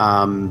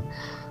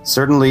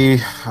 Certainly,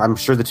 I'm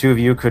sure the two of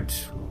you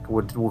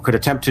could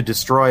attempt to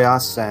destroy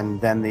us,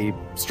 and then the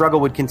struggle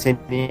would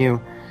continue.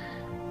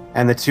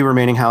 And the two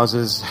remaining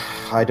houses,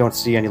 I don't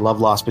see any love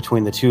lost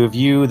between the two of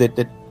you.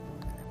 That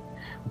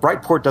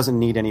Brightport doesn't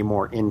need any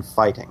more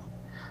infighting.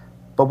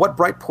 But what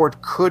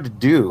Brightport could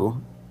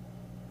do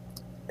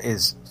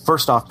is,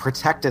 first off,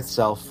 protect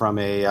itself from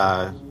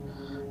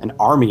an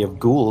army of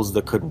ghouls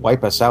that could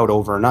wipe us out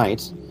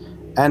overnight.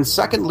 And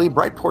secondly,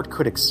 Brightport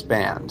could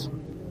expand.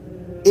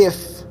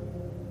 If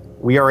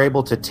we are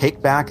able to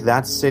take back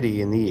that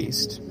city in the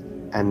east,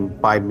 and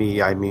by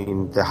me I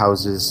mean the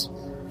houses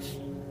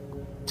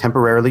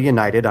temporarily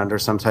united under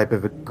some type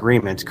of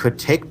agreement, could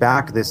take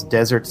back this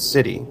desert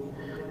city,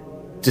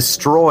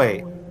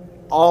 destroy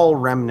all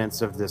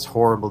remnants of this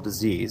horrible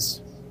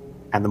disease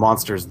and the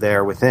monsters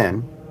there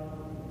within,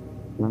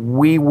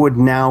 we would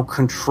now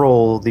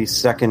control the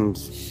second,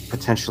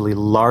 potentially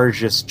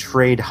largest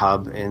trade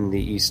hub in the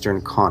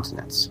eastern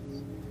continents.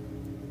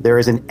 There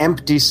is an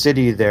empty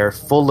city there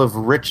full of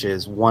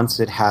riches once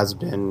it has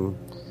been,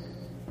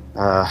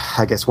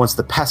 once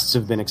the pests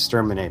have been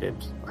exterminated,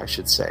 I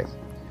should say.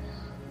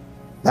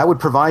 That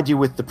would provide you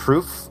with the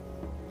proof.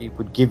 It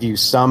would give you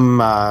some,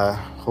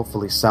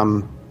 hopefully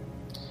some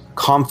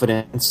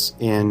confidence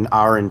in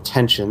our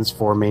intentions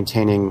for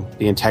maintaining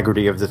the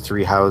integrity of the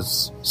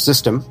three-house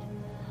system.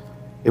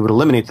 It would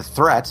eliminate the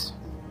threat,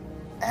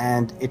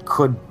 and it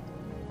could,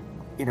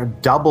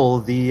 double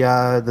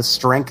the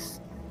strength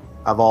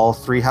of all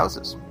three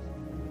houses.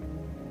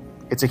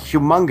 It's a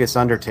humongous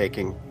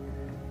undertaking,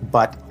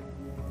 but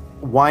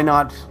why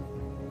not,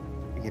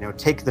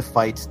 take the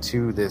fight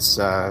to this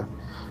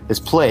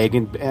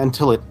plague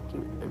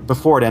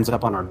before it ends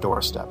up on our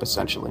doorstep,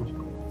 essentially.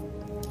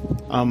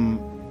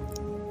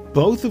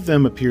 Both of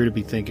them appear to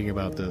be thinking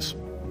about this,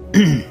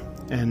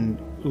 and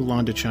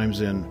Ulanda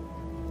chimes in.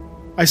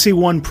 I see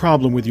one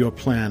problem with your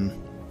plan.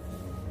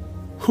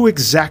 Who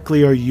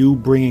exactly are you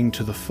bringing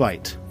to the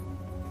fight?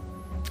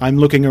 I'm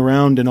looking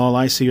around and all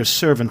I see are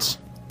servants.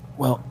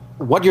 Well,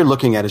 what you're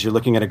looking at is you're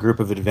looking at a group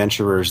of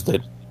adventurers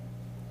that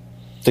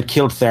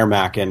killed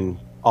Thermac and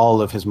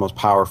all of his most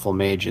powerful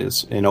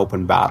mages in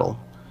open battle.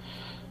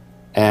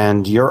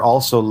 And you're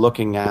also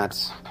looking at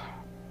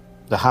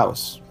the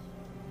house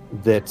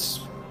that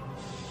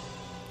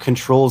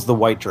controls the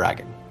White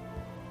Dragon.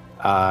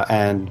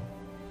 And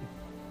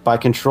by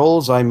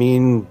controls, I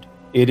mean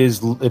it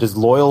is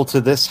loyal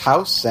to this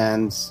house,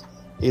 and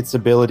its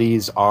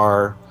abilities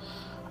are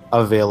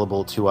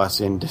available to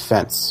us in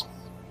defense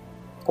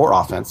or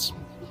offense.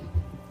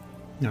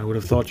 I would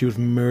have thought you'd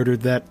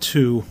murdered that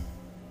too.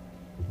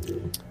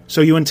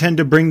 So you intend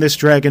to bring this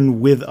dragon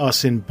with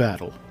us in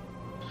battle?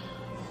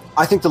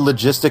 I think the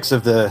logistics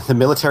of the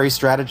military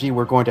strategy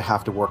we're going to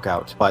have to work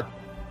out, but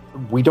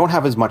we don't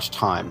have as much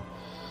time.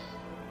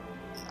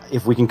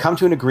 If we can come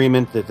to an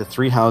agreement that the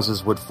three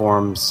houses would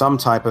form some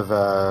type of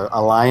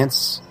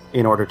alliance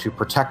in order to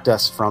protect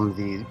us from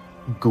the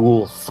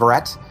ghoul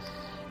threat,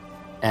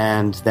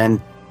 and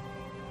then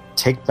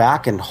take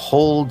back and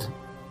hold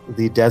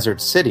the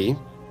desert city,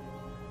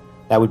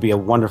 that would be a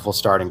wonderful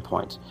starting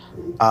point.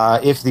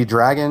 If the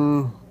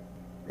dragon,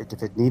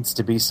 if it needs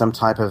to be some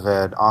type of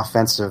an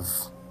offensive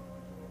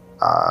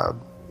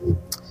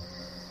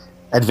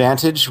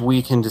advantage,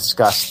 we can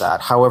discuss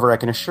that. However, I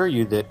can assure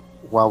you that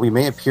while we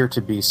may appear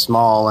to be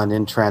small and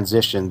in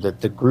transition, that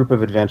the group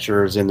of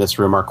adventurers in this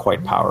room are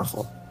quite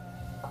powerful.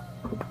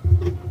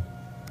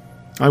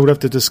 I would have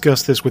to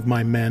discuss this with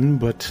my men,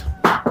 but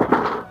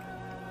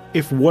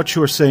if what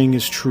you're saying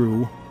is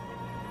true,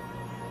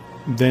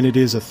 then it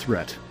is a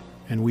threat,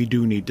 and we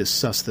do need to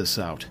suss this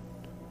out.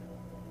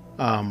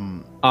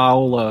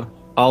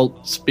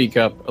 I'll speak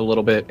up a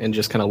little bit and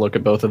just kind of look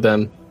at both of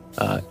them,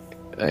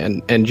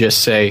 and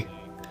just say,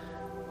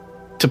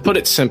 to put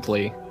it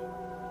simply,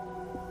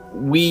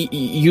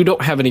 you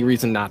don't have any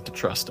reason not to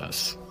trust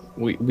us.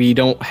 We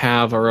don't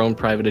have our own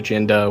private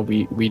agenda.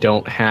 We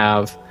don't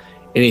have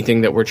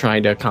anything that we're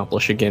trying to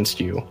accomplish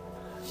against you.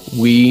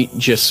 We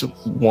just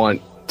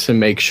want to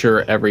make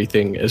sure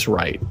everything is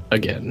right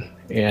again,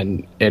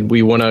 and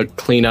we want to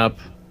clean up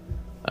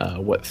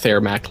what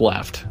Thermac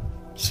left.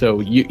 So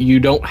you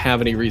don't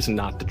have any reason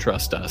not to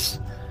trust us,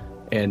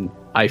 and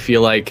I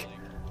feel like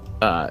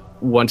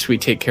once we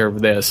take care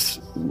of this,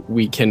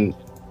 we can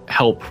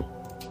help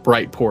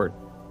Brightport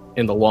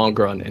in the long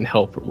run and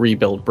help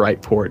rebuild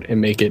Brightport and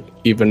make it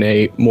even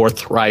a more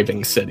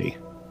thriving city.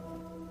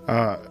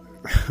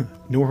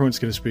 Norhorn's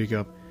going to speak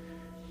up.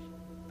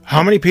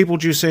 How many people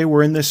did you say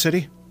were in this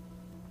city?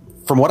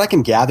 From what I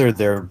can gather,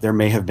 there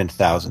may have been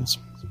thousands.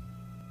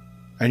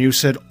 And you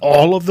said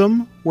all of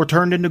them were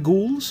turned into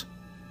ghouls?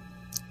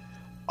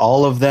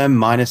 All of them,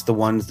 minus the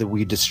ones that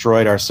we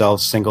destroyed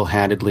ourselves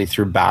single-handedly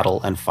through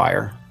battle and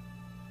fire.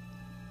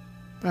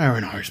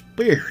 Baronar's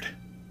beard.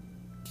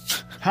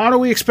 How do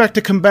we expect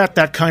to combat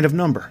that kind of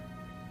number?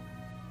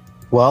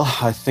 Well,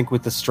 I think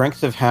with the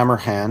strength of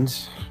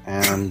Hammerhand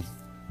and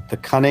the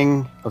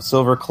cunning of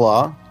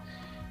Silverclaw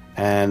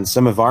and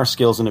some of our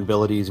skills and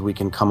abilities, we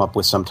can come up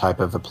with some type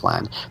of a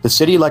plan. The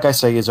city, like I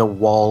say, is a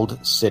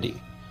walled city,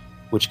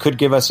 which could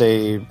give us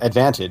a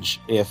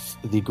advantage if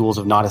the ghouls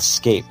have not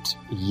escaped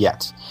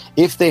yet.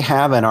 If they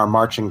have and are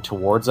marching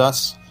towards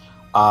us,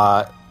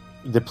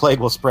 the plague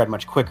will spread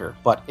much quicker.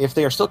 But if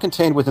they are still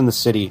contained within the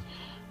city,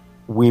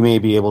 we may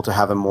be able to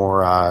have a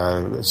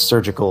more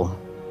surgical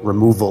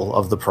removal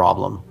of the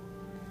problem.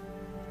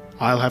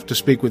 I'll have to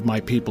speak with my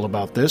people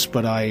about this,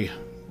 but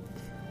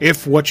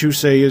if what you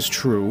say is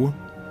true,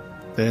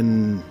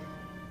 then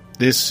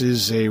this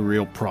is a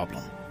real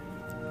problem.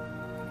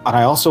 And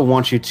I also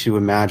want you to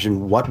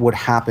imagine what would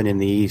happen in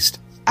the East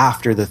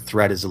after the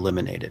threat is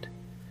eliminated.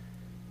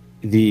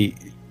 The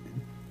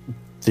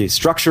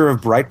structure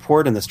of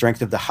Brightport and the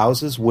strength of the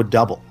houses would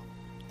double.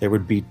 There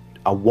would be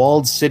a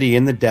walled city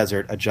in the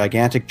desert, a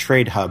gigantic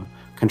trade hub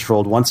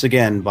controlled once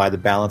again by the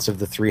balance of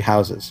the three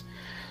houses.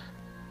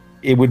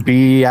 It would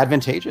be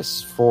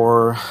advantageous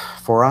for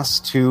us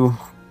to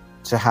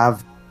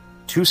have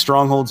two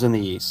strongholds in the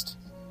East.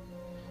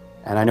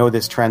 And I know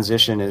this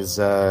transition is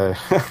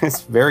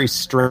it's very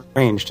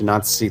strange to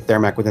not see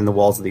Thermac within the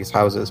walls of these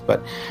houses,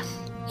 but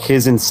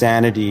his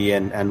insanity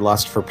and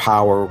lust for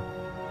power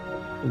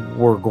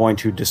were going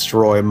to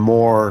destroy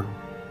more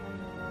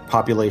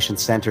population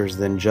centers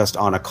than just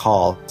on a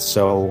call.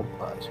 So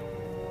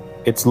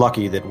it's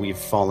lucky that we've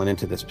fallen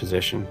into this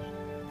position.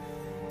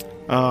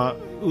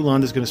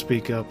 Ulanda's going to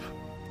speak up.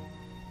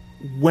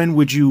 When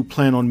would you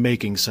plan on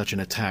making such an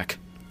attack?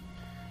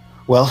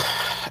 Well,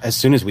 as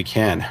soon as we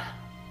can.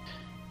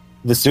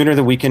 The sooner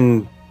that we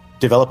can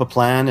develop a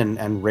plan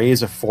and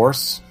raise a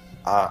force.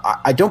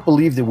 I don't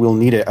believe that we'll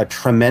need a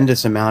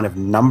tremendous amount of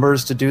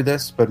numbers to do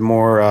this, but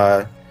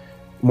more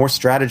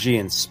strategy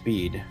and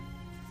speed.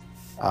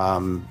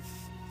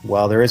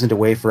 While there isn't a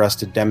way for us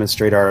to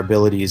demonstrate our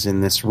abilities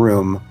in this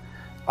room,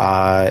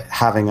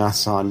 having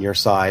us on your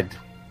side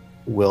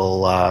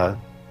will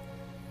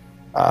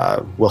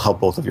help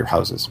both of your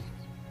houses.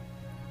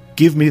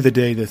 Give me the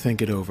day to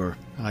think it over.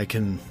 I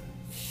can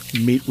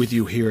meet with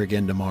you here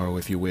again tomorrow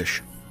if you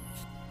wish.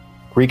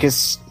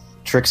 Rikus,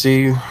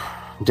 Trixie,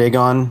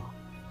 Dagon,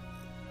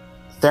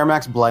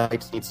 Thermac's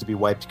blight needs to be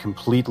wiped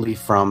completely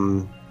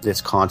from this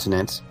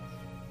continent.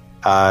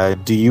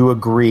 Do you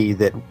agree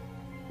that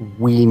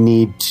we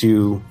need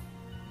to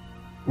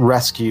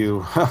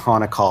rescue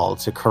on a call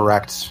to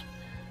correct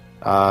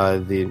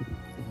the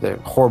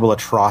horrible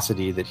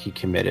atrocity that he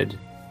committed?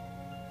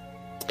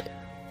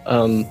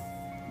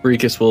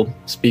 Rikus will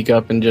speak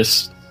up and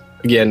just,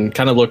 again,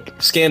 kind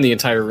of scan the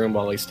entire room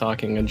while he's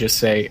talking and just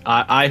say,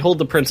 I hold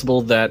the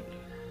principle that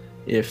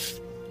if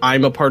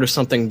I'm a part of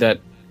something that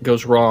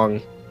goes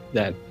wrong,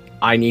 that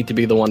I need to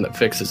be the one that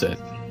fixes it.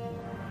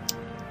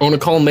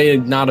 Onakal may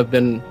not have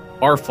been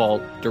our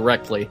fault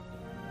directly,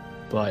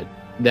 but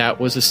that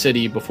was a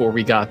city before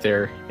we got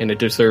there, and it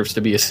deserves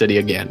to be a city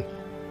again.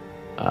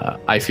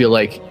 I feel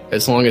like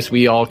as long as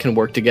we all can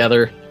work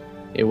together,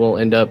 it will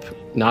end up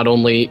not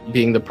only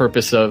being the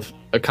purpose of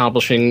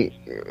accomplishing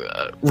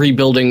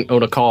rebuilding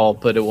Onakal,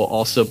 but it will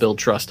also build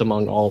trust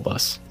among all of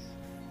us.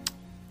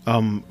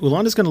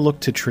 Ulanda's going to look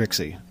to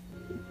Trixie.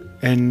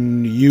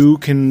 And you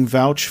can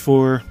vouch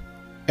for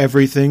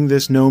everything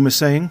this gnome is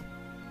saying?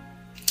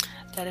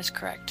 That is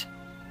correct.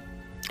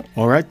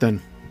 All right,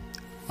 then.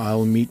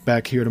 I'll meet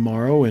back here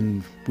tomorrow,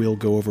 and we'll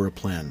go over a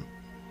plan.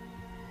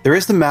 There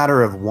is the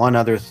matter of one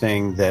other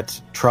thing that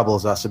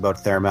troubles us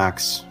about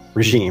Thermac's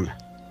regime.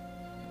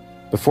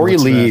 Before you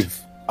leave,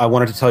 I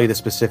wanted to tell you the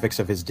specifics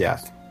of his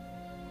death.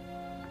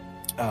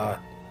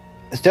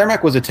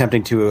 Thermac was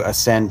attempting to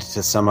ascend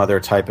to some other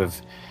type of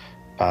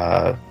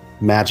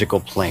magical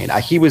plane.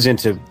 He was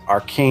into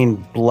arcane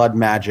blood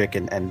magic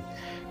and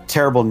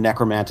terrible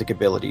necromantic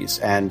abilities,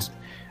 and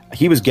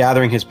he was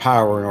gathering his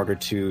power in order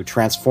to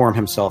transform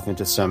himself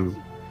into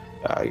some,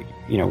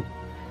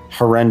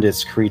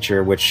 horrendous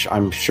creature, which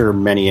I'm sure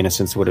many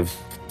innocents would have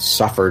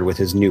suffered with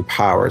his new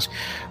powers.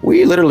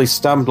 We literally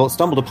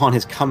stumbled upon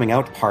his coming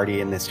out party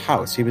in this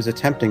house. He was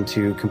attempting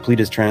to complete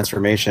his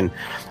transformation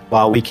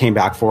while we came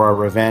back for our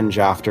revenge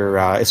after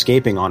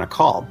escaping on a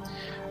call.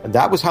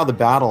 that was how the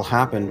battle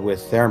happened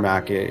with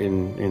Thermac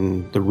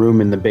in the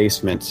room in the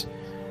basement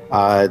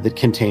that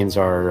contains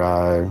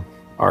our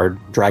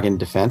dragon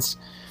defense.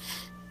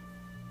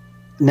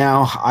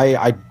 Now,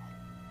 I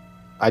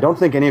don't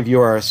think any of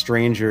you are a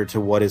stranger to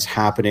what is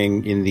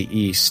happening in the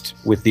east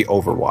with the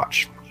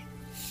Overwatch.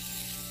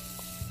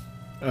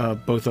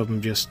 Both of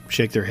them just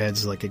shake their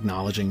heads, like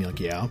acknowledging, like,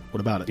 yeah, what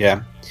about it?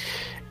 Yeah.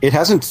 It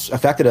hasn't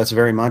affected us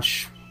very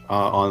much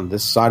on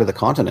this side of the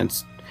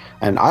continent.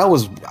 And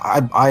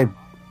I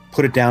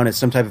put it down as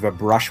some type of a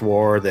brush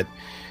war that,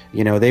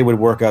 they would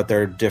work out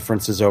their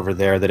differences over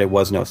there, that it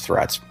was no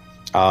threat.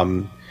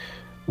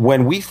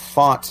 When we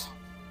fought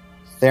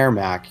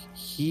Thermac,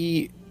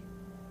 he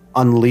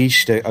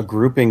unleashed a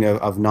grouping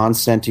of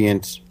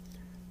non-sentient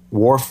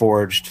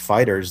Warforged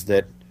fighters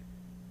that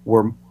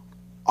were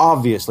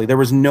obviously, there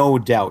was no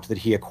doubt that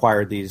he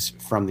acquired these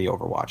from the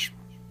Overwatch.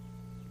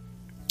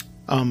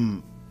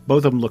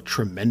 Both of them look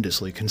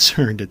tremendously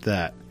concerned at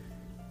that.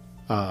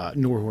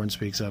 Norhorn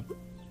speaks up. Do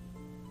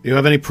you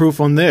have any proof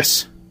on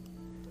this?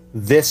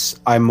 This,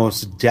 I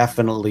most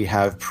definitely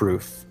have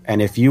proof.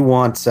 And if you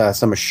want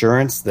some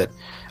assurance that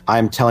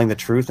I'm telling the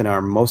truth and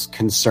are most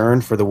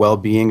concerned for the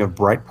well-being of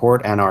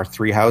Brightport and our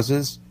three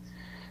houses,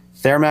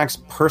 Thermac's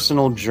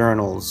personal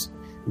journals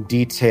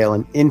detail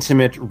an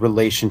intimate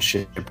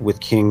relationship with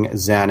King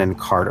Xanon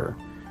Carter.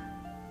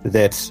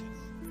 That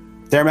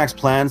Thermac's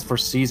plans for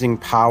seizing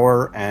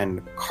power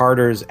and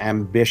Carter's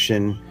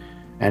ambition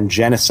and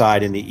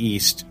genocide in the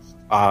East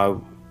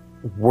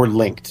were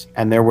linked.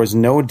 And there was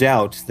no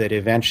doubt that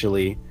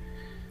eventually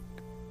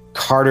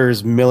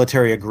Carter's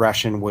military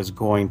aggression was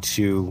going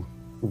to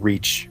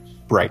reach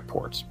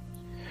Brightport.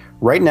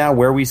 Right now,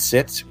 where we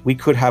sit, we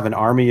could have an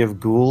army of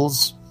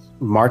ghouls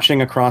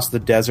marching across the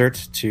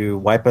desert to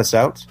wipe us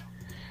out,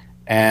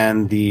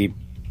 and the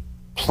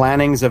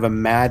plannings of a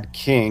mad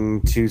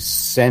king to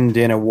send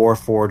in a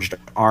Warforged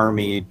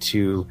army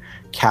to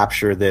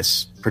capture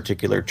this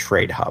particular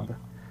trade hub.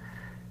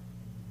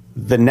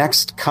 The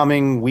next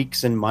coming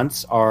weeks and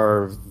months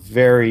are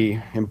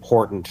very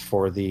important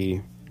for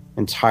the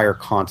entire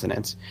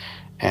continent.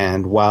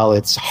 And while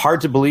it's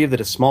hard to believe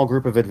that a small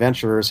group of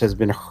adventurers has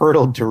been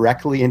hurtled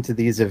directly into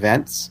these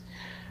events,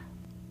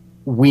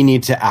 we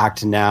need to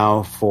act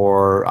now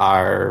for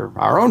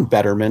our own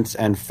betterment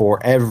and for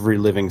every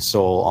living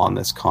soul on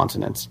this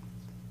continent.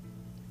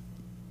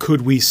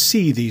 Could we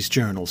see these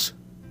journals?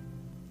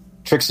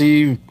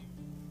 Trixie,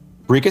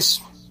 Breekus,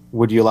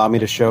 would you allow me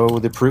to show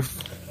the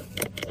proof?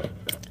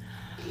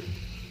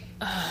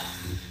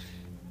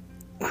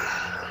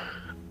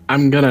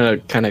 I'm gonna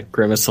kind of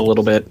grimace a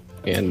little bit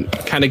and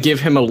kind of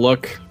give him a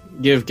look,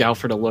 give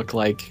Galford a look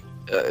like,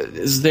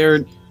 is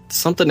there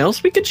something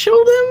else we could show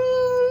them?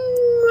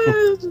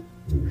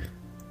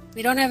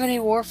 We don't have any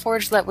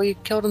Warforged that we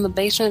killed in the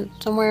basement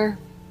somewhere?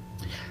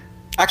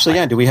 Actually,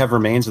 yeah. Do we have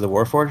remains of the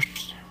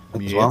Warforged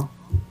as well?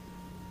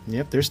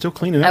 Yep, they're still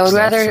cleaning up. I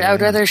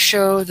would rather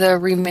show the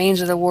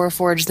remains of the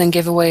Warforged than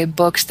give away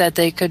books that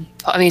they could,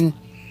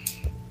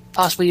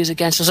 possibly use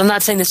against us. I'm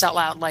not saying this out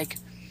loud, like...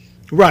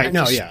 Right,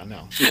 no. Okay.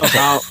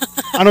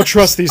 I don't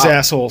trust these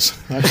assholes.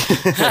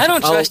 I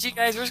don't trust you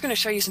guys. We're just going to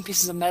show you some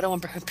pieces of metal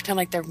and pretend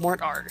like they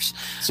weren't ours.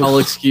 So I'll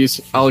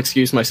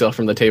excuse myself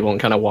from the table and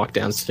kind of walk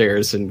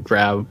downstairs and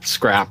grab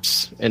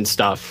scraps and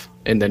stuff,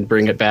 and then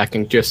bring it back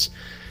and just...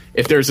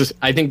 If there's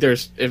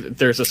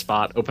a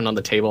spot open on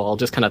the table, I'll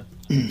just kind of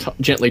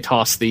gently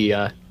toss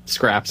the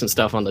scraps and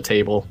stuff on the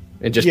table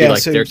and just be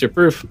like, "There's your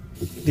proof."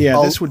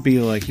 Yeah, this would be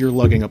like you're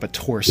lugging up a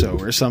torso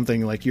or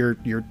something. Like you're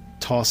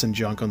tossing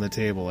junk on the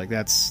table. Like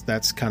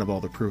that's kind of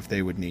all the proof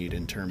they would need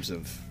in terms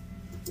of.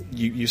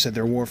 You said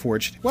they're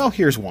Warforged. Well,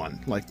 here's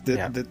one. Like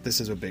this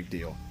is a big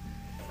deal.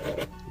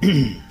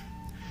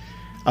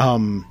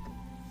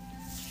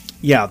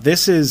 Yeah,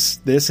 this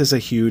is a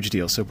huge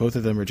deal. So both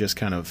of them are just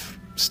kind of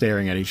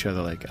staring at each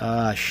other like,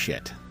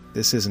 shit,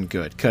 this isn't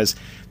good. Because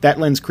that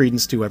lends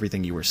credence to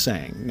everything you were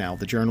saying. Now,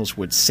 the journals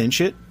would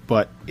cinch it,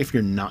 but if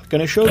you're not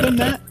going to show them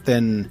that,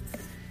 then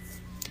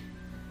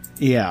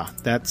yeah,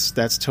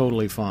 that's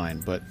totally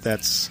fine. But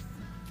that's...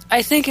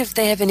 I think if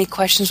they have any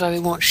questions why we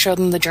won't show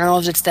them the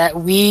journals, it's that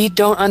we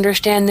don't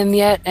understand them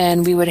yet,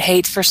 and we would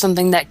hate for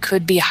something that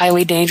could be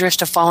highly dangerous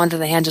to fall into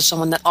the hands of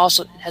someone that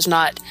also has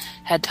not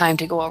had time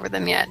to go over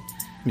them yet.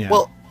 Yeah.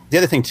 Well, the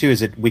other thing, too,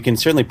 is that we can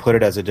certainly put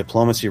it as a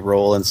diplomacy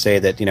role and say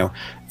that,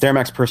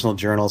 Thermac's personal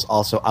journals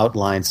also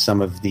outline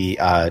some of the,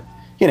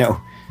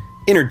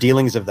 inner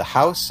dealings of the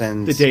house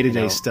and... The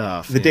day-to-day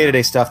stuff. The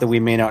day-to-day stuff that we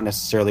may not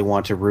necessarily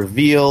want to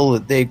reveal.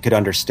 They could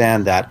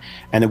understand that,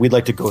 and that we'd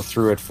like to go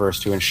through it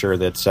first to ensure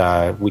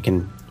that we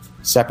can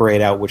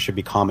separate out what should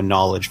be common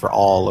knowledge for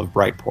all of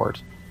Brightport.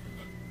 Do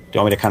you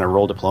want me to kind of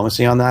roll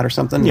diplomacy on that or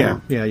something? Yeah,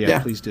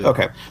 please do.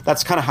 Okay.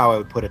 That's kind of how I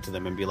would put it to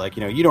them and be like,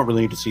 you don't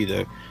really need to see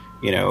the...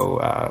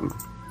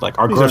 like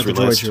our grocery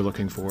list you're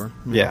looking for.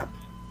 Yeah.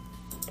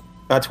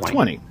 20.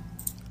 20.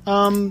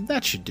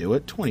 That should do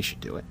it. 20 should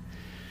do it.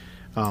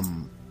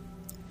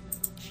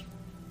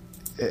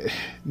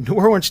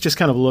 Norwin's just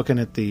kind of looking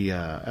at the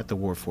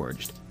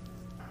Warforged.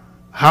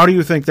 How do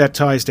you think that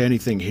ties to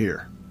anything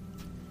here?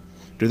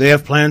 Do they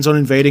have plans on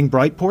invading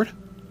Brightport?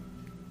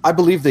 I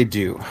believe they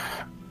do.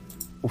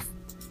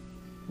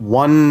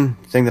 One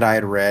thing that I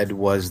had read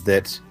was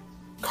that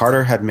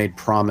Carter had made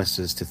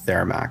promises to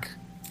Thermac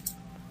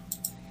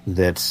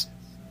that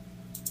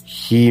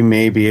he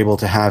may be able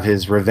to have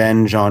his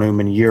revenge on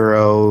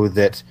Uman'Yiro,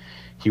 that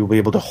he will be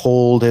able to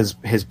hold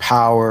his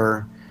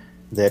power,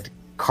 that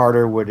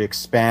Carter would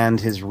expand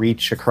his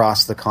reach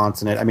across the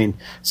continent. I mean,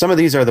 some of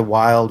these are the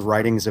wild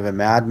writings of a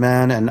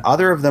madman, and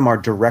other of them are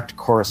direct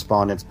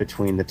correspondence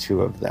between the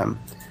two of them.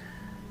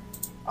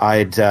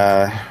 I'd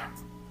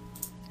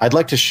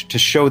like to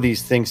show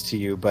these things to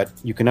you, but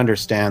you can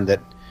understand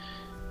that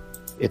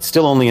it's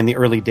still only in the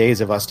early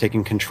days of us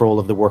taking control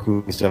of the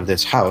workings of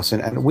this house,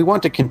 and we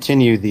want to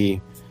continue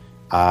the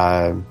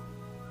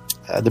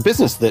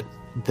business that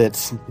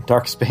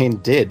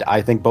Darksbane did.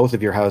 I think both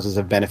of your houses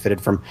have benefited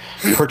from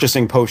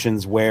purchasing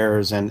potions,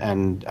 wares,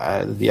 and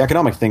the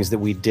economic things that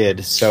we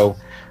did. So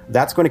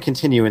that's going to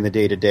continue in the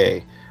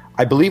day-to-day.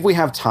 I believe we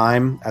have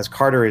time, as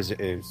Carter is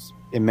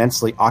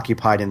immensely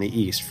occupied in the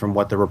east from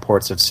what the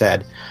reports have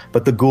said,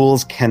 but the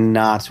ghouls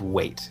cannot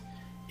wait.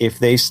 If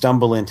they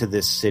stumble into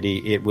this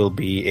city, it will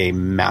be a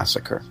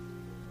massacre.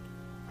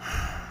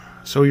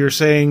 So you're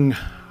saying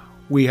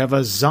we have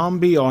a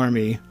zombie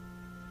army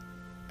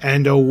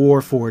and a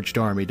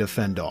Warforged army to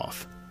fend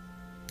off.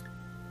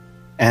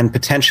 And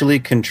potentially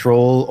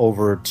control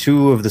over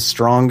two of the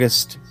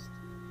strongest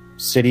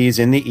cities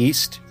in the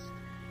east,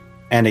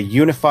 and a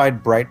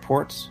unified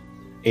Brightport,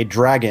 a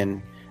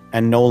dragon,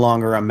 and no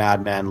longer a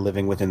madman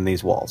living within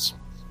these walls.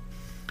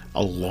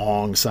 A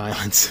long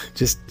silence.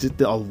 Just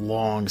a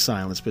long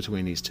silence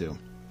between these two.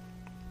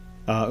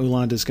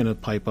 Ulanda's going to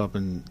pipe up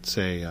and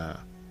say,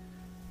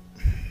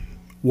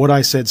 what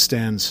I said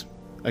stands.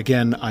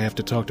 Again, I have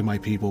to talk to my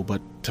people, but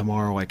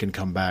tomorrow I can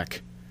come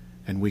back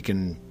and we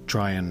can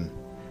try and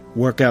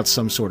work out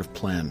some sort of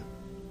plan.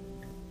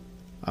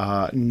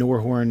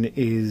 Norhorn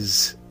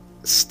is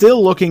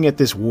still looking at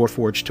this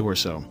Warforged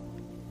torso.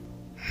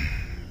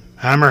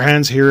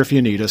 Hammerhand's here if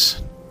you need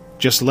us.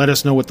 Just let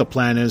us know what the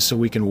plan is so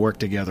we can work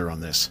together on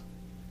this.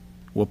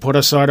 We'll put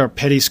aside our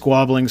petty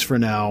squabblings for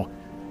now,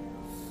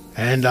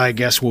 and I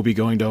guess we'll be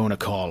going to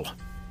Onakal.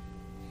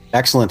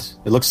 Excellent.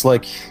 It looks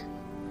like,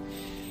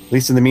 at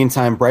least in the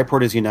meantime,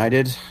 Brightport is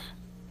united,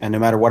 and no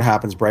matter what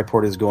happens,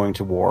 Brightport is going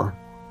to war.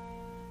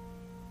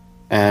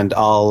 And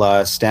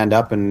I'll stand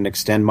up and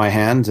extend my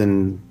hand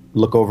and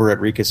look over at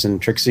Rikus and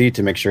Trixie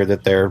to make sure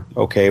that they're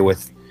okay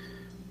with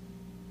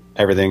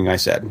everything I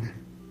said.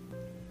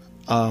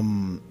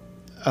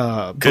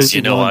 Because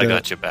you know I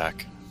got your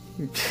back.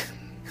 Both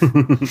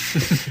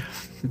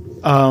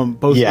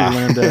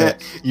Ulanda...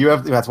 you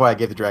have. That's why I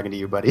gave the dragon to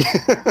you, buddy.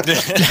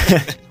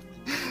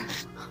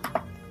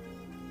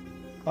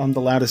 The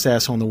loudest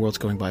asshole in the world's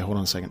going by. Hold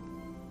on a second.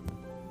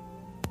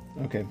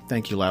 Okay,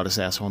 thank you, loudest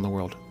asshole in the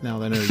world. Now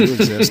that I know you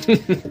exist.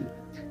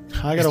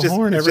 I got a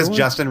horn, it's everyone. just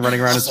Justin running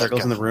around in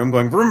circles in the room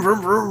going vroom,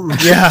 vroom, vroom.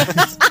 Yeah.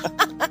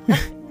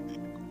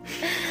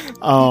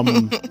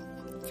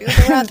 Feel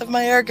the wrath of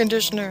my air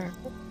conditioner.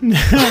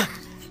 That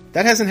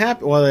hasn't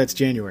happened. Well, that's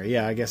January.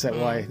 Yeah, I guess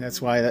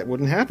that's why that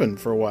wouldn't happen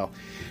for a while.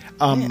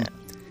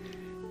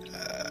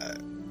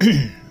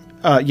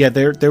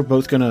 They're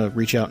both gonna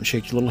reach out and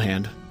shake your little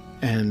hand,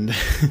 and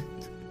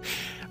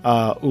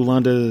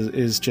Ulanda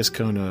is just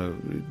gonna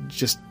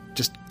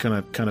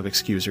kind of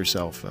excuse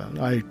herself.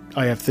 I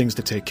have things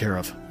to take care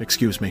of.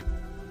 Excuse me.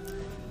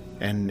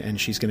 And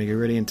she's gonna get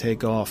ready and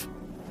take off.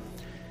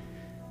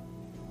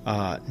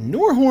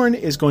 Norhorn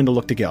is going to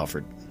look to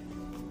Galford.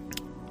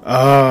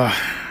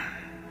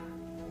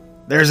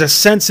 There's a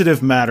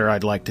sensitive matter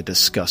I'd like to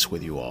discuss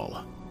with you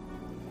all.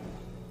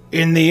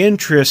 In the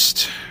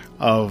interest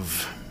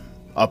of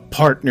a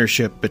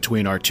partnership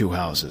between our two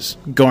houses,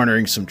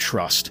 garnering some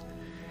trust,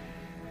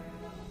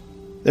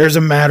 there's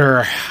a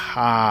matter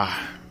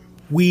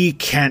we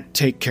can't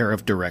take care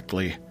of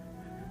directly,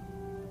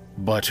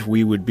 but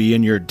we would be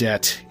in your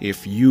debt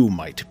if you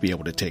might be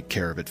able to take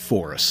care of it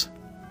for us.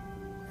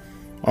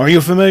 Are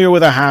you familiar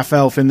with a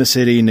half-elf in the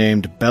city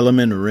named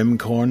Bellaman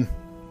Rimcorn?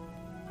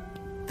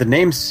 The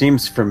name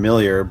seems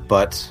familiar,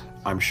 but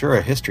I'm sure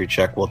a history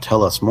check will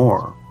tell us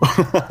more.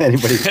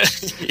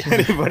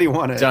 Anybody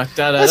want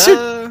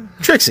to...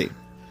 Trixie.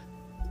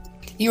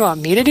 You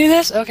want me to do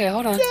this? Okay,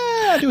 hold on.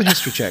 Yeah, do a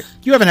history check.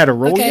 You haven't had a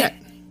roll yet.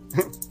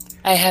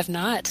 I have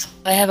not.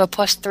 I have a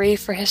 +3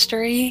 for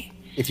history.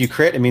 If you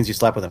crit, it means you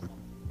slept with him.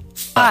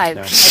 5.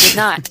 No. I did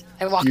not.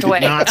 I walked away.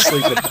 Did not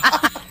sleep with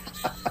him.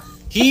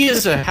 He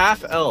is a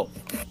half-elf.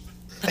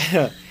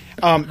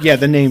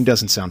 The name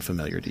doesn't sound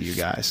familiar to you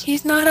guys.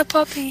 He's not a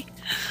puppy.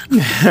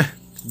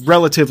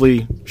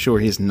 Relatively sure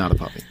he's not a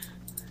puppy.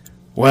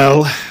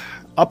 Well,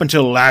 up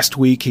until last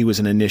week, he was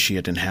an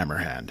initiate in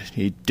Hammerhand.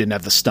 He didn't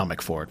have the stomach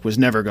for it. Was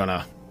never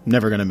gonna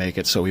make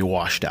it, so he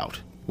washed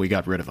out. We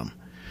got rid of him.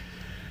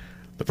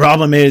 The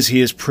problem is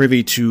he is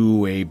privy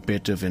to a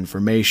bit of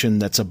information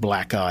that's a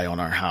black eye on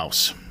our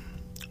house.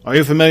 Are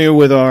you familiar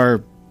with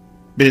our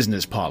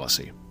business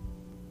policy?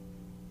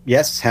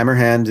 Yes,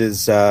 Hammerhand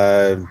is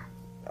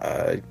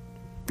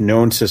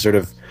known to sort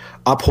of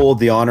uphold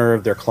the honor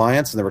of their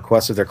clients and the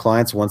requests of their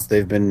clients once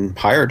they've been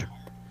hired.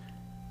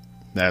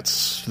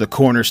 That's the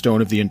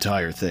cornerstone of the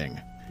entire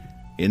thing.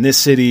 In this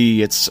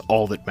city, it's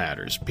all that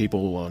matters.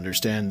 People will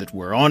understand that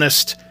we're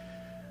honest.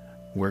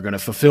 We're going to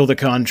fulfill the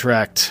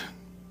contract.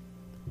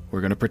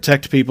 We're going to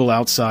protect people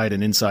outside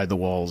and inside the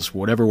walls,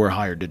 whatever we're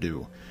hired to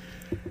do.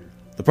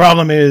 The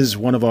problem is,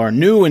 one of our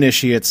new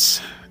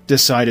initiates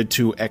decided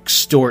to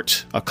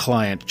extort a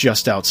client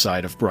just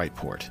outside of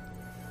Brightport.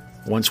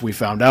 Once we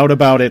found out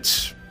about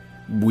it,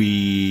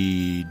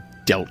 we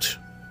dealt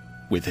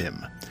with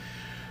him.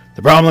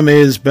 The problem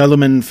is,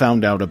 Bellarmine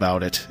found out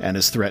about it and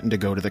has threatened to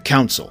go to the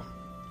council.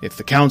 If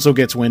the council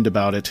gets wind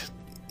about it,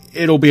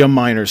 it'll be a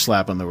minor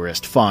slap on the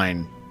wrist,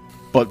 fine,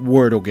 but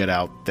word will get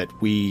out that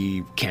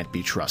we can't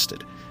be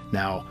trusted.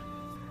 Now,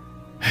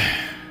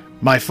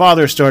 my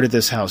father started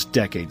this house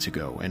decades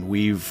ago, and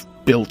we've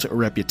built a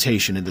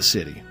reputation in the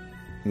city.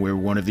 We're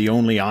one of the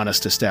only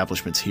honest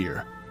establishments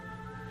here.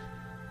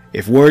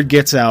 If word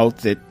gets out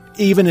that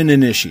even an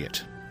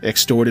initiate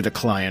extorted a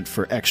client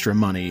for extra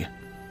money,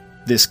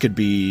 this could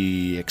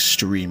be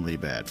extremely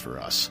bad for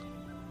us.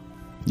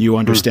 You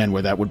understand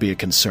where that would be a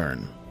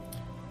concern.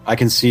 I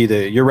can see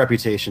that your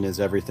reputation is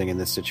everything in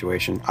this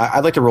situation.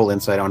 I'd like to roll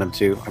insight on him,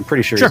 too. I'm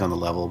pretty sure he's on the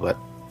level, but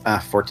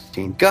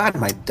 14. God,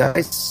 my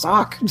dice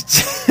suck.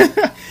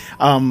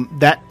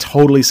 That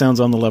totally sounds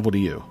on the level to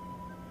you.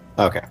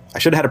 Okay. I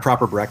should have had a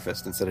proper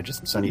breakfast instead of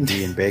just Sunny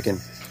D and bacon.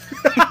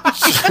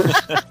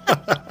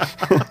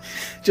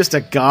 Just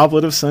a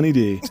goblet of Sunny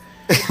D.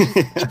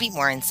 You'd be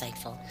more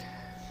insightful.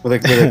 With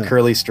a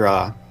curly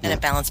straw. And a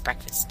balanced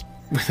breakfast.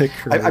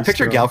 I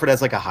picture Galford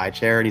as like a high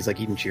chair and he's like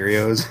eating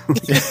Cheerios.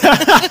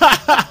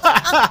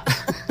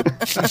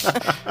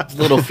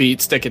 Little feet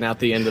sticking out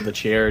the end of the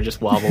chair, just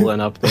wobbling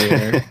up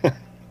there.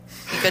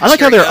 I like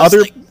how there are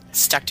other...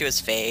 stuck to his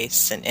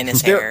face and in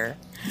his hair.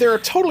 There are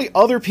totally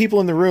other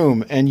people in the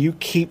room, and you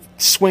keep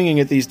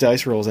swinging at these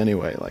dice rolls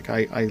anyway. Like,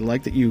 I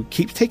like that you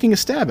keep taking a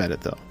stab at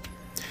it, though.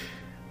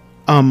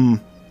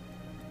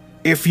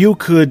 If you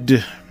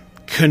could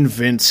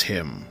convince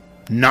him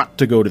not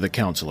to go to the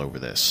council over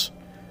this,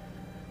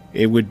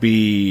 it would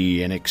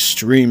be an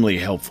extremely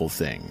helpful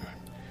thing.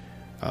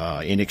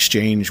 In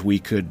exchange, we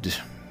could...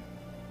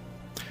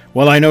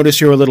 Well, I notice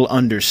you're a little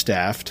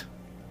understaffed,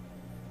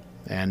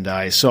 and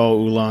I saw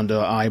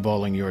Ulanda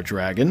eyeballing your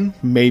dragon.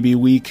 Maybe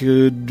we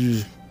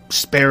could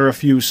spare a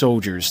few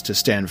soldiers to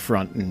stand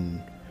front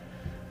and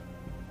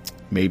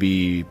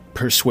maybe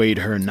persuade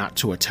her not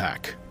to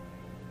attack.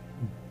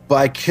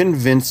 By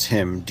convince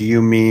him, do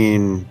you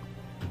mean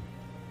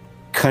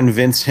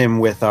convince him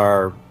with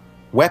our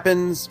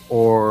weapons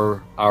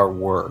or our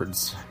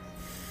words?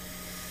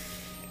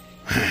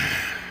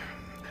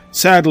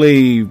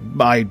 Sadly,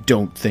 I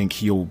don't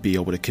think you'll be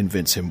able to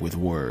convince him with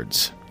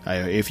words.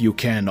 If you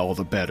can, all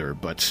the better,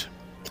 but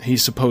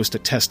he's supposed to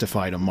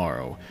testify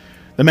tomorrow.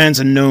 The man's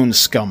a known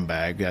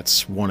scumbag.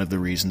 That's one of the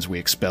reasons we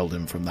expelled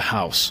him from the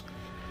house.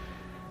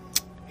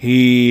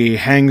 He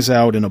hangs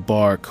out in a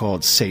bar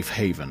called Safe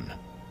Haven.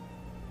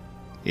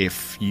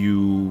 If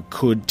you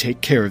could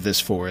take care of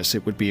this for us,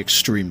 it would be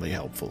extremely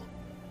helpful.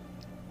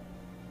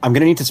 I'm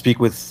going to need to speak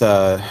with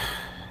the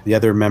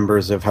other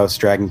members of House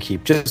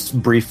Dragonkeep just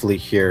briefly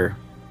here.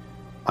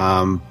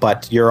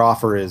 But your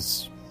offer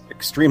is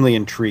extremely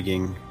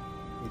intriguing.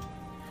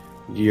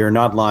 You're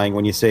not lying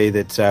when you say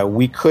that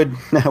we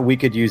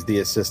could use the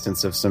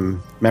assistance of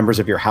some members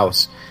of your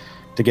house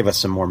to give us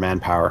some more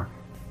manpower.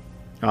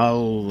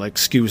 I'll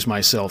excuse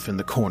myself in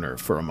the corner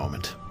for a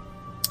moment.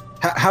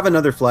 Have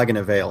another flagon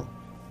of ale.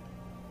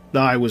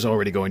 I was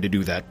already going to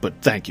do that, but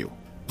thank you.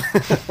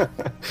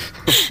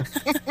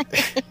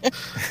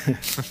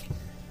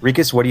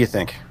 Rikus, what do you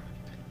think?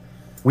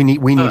 We need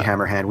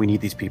Hammerhand. We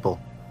need these people.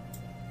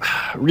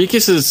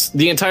 Rikus is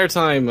the entire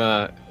time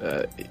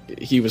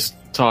he was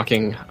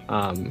talking.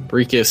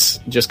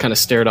 Rikus just kind of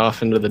stared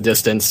off into the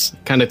distance,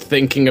 kind of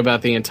thinking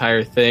about the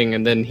entire thing,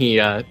 and then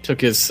he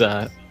took his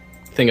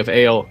thing of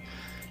ale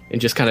and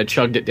just kind of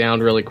chugged it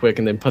down really quick,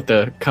 and then put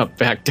the cup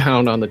back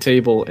down on the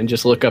table and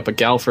just look up at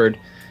Galford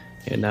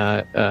and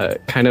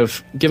kind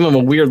of give him a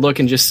weird look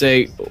and just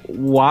say,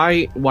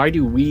 why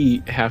do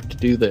we have to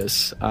do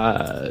this?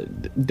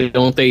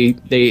 Don't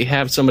they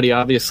have somebody,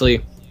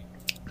 obviously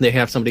they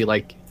have somebody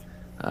like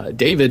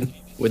David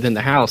within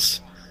the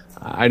house.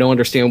 I don't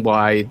understand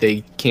why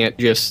they can't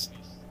just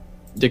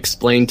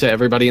explain to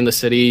everybody in the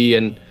city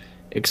and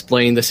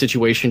explain the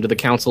situation to the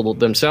council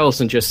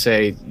themselves and just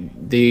say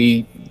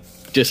they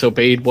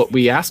disobeyed what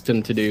we asked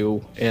them to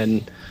do,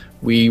 and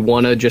we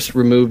want to just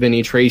remove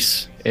any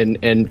trace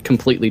and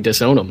completely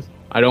disown them.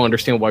 I don't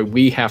understand why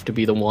we have to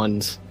be the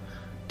ones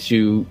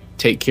to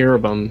take care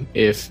of them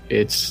if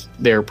it's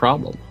their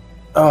problem.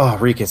 Oh,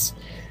 Rikus,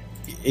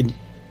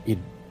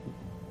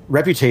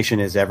 reputation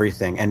is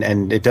everything,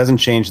 and it doesn't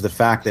change the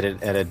fact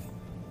that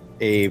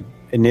a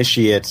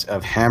initiate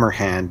of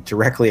Hammerhand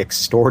directly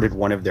extorted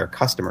one of their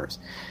customers.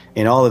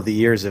 In all of the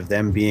years of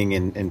them being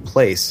in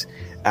place,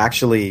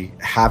 actually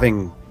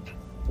having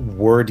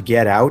word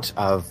get out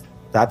of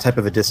that type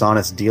of a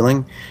dishonest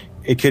dealing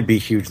it could be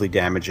hugely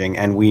damaging,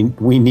 and we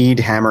need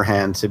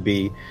Hammerhand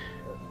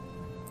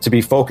to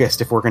be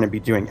focused if we're going to be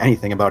doing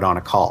anything about On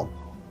a Call.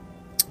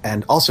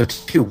 And also,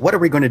 too, what are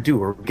we going to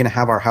do? Are we going to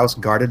have our house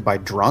guarded by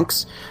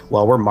drunks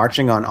while we're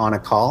marching on a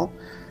call?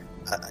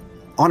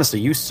 Honestly,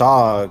 you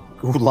saw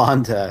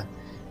Ulanda.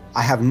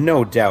 I have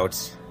no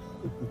doubt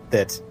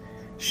that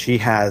she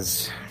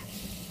has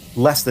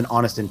less than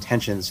honest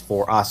intentions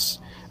for us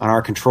and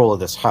our control of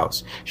this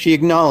house. She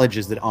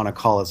acknowledges that On a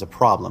Call is a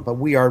problem, but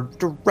we are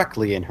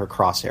directly in her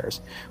crosshairs.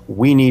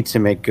 We need to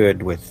make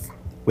good with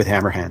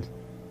Hammerhand.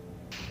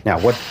 Now,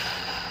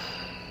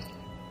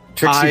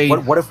 Trixie,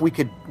 what if we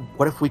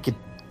could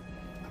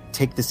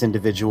take this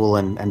individual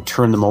and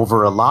turn them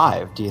over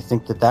alive? Do you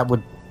think that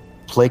would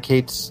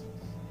placate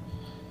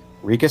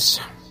Regus?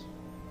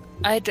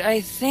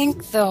 I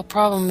think the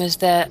problem is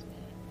that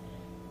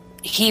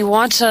he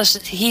wants us.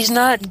 He's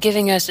not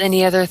giving us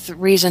any other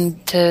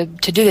reason to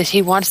do this.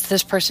 He wants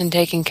this person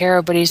taken care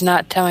of, but he's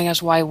not telling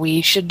us why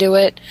we should do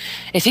it.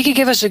 If he could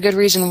give us a good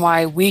reason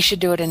why we should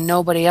do it and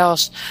nobody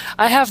else,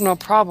 I have no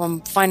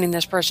problem finding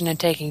this person and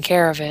taking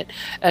care of it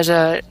as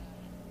a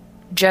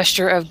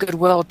gesture of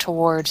goodwill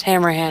towards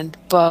Hammerhand.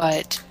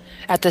 But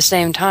at the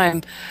same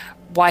time,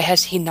 why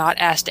has he not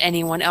asked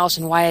anyone else,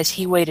 and why has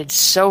he waited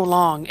so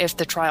long if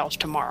the trial's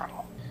tomorrow?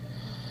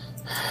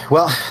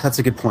 Well, that's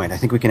a good point. I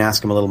think we can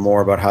ask him a little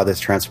more about how this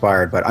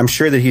transpired, but I'm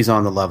sure that he's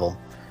on the level.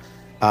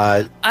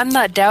 I'm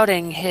not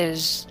doubting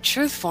his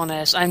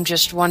truthfulness. I'm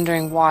just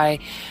wondering why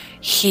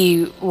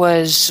he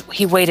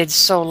waited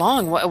so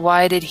long.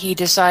 Why did he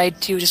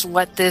decide to just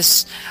let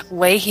this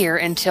lay here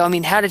until,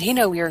 how did he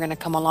know we were going to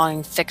come along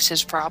and fix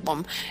his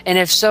problem? And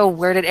if so,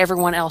 where did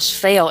everyone else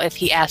fail if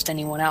he asked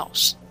anyone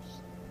else?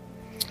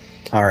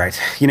 All right.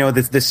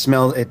 This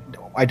smell,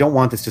 I don't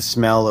want this to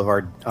smell of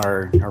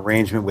our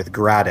arrangement with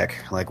Graddock.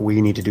 Like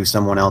we need to do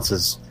someone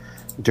else's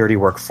dirty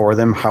work for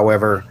them.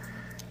 However,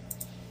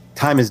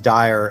 time is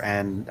dire,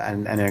 and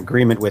an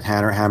agreement with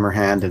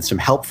Hammerhand and some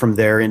help from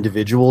their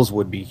individuals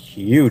would be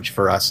huge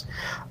for us.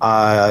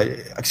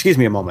 Excuse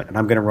me a moment, and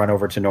I'm going to run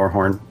over to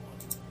Norhorn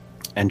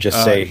and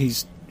just say...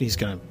 He's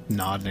going to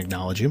nod and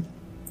acknowledge you.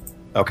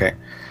 Okay.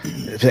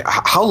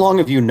 How long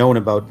have you known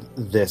about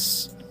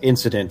this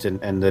incident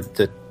and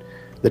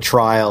the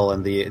trial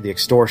and the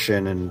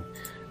extortion, and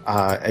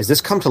has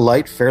this come to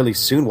light fairly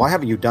soon? Why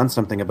haven't you done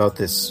something about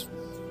this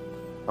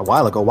a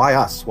while ago? Why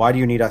us? Why do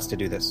you need us to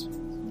do this?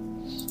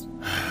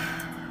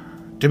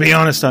 To be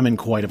honest, I'm in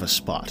quite of a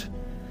spot.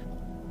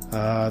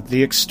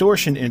 The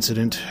extortion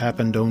incident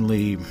happened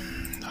only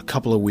a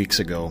couple of weeks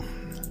ago.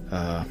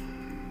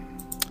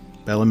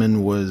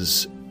 Bellarmine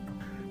was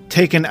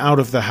taken out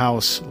of the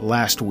house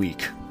last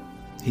week.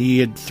 He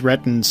had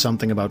threatened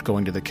something about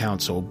going to the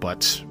council,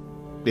 but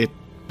it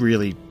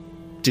really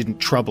didn't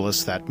trouble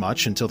us that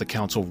much until the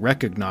council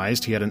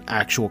recognized he had an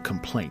actual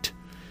complaint.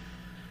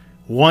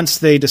 Once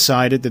they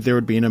decided that there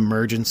would be an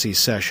emergency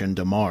session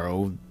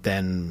tomorrow,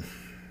 then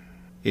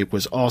it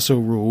was also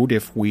ruled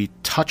if we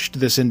touched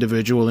this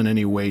individual in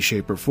any way,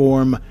 shape, or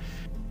form,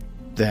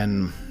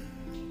 then,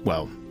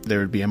 well, there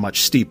would be a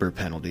much steeper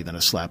penalty than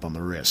a slap on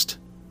the wrist.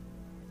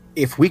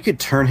 If we could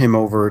turn him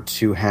over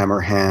to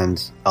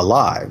Hammerhand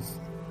alive,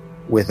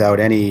 without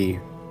any...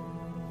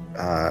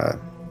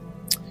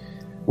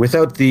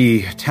 without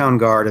the town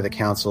guard or the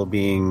council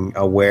being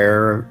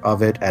aware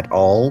of it at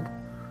all,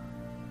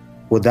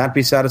 would that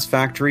be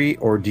satisfactory,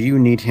 or do you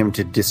need him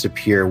to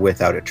disappear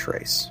without a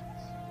trace?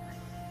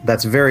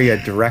 That's very a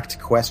direct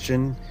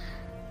question,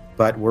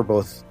 but we're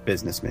both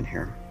businessmen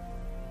here.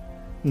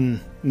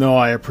 No,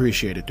 I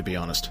appreciate it, to be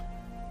honest.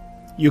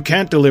 You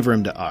can't deliver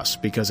him to us,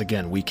 because,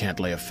 again, we can't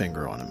lay a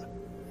finger on him.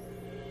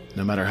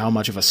 No matter how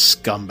much of a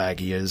scumbag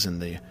he is in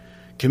the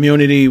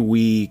community,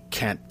 we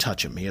can't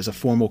touch him. He has a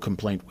formal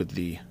complaint with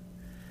the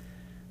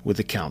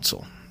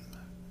council.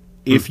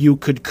 If you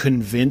could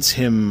convince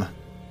him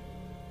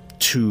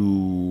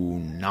to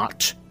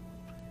not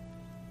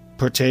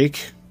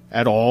partake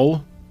at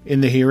all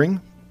in the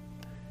hearing,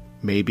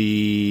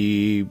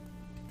 maybe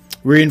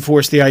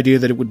reinforce the idea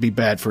that it would be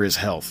bad for his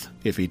health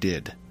if he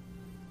did.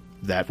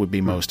 That would be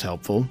most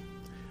helpful.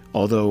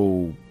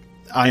 Although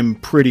I'm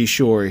pretty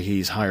sure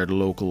he's hired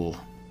local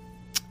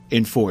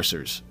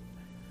enforcers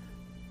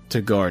to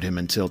guard him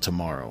until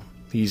tomorrow.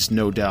 He's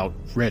no doubt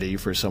ready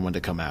for someone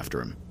to come after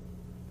him.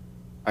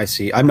 I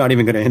see. I'm not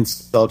even going to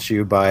insult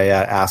you by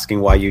asking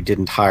why you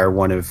didn't hire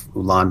one of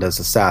Ulanda's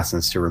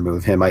assassins to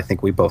remove him. I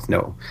think we both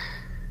know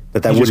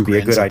that wouldn't be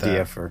a good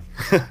idea for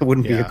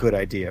be a good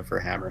idea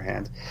for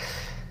Hammerhand.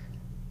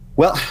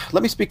 Well,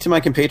 let me speak to my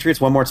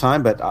compatriots one more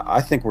time, but I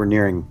think we're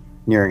nearing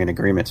an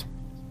agreement.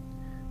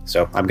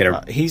 So I'm going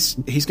to... He's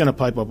going to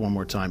pipe up one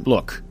more time.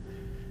 Look,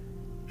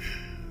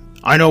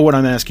 I know what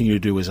I'm asking you to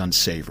do is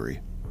unsavory,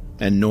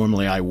 and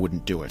normally I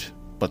wouldn't do it.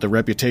 But the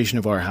reputation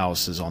of our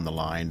house is on the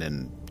line,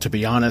 and to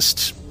be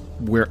honest,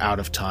 we're out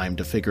of time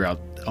to figure out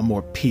a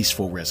more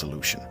peaceful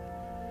resolution.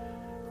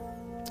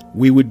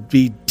 We would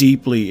be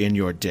deeply in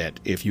your debt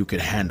if you could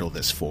handle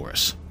this for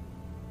us.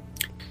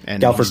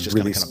 And Galford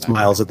really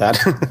smiles at that.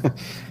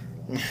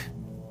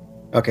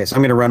 Okay, so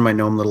I'm going to run my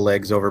gnome little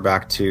legs over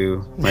back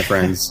to my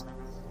friends.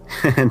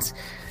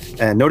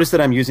 and notice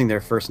that I'm using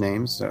their first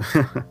names. So,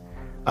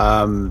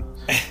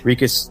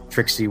 Rikus,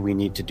 Trixie, we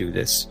need to do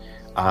this.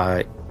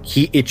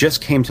 It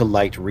just came to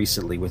light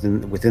recently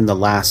within the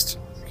last,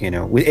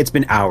 it's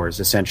been hours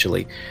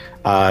essentially.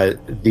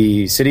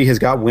 The city has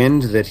got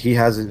wind that he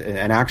has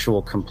an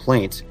actual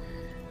complaint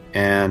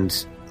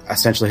and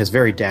essentially has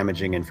very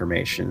damaging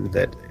information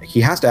that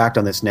he has to act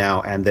on this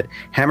now, and that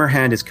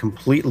Hammerhand is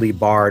completely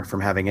barred from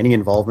having any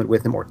involvement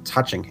with him or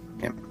touching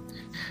him.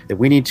 That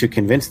we need to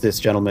convince this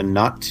gentleman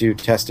not to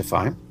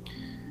testify.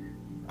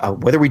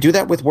 Whether we do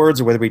that with words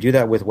or whether we do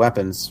that with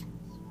weapons,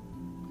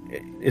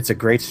 it's a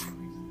great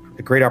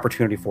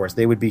opportunity for us.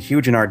 They would be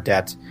huge in our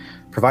debt,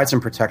 provide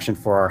some protection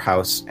for our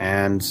house,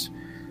 and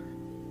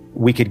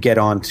we could get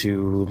on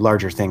to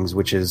larger things,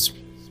 which is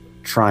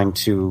trying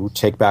to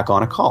take back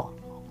on a call.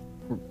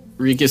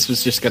 Rikus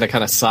was just going to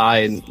kind of sigh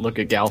and look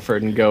at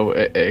Galford and go,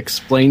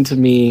 explain to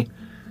me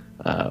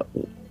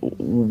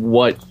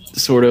what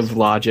sort of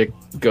logic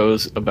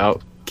goes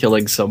about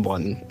killing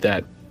someone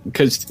that...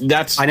 Because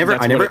I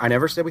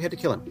never said we had to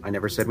kill him. I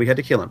never said we had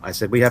to kill him. I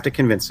said we have to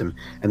convince him.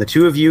 And the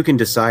two of you can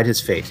decide his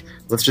fate.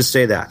 Let's just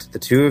say that. The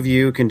two of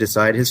you can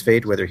decide his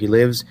fate, whether he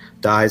lives,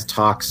 dies,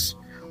 talks,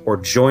 or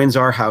joins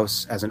our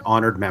house as an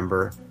honored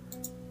member.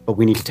 But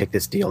we need to take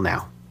this deal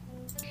now.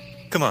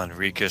 Come on,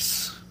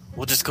 Rikus.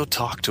 We'll just go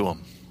talk to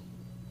him.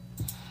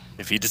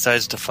 If he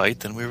decides to fight,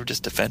 then we were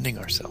just defending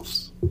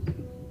ourselves.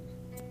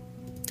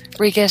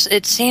 Rikus,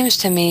 it seems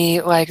to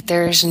me like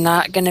there's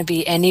not going to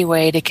be any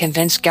way to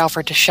convince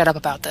Galford to shut up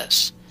about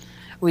this.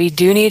 We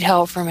do need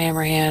help from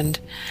Hammerhand,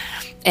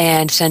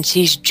 and since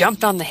he's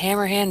jumped on the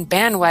Hammerhand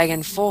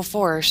bandwagon full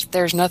force,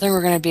 there's nothing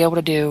we're going to be able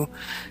to do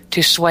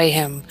to sway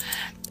him.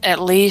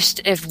 At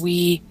least if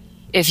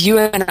you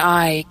and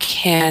I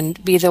can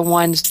be the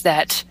ones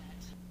that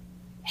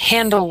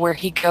handle where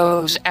he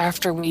goes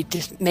after we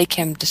make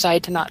him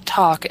decide to not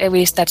talk, at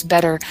least that's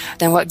better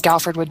than what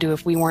Galford would do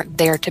if we weren't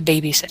there to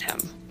babysit him.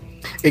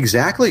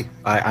 Exactly.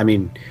 I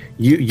mean,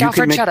 you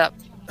Galford, can shut up.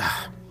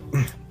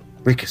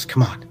 Rikus,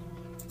 come on.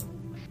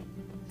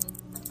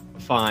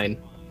 Fine.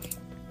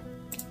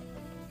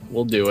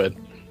 We'll do it.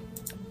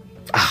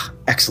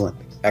 Excellent.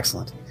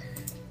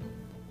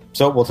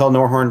 So we'll tell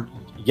Norhorn,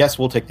 yes,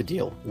 we'll take the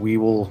deal.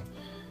 We'll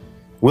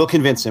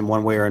convince him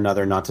one way or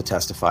another not to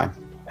testify.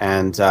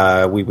 And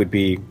we would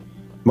be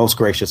most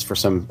gracious for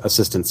some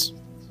assistance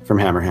from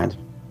Hammerhand.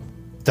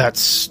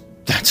 That's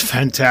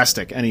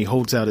fantastic. And he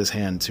holds out his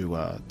hand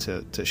to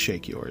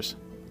shake yours.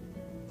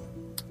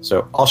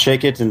 So I'll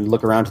shake it and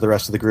look around to the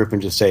rest of the group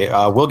and just say,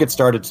 we'll get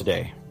started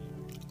today.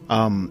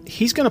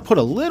 He's going to put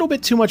a little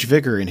bit too much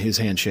vigor in his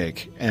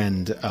handshake,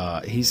 and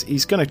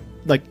he's going to,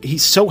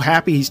 he's so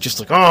happy, he's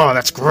just like, oh,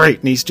 that's great,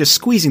 and he's just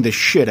squeezing the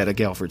shit out of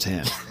Galford's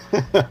hand.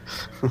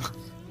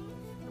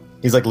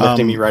 He's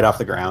lifting me right off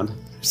the ground.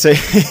 Say,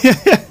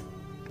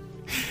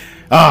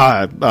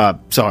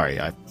 sorry,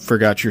 I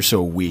forgot you're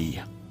so wee.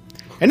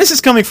 And this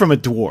is coming from a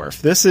dwarf.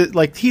 This is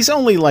he's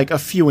only a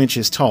few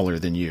inches taller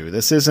than you.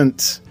 This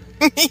isn't.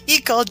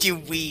 He called you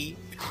wee.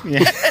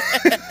 Yeah.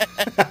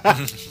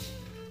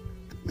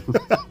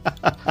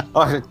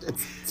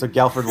 So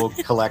Galford will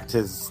collect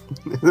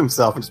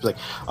himself and just be like,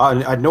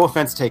 no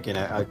offense taken.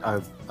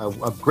 A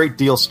great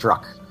deal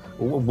struck.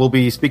 We'll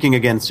be speaking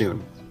again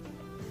soon.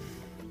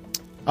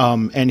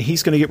 And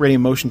he's going to get ready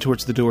and motion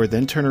towards the door,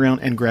 then turn around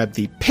and grab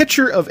the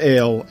pitcher of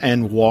ale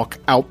and walk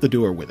out the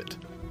door with it.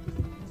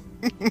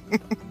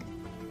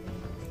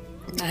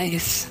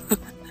 Nice.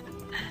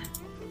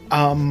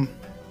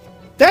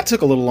 That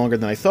took a little longer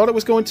than I thought it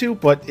was going to,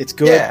 but it's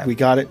good. Yeah. We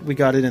got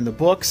it in the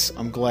books.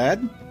 I'm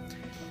glad.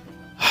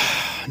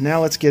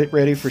 Now let's get it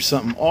ready for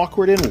something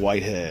awkward in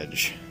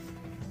Whitehedge.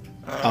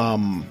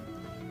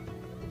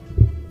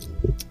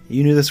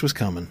 You knew this was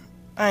coming.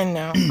 I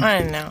know.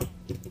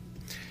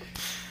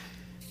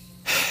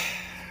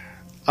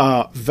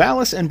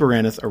 Valis and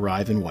Baraneth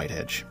arrive in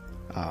Whitehedge.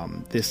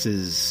 This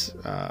is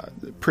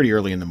pretty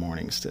early in the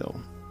morning still.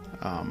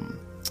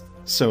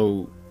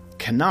 So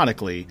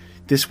canonically,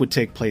 this would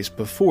take place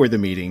before the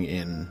meeting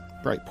in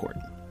Brightport.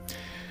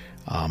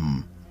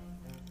 So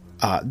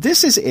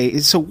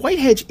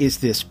Whitehedge is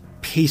this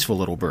peaceful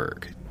little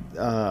burg.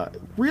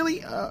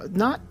 Really,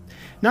 not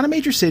a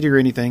major city or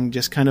anything.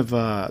 Just kind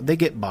of they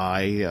get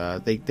by.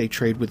 They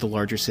trade with the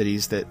larger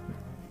cities that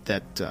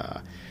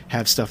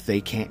have stuff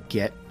they can't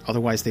get.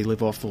 Otherwise, they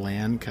live off the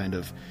land. Kind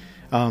of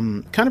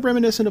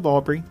reminiscent of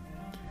Aubrey.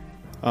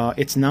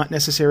 It's not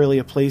necessarily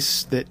a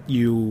place that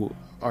you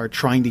are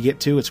trying to get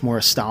to. It's more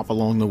a stop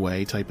along the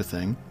way type of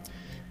thing.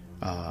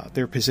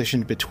 They're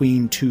positioned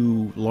between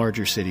two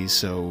larger cities,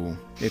 so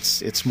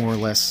it's more or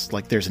less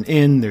like there's an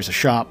inn, there's a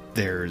shop,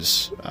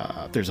 there's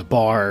a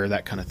bar,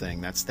 that kind of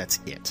thing. That's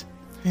it.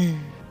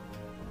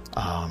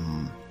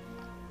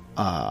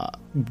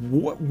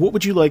 What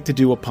would you like to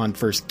do upon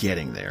first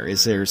getting there?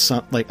 Is there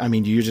some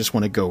do you just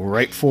want to go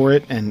right for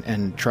it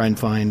and try and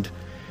find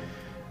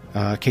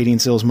Katie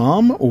and Sill's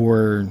mom,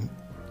 or?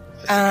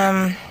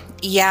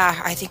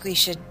 Yeah, I think we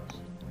should.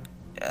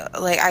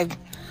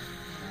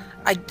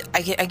 I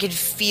could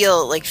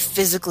feel like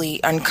physically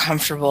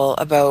uncomfortable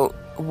about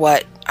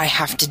what I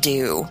have to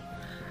do.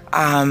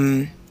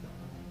 And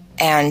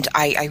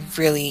I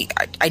really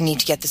need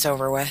to get this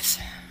over with.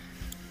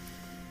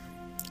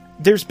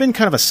 There's been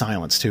kind of a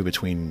silence, too,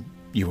 between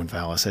you and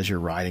Valis as you're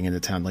riding into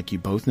town. Like, you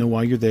both know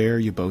why you're there,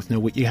 you both know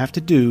what you have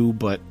to do,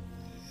 but,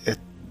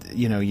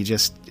 you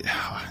just,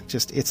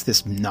 it's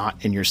this knot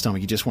in your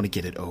stomach. You just want to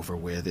get it over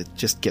with.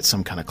 Just get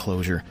some kind of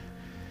closure.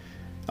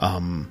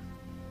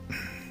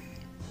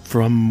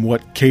 From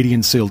what Katie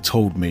and Sil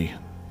told me,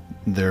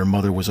 their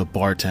mother was a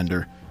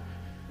bartender.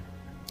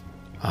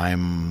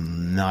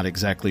 I'm not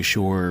exactly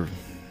sure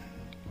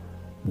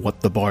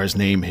what the bar's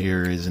name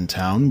here is in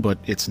town, but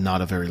it's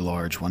not a very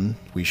large one.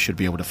 We should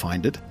be able to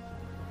find it.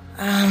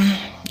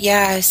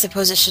 Yeah, I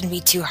suppose it shouldn't be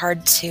too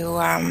hard to,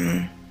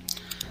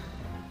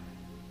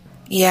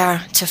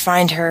 to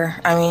find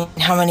her. I mean,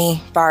 how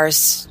many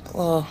bars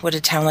would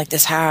a town like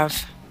this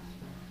have?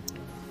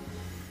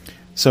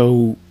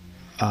 So,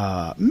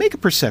 make a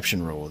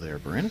perception roll there,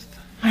 Baraneth.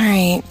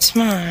 Alright,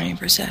 my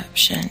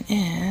perception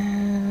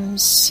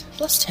is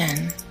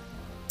 +10.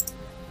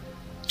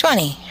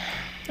 20.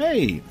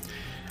 Hey!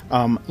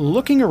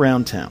 Looking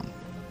around town,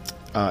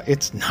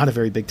 it's not a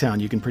very big town.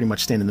 You can pretty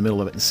much stand in the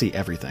middle of it and see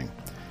everything.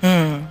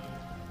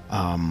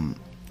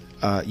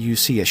 You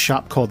see a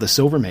shop called the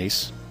Silver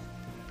Mace.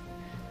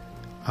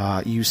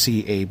 You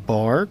see a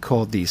bar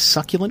called the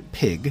Succulent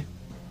Pig.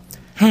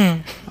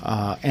 And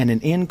an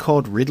inn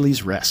called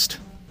Ridley's Rest.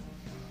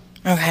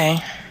 Okay.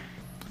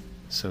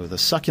 So the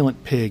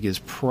Succulent Pig is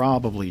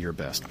probably your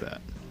best bet.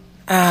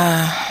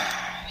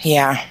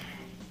 Yeah.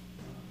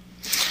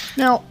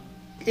 Now,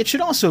 it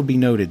should also be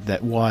noted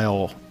that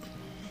while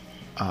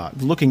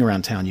looking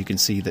around town, you can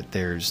see that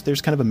there's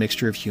kind of a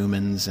mixture of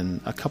humans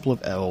and a couple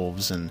of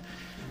elves and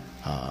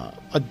a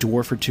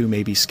dwarf or two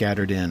maybe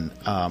scattered in.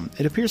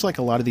 It appears like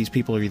a lot of these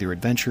people are either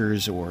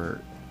adventurers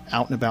or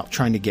out and about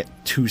trying to get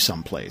to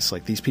someplace.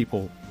 Like, these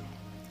people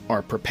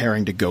are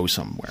preparing to go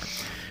somewhere.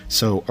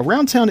 So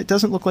around town, it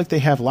doesn't look like they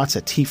have lots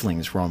of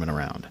tieflings roaming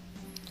around.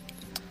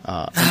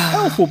 An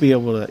elf will be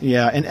able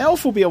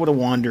to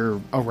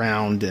wander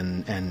around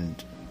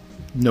and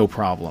no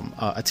problem.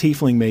 A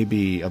tiefling may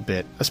be a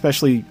bit,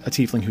 especially a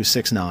tiefling who's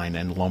 6'9"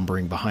 and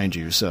lumbering behind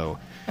you. So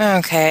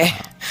okay,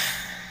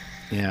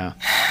 yeah,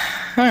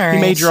 all right.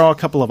 He may draw a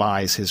couple of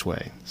eyes his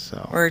way.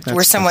 So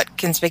we're somewhat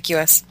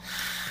conspicuous.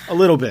 A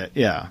little bit,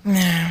 yeah.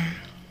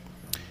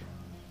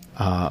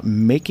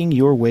 Making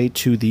your way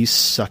to the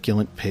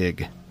Succulent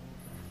Pig.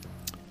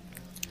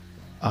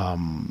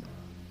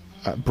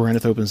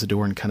 Baraneth opens the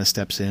door and kind of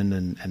steps in,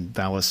 and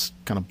Valis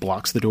kind of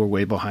blocks the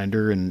doorway behind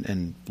her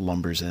and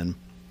lumbers in.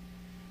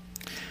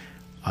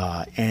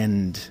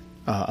 And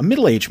a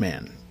middle-aged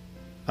man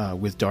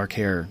with dark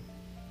hair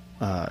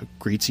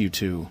greets you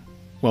two.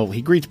 Well,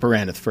 he greets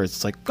Baraneth first.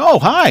 It's like, "Oh,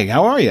 hi,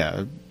 how are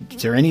you?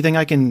 Is there anything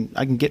I can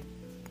get?"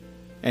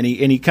 And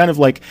he kind of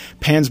like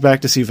pans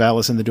back to see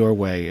Valis in the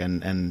doorway,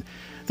 and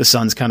the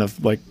sun's kind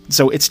of like,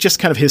 so it's just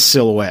kind of his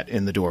silhouette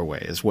in the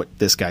doorway is what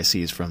this guy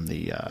sees from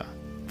the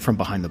from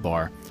behind the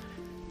bar.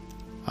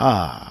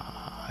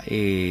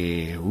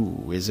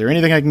 Is there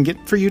anything I can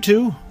get for you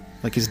two?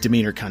 Like, his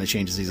demeanor kind of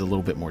changes. He's a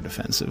little bit more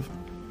defensive.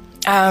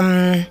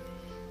 Hi.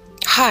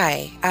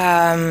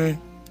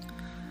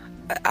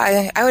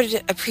 I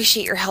would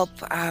appreciate your help.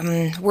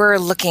 We're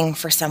looking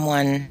for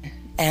someone,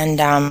 and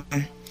I'm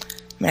going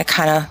to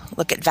kind of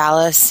look at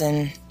Valis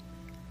and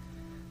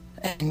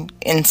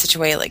in such a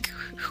way, like,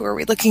 who are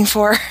we looking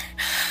for?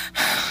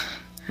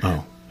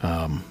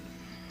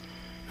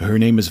 Her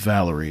name is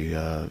Valerie.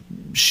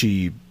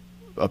 She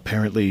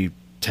apparently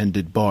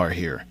tended bar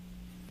here.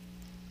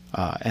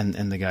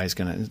 And the guy's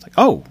gonna,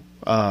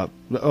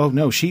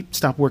 no, she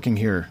stopped working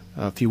here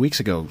a few weeks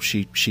ago.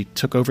 She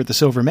took over at the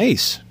Silver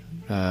Mace.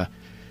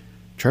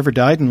 Trevor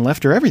died and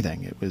left her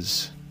everything. It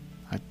was,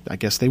 I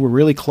guess they were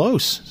really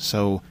close.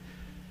 So,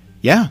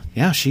 yeah,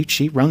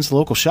 she runs the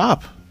local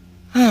shop.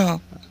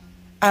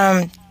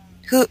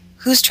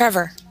 Who's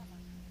Trevor?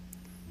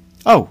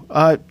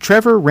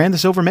 Trevor ran the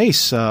Silver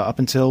Mace up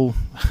until,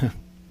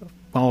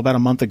 about a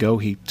month ago.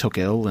 He took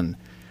ill, and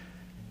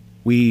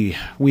we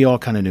all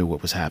kind of knew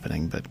what was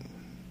happening, but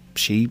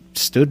she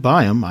stood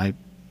by him. I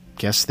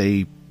guess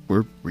they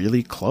were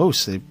really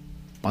close. They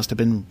must have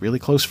been really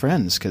close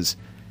friends, because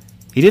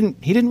he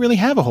didn't really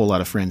have a whole lot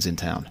of friends in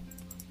town.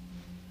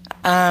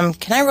 Can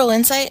I roll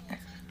insight?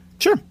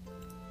 Sure.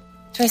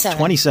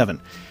 27.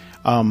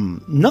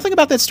 Nothing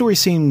about that story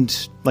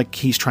seemed like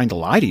he's trying to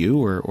lie to you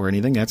or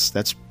anything.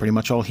 That's pretty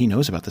much all he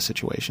knows about the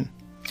situation.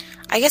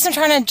 I guess I'm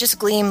trying to just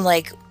glean,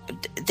 like,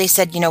 they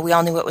said, we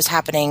all knew what was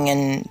happening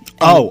and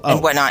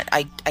whatnot.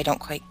 I don't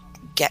quite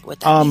get what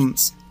that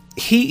means.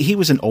 He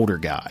was an older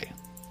guy.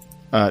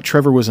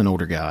 Trevor was an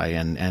older guy,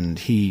 and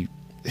he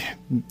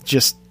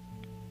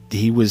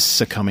was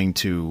succumbing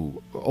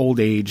to old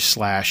age /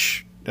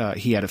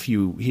 he had a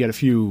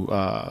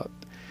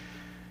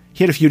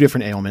few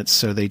different ailments,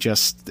 so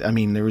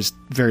there was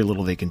very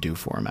little they can do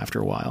for him after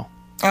a while.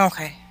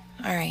 Okay.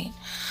 All right.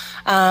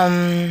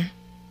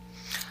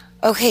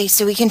 Okay,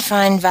 so we can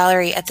find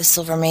Valerie at the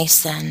Silver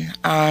Mace then.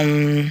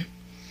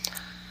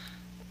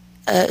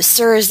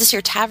 Sir, is this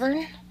your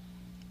tavern?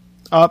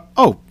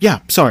 Oh,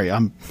 yeah, sorry.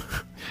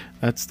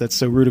 That's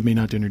so rude of me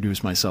not to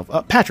introduce myself.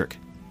 Patrick.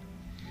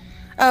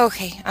 Oh,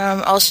 okay.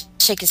 I'll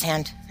shake his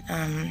hand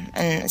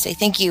and say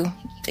thank you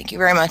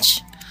very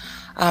much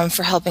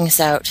for helping us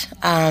out.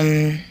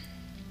 I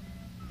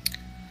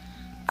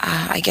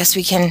guess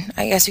we can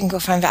go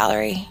find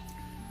Valerie.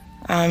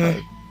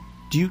 Do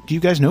you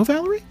guys know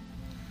Valerie?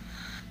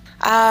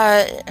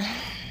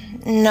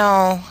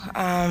 No.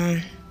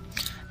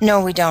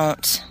 No, we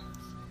don't.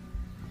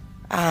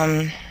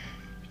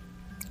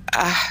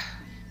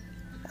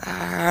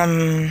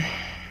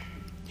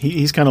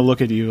 He's kind of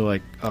looking at you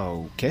like,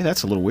 oh, okay,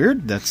 that's a little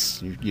weird.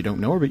 That's you don't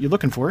know her, but you're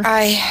looking for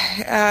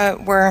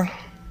her.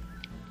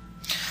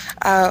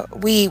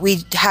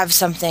 We have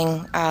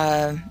something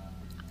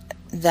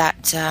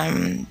that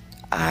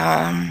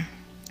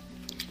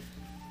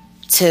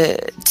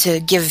to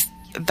give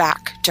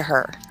back to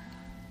her.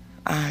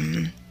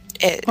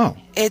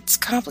 It's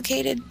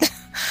complicated.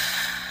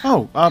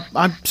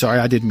 I'm sorry,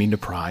 I didn't mean to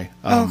pry.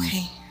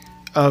 Okay.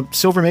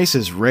 Silver Mace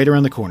is right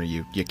around the corner.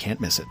 You can't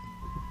miss it.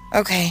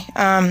 Okay.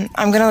 I'm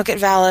gonna look at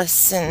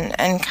Valis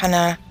and kind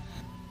of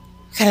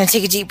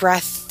take a deep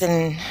breath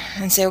and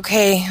say,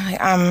 okay,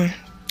 I'm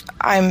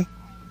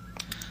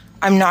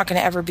not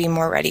gonna ever be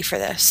more ready for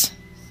this.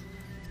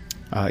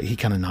 He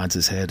kind of nods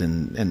his head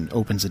and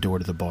opens the door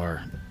to the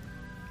bar.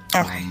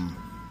 Okay.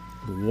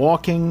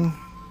 Walking.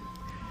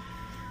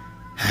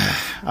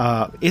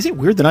 Is it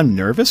weird that I'm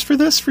nervous for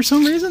this for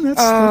some reason?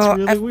 That's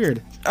really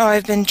weird.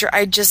 I've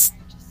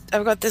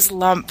got this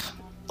lump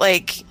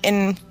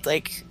in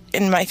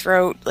my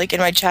throat, in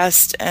my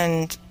chest,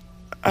 and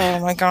oh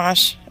my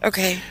gosh.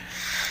 Okay.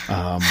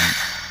 So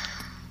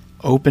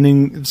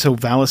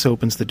Valis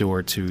opens the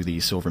door to the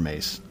Silver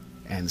Mace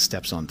and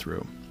steps on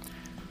through.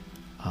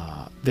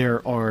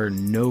 There are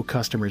no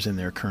customers in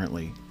there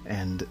currently,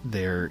 and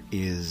there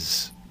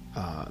is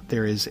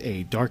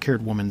a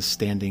dark-haired woman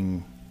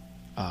standing.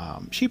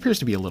 She appears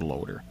to be a little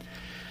older.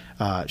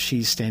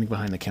 She's standing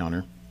behind the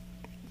counter.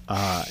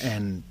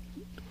 And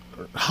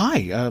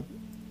hi,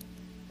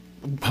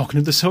 welcome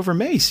to the Silver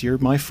Mace. You're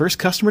my first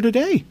customer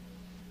today.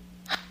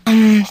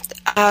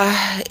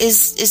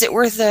 Is it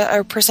worth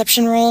a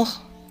perception roll?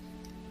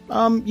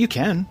 You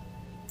can.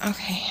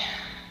 Okay.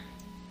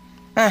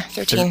 13.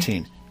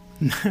 13.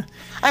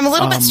 I'm a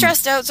little bit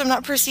stressed out, so I'm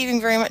not perceiving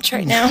very much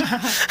right now.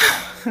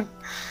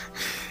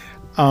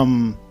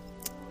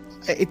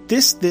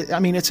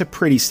 It's a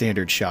pretty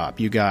standard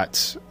shop. You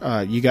got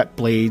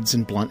blades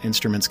and blunt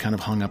instruments kind of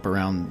hung up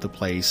around the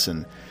place,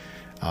 and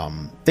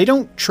they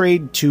don't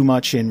trade too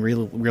much in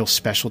real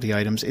specialty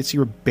items. It's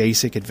your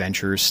basic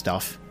adventurer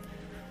stuff.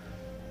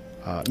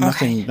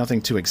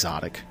 Nothing too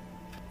exotic.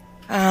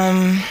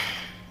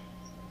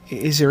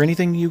 Is there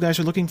anything you guys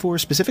are looking for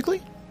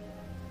specifically?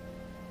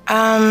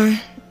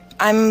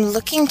 I'm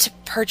looking to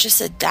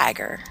purchase a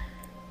dagger.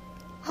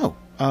 Oh,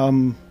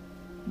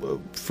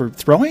 for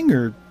throwing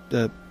or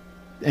and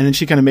then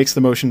she kind of makes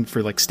the motion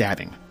for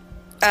stabbing.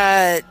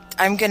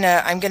 I'm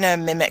gonna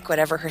mimic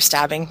whatever her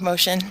stabbing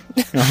motion.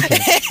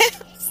 Okay.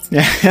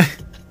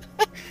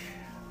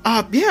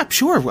 Yeah,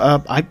 sure.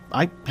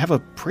 I have a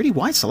pretty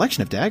wide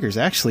selection of daggers,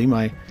 actually.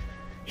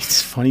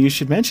 It's funny you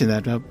should mention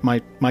that.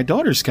 My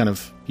daughters kind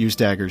of use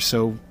daggers,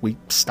 so we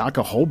stock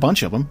a whole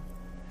bunch of them.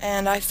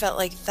 And I felt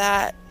like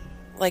that,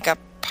 like a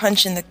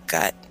punch in the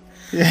gut.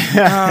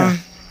 Yeah.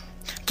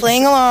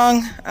 Playing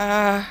along.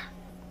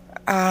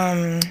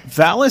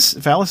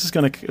 Valis is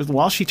gonna,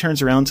 while she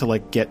turns around to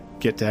get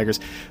daggers,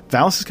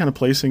 Valis is kind of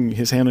placing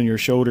his hand on your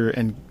shoulder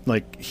and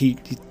he's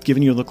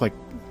giving you a look like,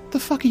 the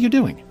fuck are you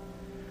doing?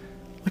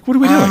 What are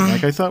we doing?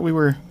 I thought we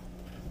were.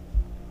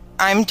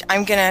 I'm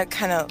gonna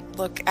kind of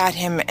look at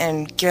him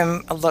and give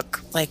him a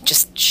look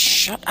just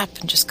shut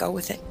up and just go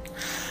with it.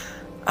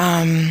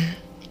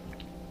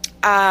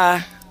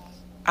 I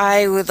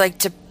would like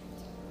to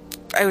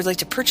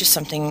purchase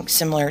something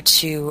similar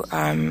to.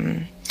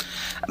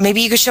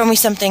 Maybe you could show me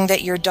something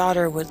that your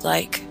daughter would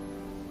like.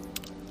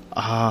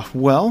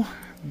 Well,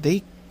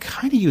 they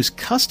kind of use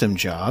custom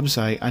jobs.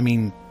 I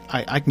can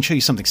show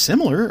you something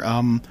similar.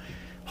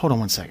 Hold on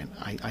one second.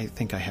 I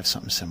think I have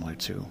something similar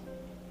to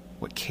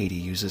what Katie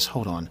uses.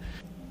 Hold on.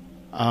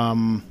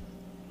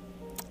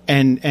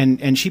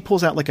 And she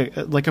pulls out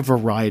like a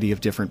variety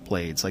of different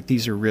blades.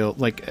 These are real,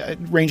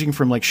 ranging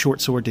from short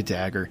sword to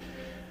dagger.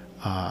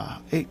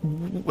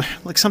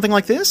 Something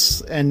like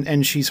this,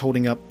 and she's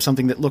holding up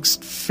something that looks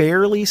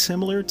fairly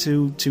similar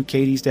to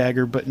Katie's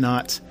dagger, but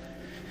not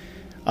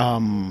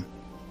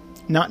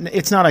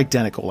it's not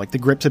identical. The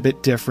grip's a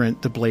bit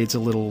different. The blade's a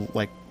little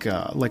a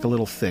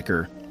little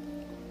thicker.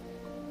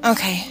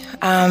 Okay.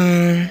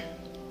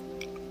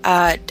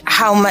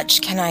 How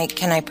much can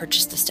I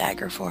purchase this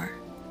dagger for?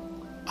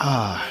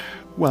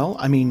 Well,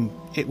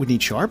 it would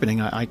need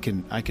sharpening. I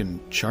can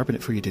sharpen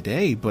it for you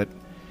today, but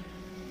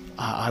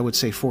I would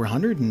say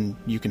 400 and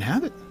you can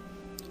have it.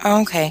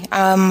 Okay.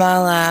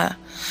 I'll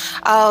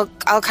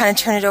kind of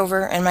turn it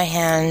over in my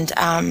hand.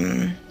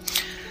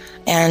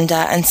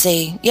 and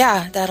say,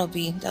 yeah, that'll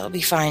be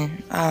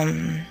fine.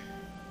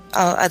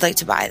 I'd like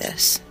to buy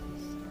this.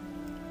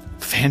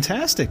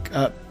 Fantastic.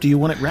 Do you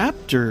want it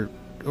wrapped or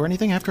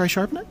anything after I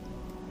sharpen it?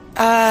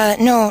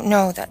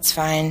 No, that's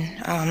fine.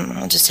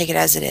 I'll just take it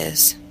as it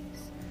is.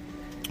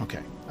 Okay.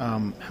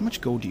 How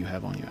much gold do you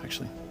have on you,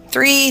 actually?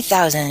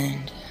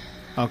 3,000.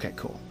 Okay,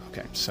 cool.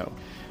 Okay, so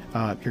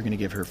you're going to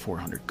give her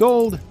 400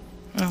 gold.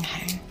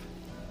 Okay.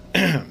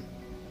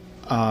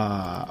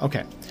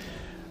 Okay.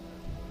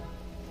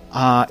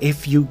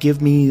 If you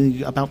give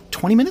me about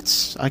 20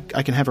 minutes, I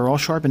can have her all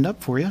sharpened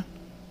up for you.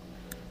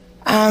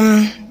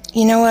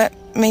 You know what?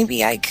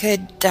 Maybe I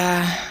could,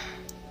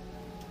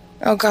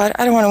 oh god,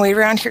 I don't want to wait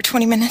around here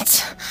 20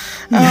 minutes.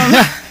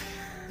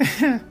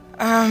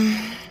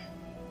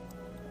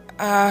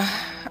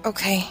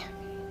 Okay.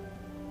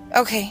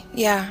 Okay,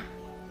 yeah.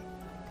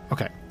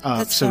 Okay.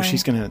 That's so fine.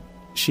 she's gonna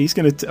she's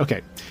gonna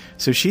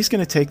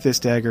take this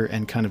dagger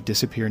and kind of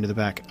disappear into the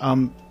back.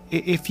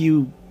 If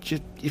you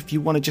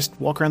want to just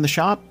walk around the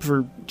shop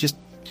or just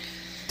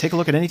take a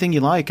look at anything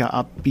you like,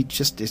 I'll be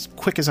just as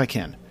quick as I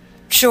can.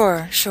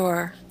 Sure.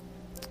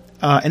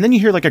 And then you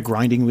hear like a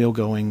grinding wheel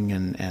going,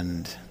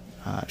 and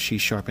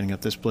she's sharpening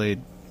up this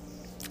blade.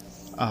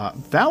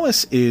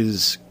 Valis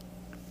is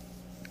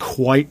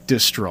quite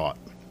distraught.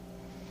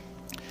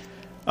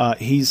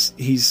 He's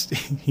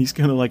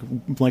gonna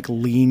like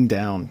lean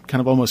down,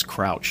 kind of almost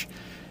crouch,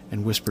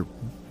 and whisper,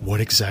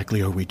 "What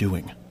exactly are we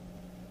doing?"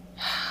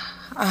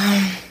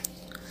 I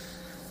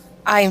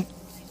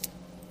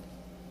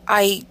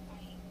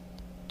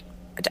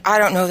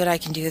don't know that I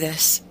can do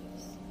this.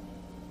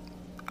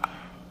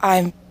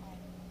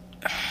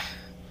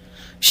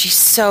 She's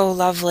so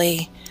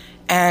lovely,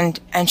 and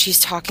she's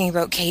talking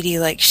about Katie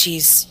like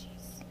she's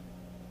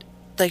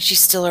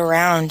still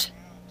around.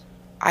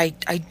 I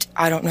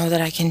don't know that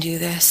I can do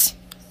this.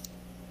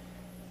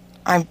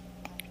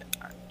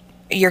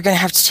 You're gonna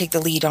have to take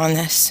the lead on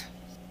this.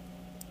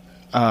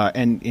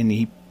 And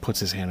he puts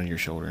his hand on your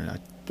shoulder, and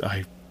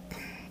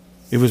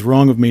it was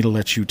wrong of me to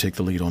let you take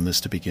the lead on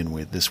this to begin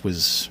with. This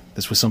was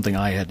something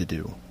I had to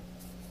do.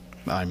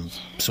 I'm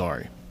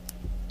sorry.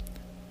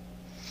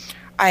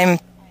 I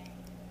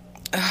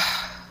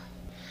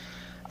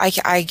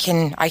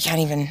can't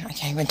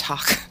even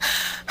talk.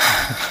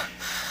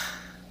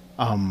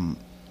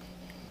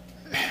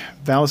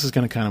 Valis is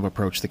going to kind of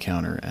approach the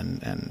counter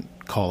and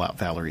call out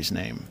Valerie's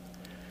name.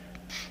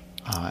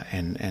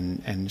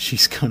 And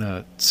she's going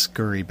to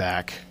scurry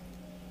back.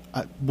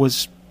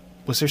 Was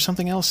there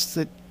something else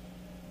that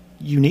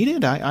you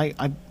needed?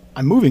 I'm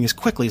moving as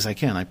quickly as I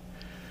can.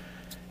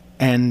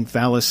 And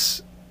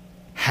Valis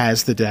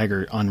has the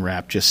dagger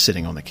unwrapped, just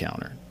sitting on the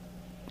counter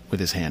with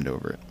his hand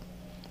over it.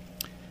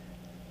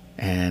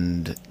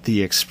 And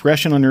the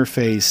expression on her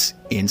face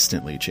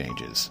instantly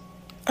changes.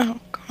 Oh,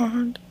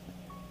 God.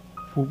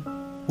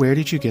 Where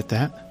did you get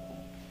that?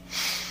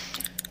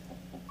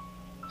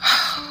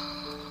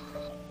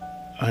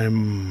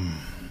 I'm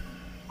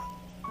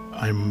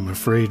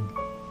afraid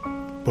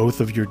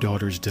both of your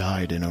daughters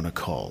died in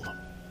Onakal.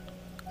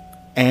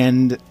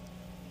 And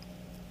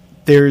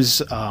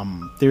there's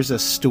a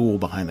stool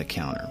behind the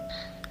counter.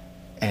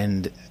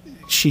 And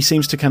she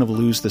seems to kind of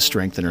lose the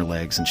strength in her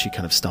legs, and she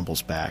kind of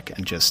stumbles back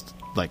and just,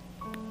 like,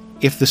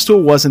 if the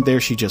stool wasn't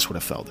there, she just would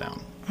have fell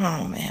down.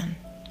 Oh, man.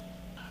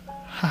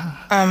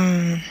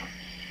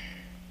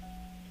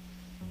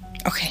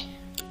 Okay.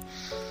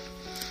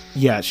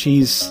 Yeah,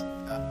 she's,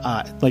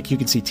 like, you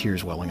can see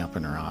tears welling up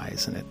in her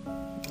eyes, and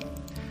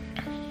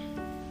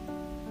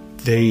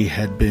they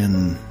had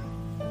been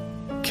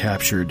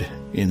captured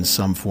in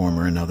some form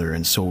or another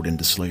and sold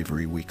into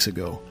slavery weeks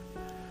ago.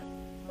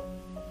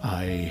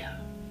 I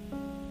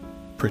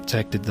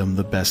protected them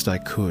the best I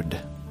could,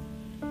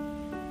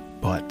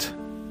 but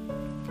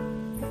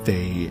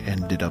they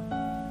ended up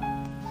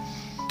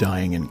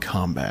dying in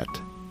combat.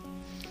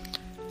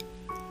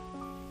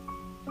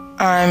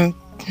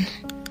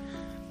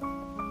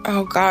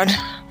 Oh, God.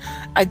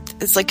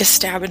 It's like a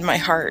stab in my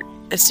heart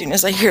as soon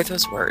as I hear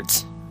those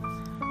words.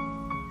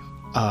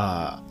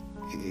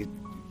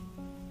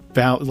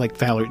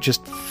 Valerie,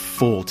 just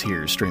full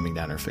tears streaming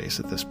down her face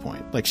at this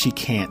point. Like, she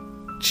can't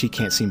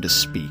seem to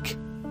speak.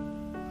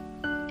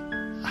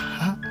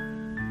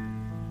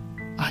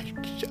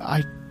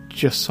 I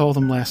just saw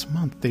them last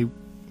month.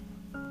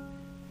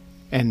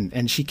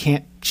 And she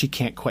can't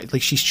quite,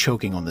 like, she's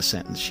choking on the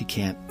sentence. She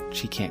can't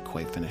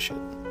quite finish it.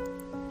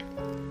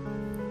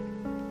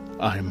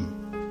 I'm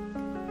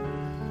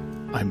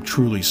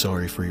truly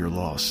sorry for your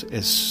loss.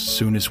 As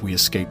soon as we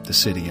escaped the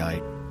city,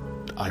 I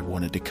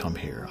wanted to come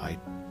here.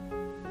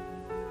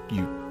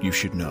 You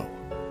should know.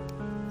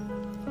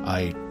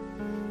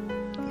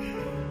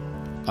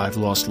 I've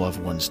lost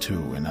loved ones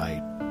too, and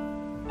I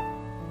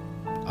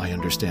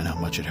understand how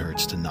much it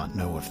hurts to not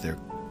know if they're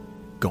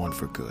gone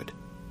for good.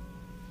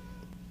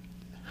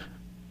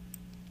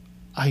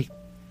 I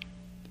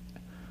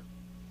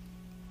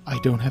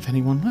don't have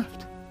anyone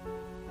left.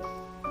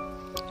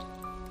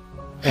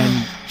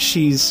 And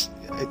she's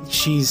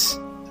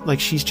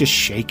just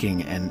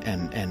shaking, and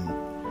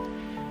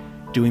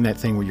doing that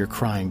thing where you're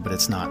crying, but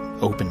it's not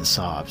open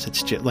sobs.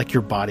 It's just like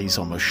your body's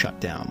almost shut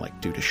down, like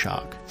due to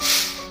shock.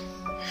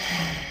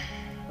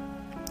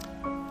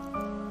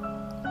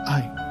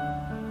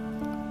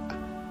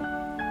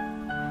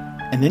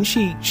 And then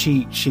she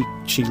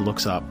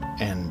looks up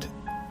and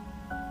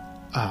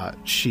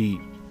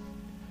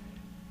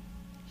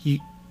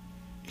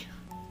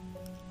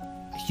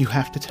you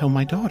have to tell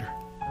my daughter.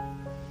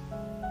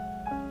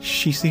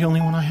 She's the only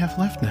one I have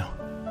left now.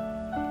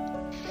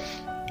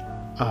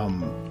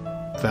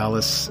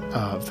 Valis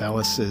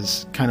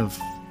is kind of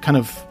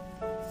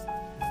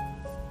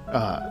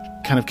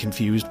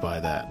confused by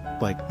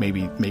that. Like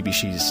maybe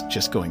she's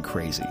just going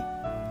crazy.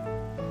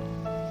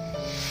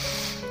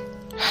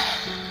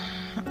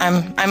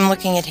 I'm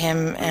looking at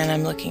him and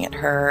I'm looking at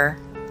her.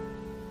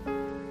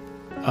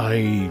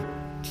 I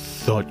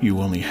thought you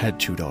only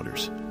had 2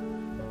 daughters.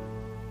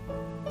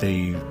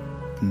 They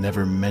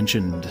never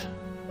mentioned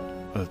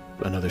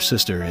another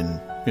sister in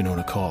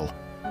Onakal.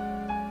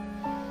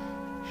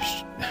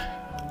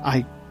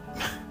 I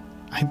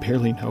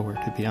barely know her,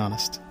 to be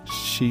honest.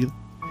 She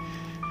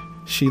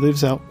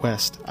lives out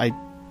west.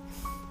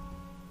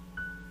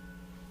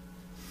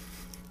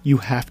 You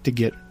have to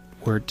get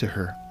word to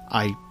her.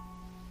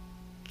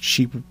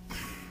 She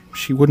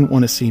wouldn't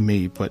want to see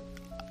me, but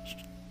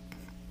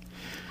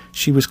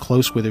she was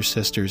close with her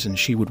sisters, and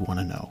she would want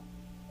to know.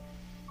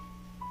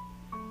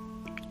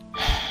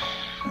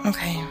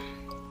 Okay.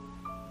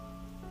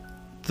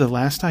 The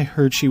last I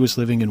heard, she was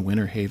living in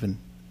Winter Haven.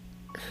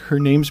 Her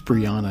name's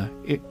Brianna.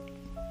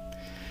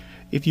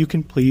 If you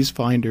can please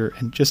find her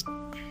and just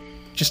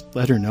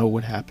let her know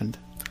what happened,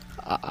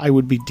 I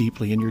would be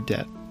deeply in your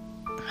debt.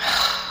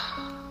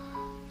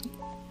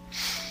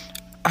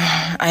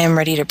 I am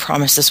ready to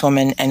promise this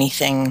woman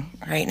anything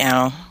right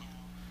now.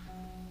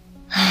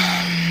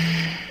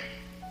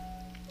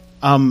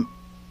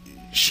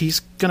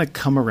 She's gonna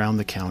come around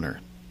the counter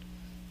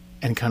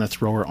and kind of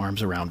throw her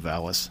arms around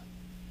Valis,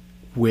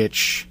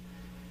 which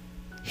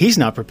he's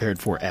not prepared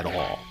for at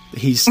all.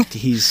 He's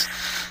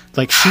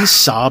like, she's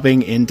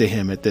sobbing into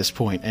him at this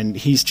point, and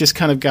he's just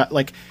kind of got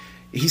like,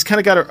 he's kind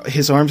of got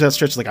his arms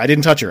outstretched, like, I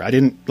didn't touch her. I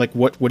didn't, like,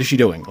 what is she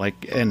doing?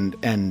 Like,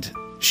 and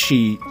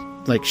she,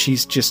 like,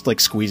 she's just like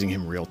squeezing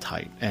him real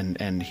tight,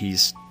 and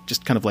he's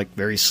just kind of like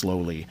very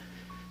slowly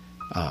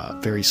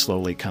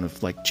kind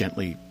of like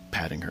gently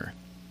patting her.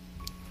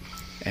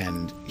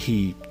 And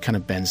he kind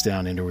of bends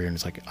down into her and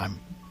is like, I'm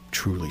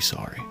truly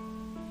sorry.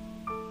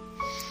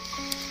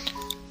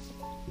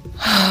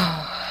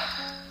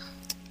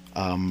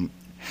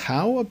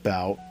 How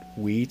about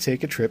we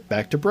take a trip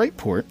back to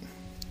Brightport?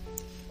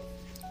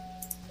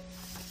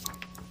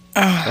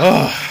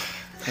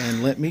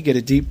 And let me get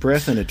a deep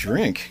breath and a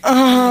drink.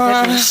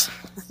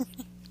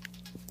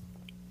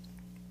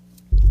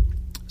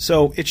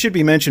 So it should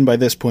be mentioned by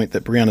this point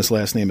that Brianna's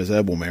last name is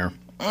Ebelmare.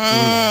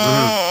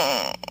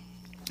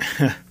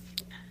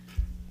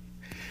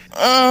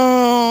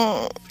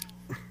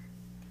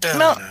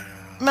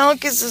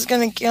 Malchus is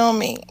gonna kill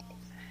me.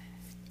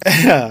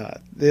 Wow,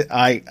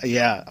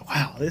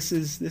 this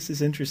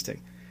is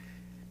interesting.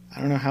 I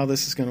don't know how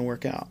this is going to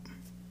work out.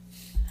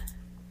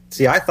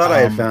 See, I thought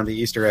I had found the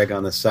Easter egg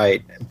on the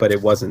site, but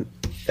it wasn't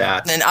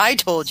that. And I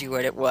told you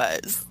what it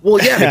was.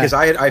 Well, yeah, because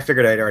I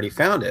figured I'd already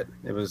found it.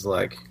 It was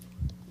like,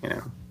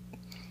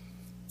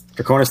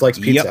 Draconis likes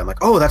pizza. Yep. I'm like,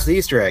 oh, that's the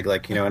Easter egg,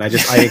 like, and I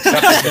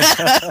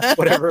accepted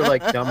whatever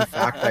like dumb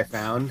fact I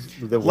found.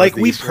 Like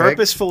we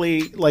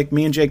purposefully, like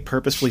me and Jake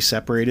purposefully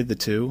separated the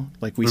two.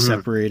 Like we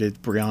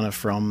separated Brianna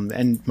from,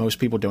 and most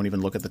people don't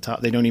even look at the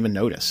top. They don't even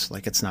notice.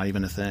 Like it's not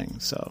even a thing.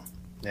 So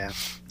yeah.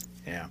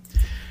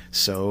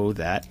 So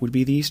that would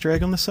be the Easter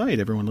egg on the site.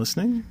 Everyone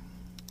listening?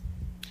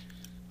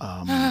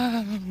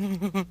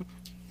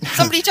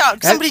 Somebody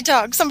talk.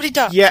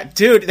 Yeah,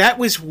 dude, that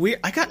was weird.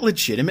 I got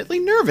legitimately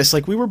nervous.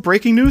 Like we were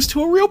breaking news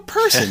to a real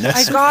person.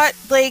 I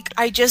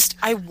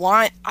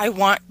want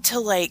to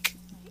like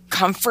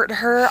comfort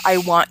her. I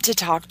want to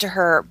talk to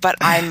her, but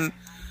I'm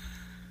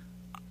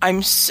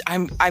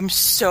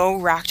so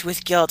racked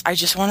with guilt. I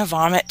just want to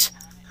vomit.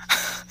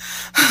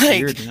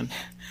 Like, weird, man.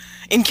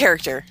 In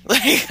character.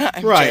 Like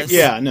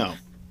no.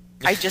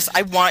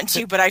 I want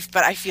to, but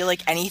I feel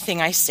like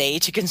anything I say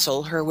to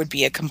console her would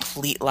be a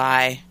complete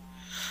lie.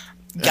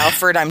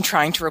 Galford, I'm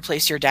trying to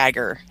replace your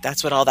dagger.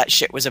 That's what all that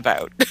shit was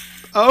about.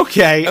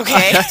 Okay.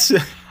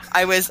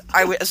 I was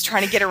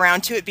trying to get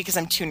around to it because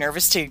I'm too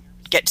nervous to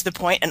get to the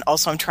point, and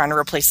also I'm trying to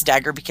replace the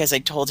dagger because I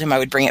told him I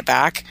would bring it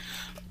back,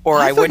 or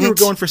I wouldn't. You were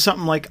going for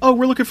something like, oh,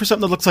 we're looking for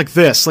something that looks like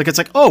this. Like it's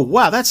like, oh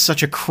wow, that's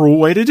such a cruel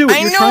way to do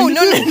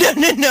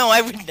it. No,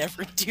 I would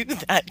never do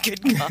that.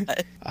 Good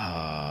God.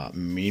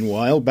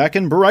 Meanwhile, back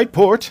in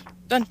Brightport.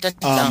 Dun, dun,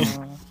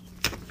 dun.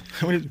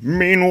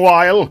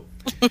 Meanwhile.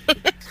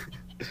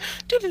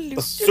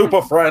 The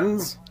Super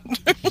Friends.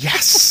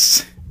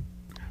 Yes.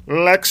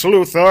 Lex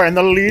Luthor and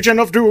the Legion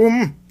of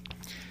Doom.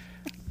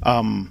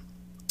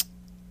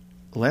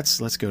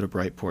 Let's go to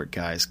Brightport,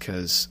 guys,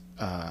 because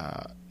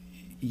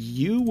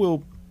you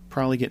will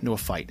probably get into a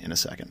fight in a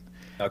second.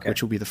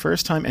 which will be the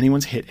first time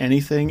anyone's hit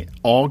anything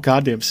all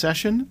goddamn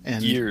session.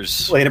 And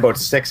Years. Played about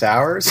 6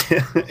 hours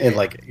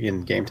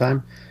in game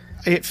time.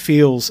 it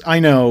feels, I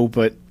know,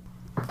 but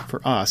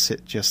for us,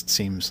 it just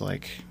seems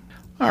like...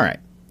 All right.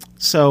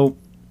 So,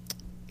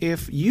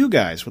 if you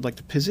guys would like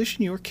to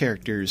position your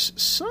characters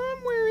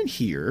somewhere in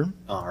here...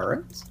 All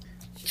right.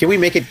 Can we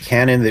make it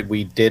canon that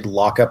we did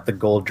lock up the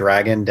gold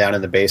dragon down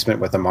in the basement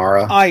with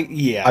Amara?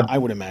 I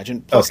would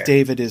imagine. Plus, Okay.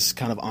 David is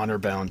kind of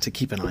honor-bound to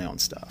keep an eye on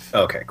stuff.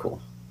 Okay,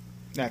 cool.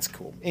 That's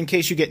cool. In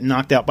case you get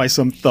knocked out by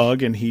some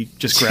thug and he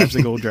just grabs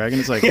the gold dragon,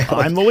 it's like,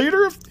 I'm the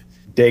leader of...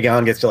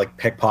 Dagon gets to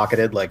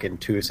pickpocketed in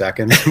 2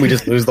 seconds. We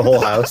just lose the whole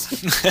house.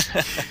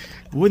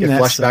 Wouldn't Get that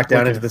flushed suck? back down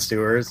Like into the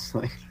sewers.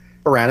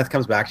 Baraneth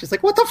comes back. She's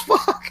like, "What the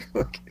fuck?"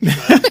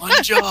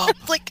 One job.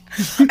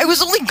 I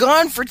was only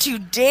gone for 2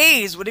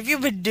 days. What have you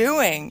been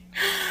doing?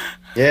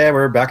 Yeah,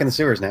 we're back in the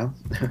sewers now.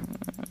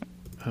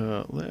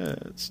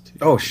 Let's do...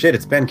 Oh shit!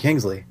 It's Ben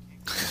Kingsley.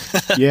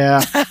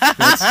 Yeah,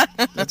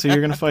 that's who you're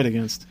going to fight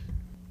against.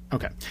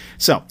 Okay,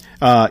 so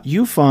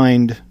you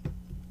find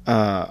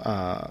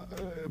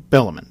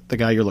Bellaman, the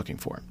guy you're looking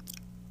for,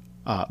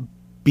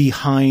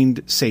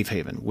 behind Safe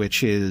Haven,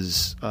 which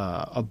is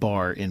a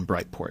bar in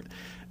Brightport,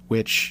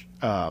 which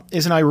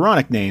is an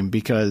ironic name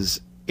because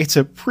it's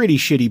a pretty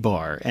shitty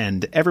bar,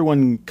 and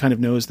everyone kind of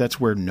knows that's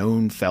where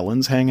known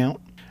felons hang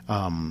out.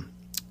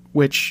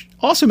 Which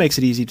also makes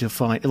it easy to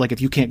find, if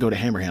you can't go to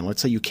Hammerhand,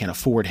 let's say you can't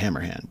afford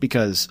Hammerhand,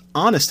 because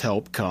honest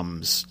help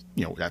comes,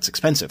 that's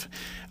expensive.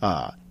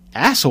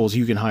 Assholes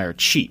you can hire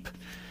cheap,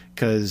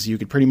 because you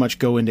could pretty much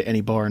go into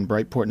any bar in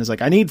Brightport and it's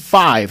like, I need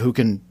 5 who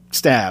can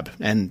stab,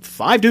 and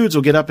 5 dudes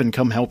will get up and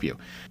come help you.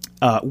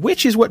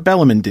 Which is what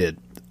Bellaman did.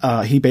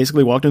 He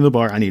basically walked into the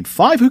bar, I need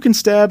 5 who can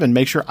stab and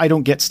make sure I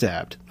don't get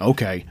stabbed.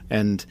 Okay.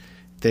 And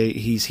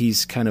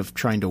he's kind of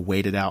trying to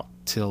wait it out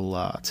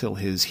till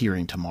his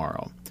hearing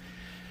tomorrow.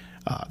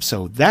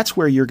 So that's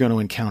where you're going to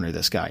encounter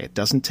this guy. It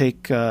doesn't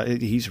take.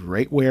 He's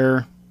right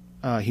where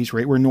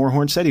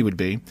Norhorn said he would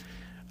be.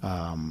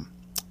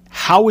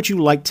 How would you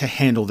like to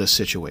handle this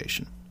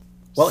situation?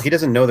 Well, he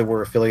doesn't know that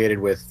we're affiliated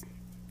with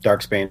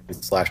Darksbane /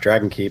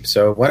 Dragonkeep,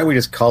 so why don't we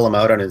just call him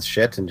out on his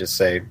shit and just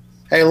say,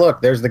 "Hey,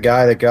 look, there's the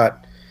guy that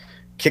got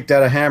kicked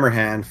out of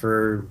Hammerhand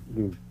for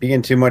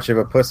being too much of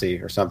a pussy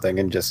or something,"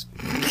 and just.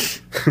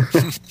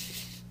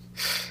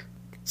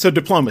 So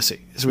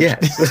diplomacy is what Yeah.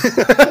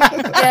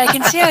 Yeah, I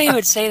can see how he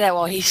would say that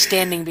while he's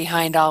standing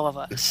behind all of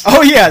us.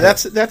 Oh yeah,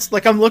 that's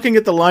like I'm looking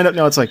at the lineup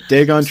now. It's like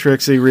Dagon,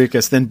 Trixie,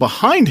 Rikus. Then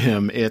behind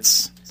him,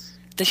 it's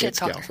The shit it's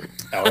talker. Galford.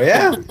 Oh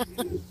yeah.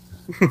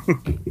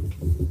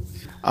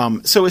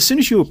 So as soon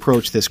as you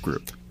approach this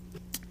group,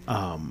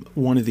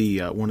 one of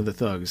the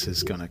thugs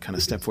is gonna kind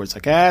of step forward. It's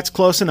like, it's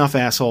close enough,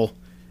 asshole.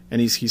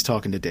 And he's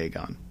talking to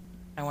Dagon.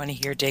 I want to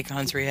hear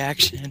Dagon's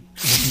reaction.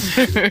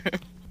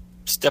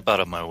 Step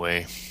out of my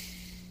way.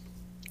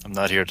 I'm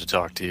not here to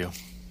talk to you.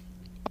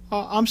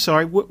 I'm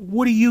sorry.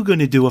 What are you going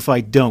to do if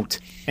I don't?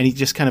 And he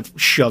just kind of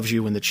shoves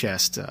you in the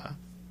chest.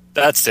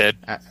 That's it.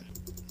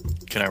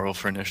 Can I roll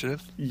for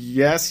initiative?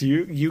 Yes,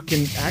 you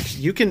can.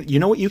 Actually, you can. You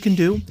know what you can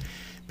do?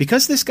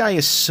 Because this guy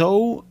is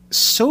so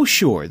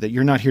sure that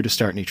you're not here to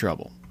start any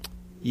trouble.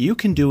 You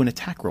can do an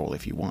attack roll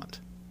if you want.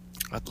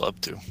 I'd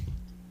love to.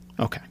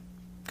 Okay,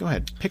 go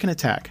ahead. Pick an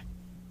attack.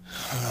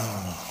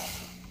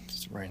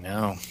 Just right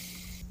now.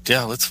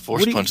 Yeah, let's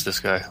force What do you- punch this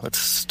guy. Let's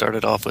start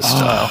it off with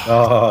style.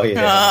 Oh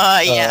yeah. Oh,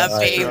 yeah,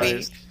 baby.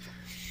 Christ.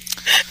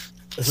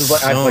 This is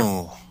like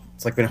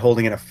it's like been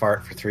holding in a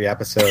fart for 3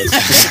 episodes.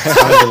 It's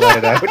time to let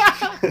it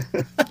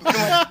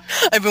out.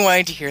 I've been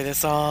wanting to hear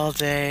this all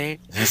day.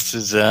 This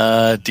is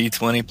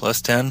D20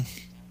 plus 10.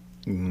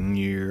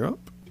 You're up.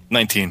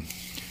 19.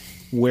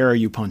 Where are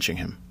you punching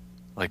him?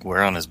 Like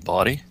where on his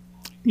body?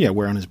 Yeah,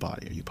 where on his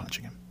body are you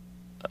punching him?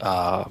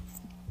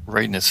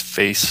 Right in his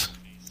face.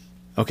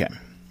 Okay.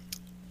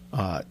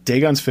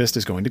 Dagon's fist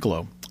is going to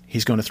glow.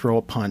 He's going to throw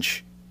a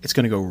punch. It's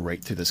going to go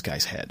right through this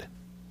guy's head.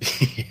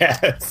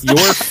 Yes. Your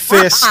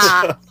fist...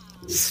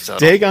 Subtle.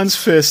 Dagon's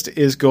fist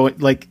is going...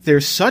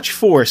 there's such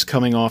force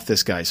coming off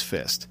this guy's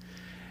fist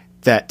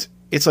that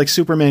it's like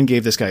Superman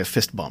gave this guy a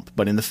fist bump,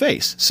 but in the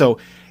face. So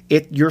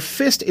your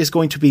fist is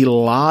going to be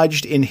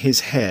lodged in his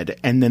head,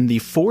 and then the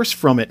force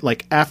from it,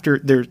 after...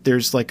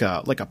 There's like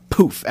a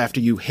poof after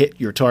you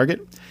hit your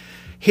target.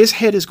 His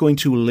head is going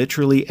to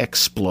literally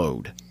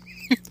explode.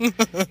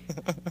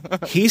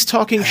 He's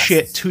talking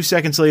shit. 2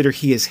 seconds later,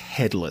 he is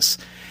headless.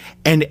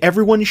 And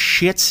everyone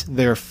shits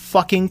their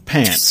fucking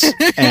pants.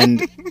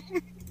 And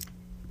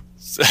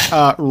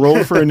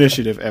roll for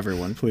initiative,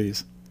 everyone,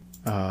 please.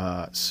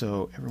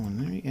 So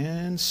everyone,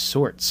 and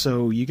sort.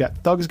 So you got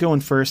thugs going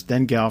first,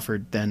 then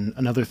Galford, then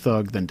another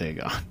thug, then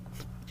Dagon.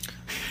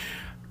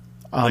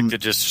 I like to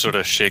just sort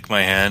of shake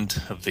my hand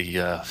of the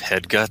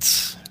head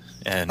guts.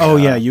 And,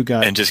 you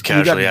got... And just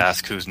casually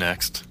ask who's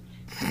next.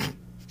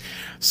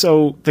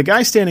 So the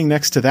guy standing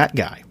next to that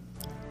guy,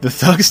 the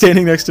thug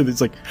standing next to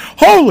it's like,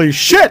 holy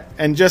shit!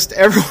 And just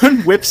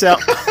everyone whips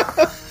out...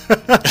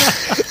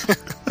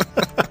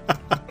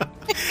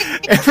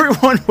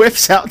 Everyone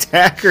whips out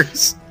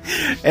daggers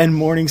and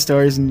Morning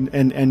Stars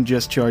and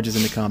just charges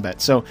into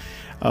combat. So,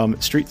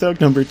 Street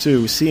Thug number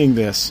 2, seeing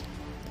this,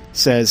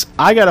 says,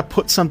 I gotta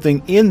put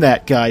something in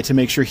that guy to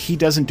make sure he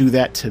doesn't do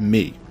that to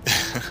me.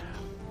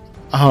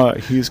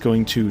 He's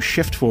going to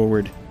shift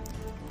forward,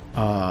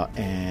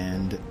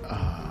 and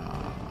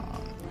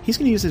he's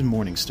going to use his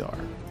Morning Star.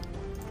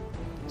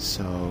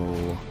 So,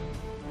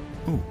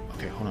 ooh,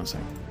 okay, hold on a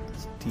second.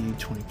 It's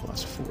D20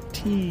 plus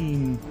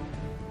 14,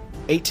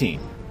 18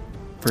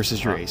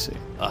 versus your AC.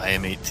 I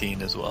am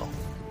 18 as well.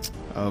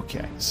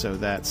 Okay, so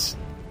that's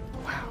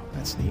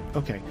neat.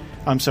 Okay,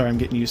 I'm sorry, I'm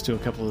getting used to a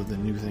couple of the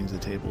new things the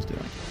table's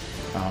doing.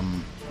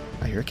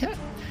 I hear a cat.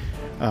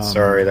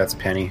 Sorry, that's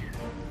Penny.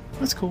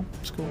 That's cool.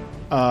 It's cool.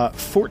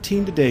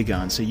 14 to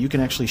Dagon, so you can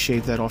actually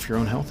shave that off your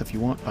own health if you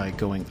want by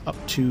going up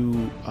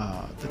to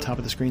the top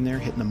of the screen there,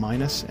 hitting the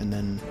minus, and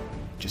then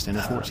just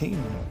enter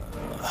 14.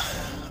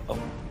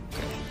 Okay.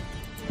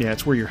 Yeah,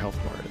 it's where your health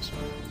bar is.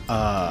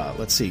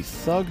 Let's see.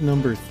 Thug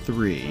number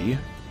 3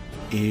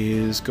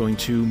 is going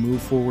to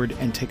move forward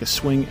and take a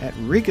swing at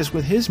Rikus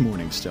with his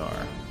Morning Star.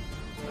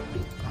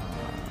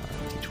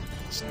 D20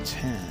 plus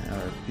 10,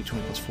 or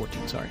D20 plus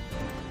 14, sorry.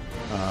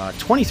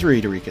 23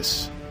 to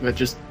Rikus. That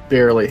just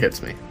barely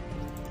hits me.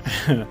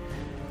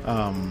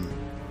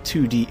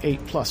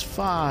 2d8 plus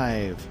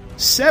 5.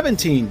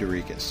 17 to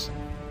Rikus.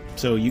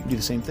 So you can do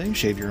the same thing.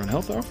 Shave your own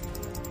health off.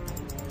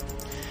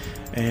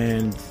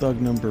 And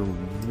Thug number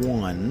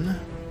 1,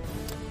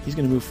 he's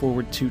going to move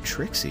forward to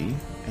Trixie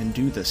and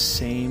do the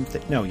same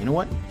thing. No, you know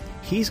what?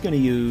 He's going to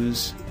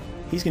use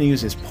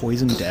his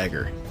poison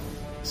dagger.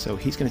 So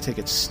he's going to take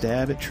a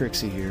stab at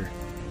Trixie here.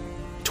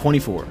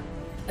 24.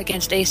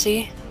 Against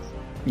AC?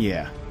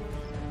 Yeah.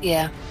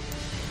 Yeah.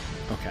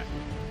 Okay.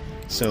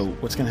 So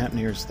what's going to happen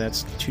here is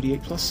that's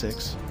 2d8 plus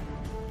 6,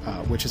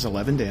 which is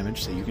 11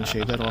 damage, so you can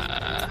shave that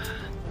off.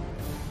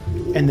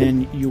 And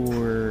then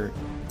you're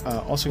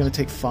also going to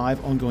take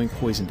 5 ongoing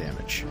poison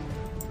damage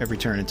every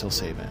turn until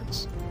save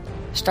ends.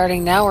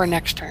 Starting now or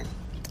next turn?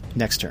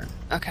 Next turn.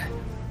 Okay.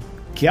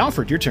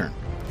 Galford, your turn.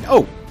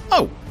 Oh!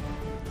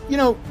 You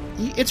know,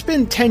 it's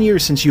been 10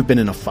 years since you've been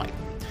in a fight.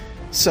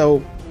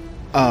 So,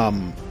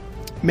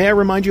 may I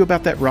remind you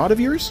about that rod of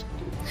yours?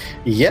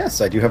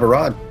 Yes, I do have a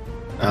rod.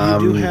 You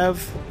do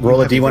have... Roll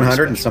a have very D100 and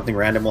special. something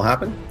random will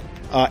happen?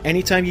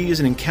 Anytime you use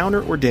an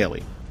encounter or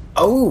daily.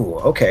 Oh,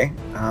 okay.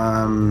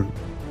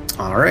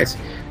 All right.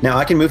 Now,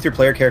 I can move through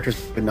player characters,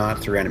 but not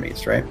through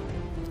enemies, right?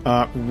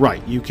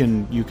 Right. You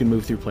can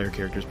move through player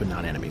characters, but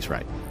not enemies,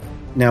 right.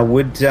 Now,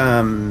 would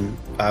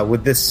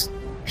this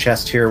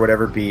chest here,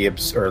 whatever, be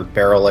or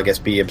barrel, I guess,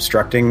 be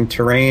obstructing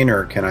terrain,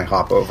 or can I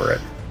hop over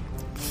it?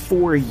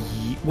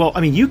 Well,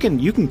 I mean, you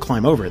can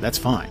climb over it. That's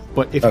fine.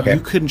 But if Okay. you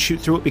couldn't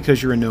shoot through it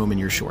because you're a gnome and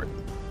you're short,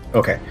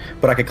 Okay,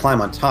 but I could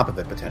climb on top of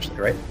it potentially,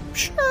 right?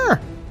 sure.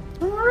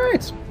 All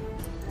right.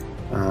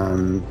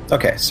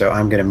 Okay, so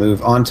I'm going to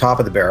move on top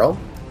of the barrel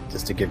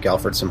just to give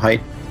Galford some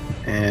height,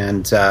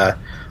 and I'm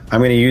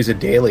going to use a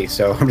daily.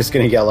 So I'm just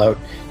going to yell out,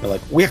 like,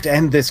 "We have to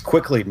end this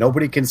quickly.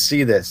 Nobody can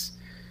see this."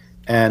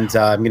 And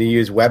I'm going to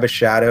use Web of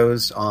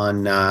Shadows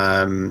on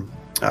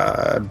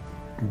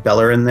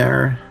Bellarmine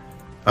there.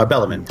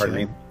 Bellaman, pardon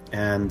me.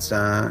 And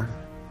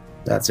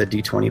that's a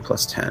D20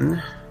 plus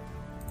 10.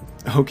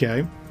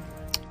 Okay.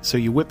 So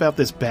you whip out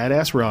this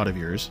badass rod of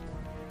yours.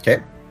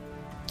 Okay.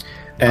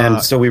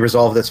 And so we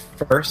resolve this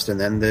first, and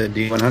then the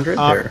D100?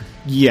 or?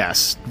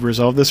 Yes.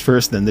 Resolve this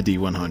first, then the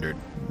D100.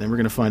 Then we're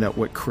going to find out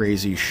what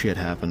crazy shit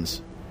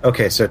happens.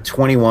 Okay, so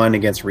 21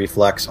 against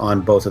reflex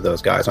on both of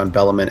those guys, on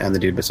Bellaman and the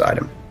dude beside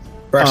him.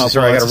 Or actually,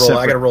 sorry, well,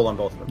 I got to roll on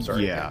both of them.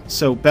 Sorry. Yeah.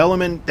 So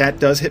Bellaman, that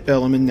does hit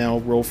Bellaman. Now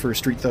roll for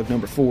Street Thug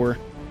number 4.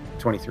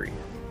 23.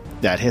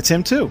 That hits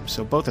him too.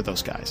 So both of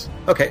those guys.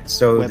 Okay,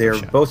 so Web they're of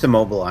Shadows. both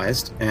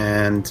immobilized,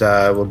 and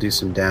we'll do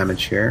some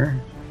damage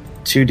here.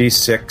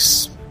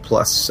 2d6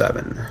 plus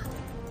 7.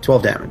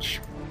 12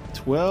 damage.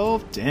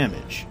 12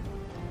 damage.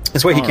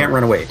 This way he All can't right.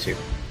 run away, too.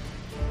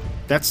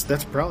 That's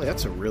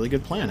a really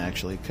good plan,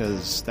 actually,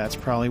 because that's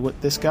probably what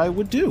this guy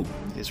would do,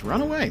 is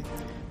run away.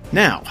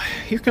 Now,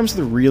 here comes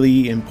the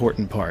really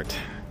important part,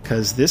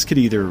 because this could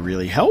either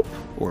really help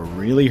or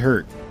really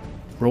hurt.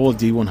 Roll a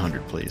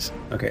D100, please.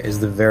 Okay, is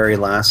the very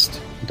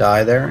last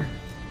die there?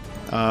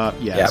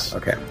 Yes. Yeah,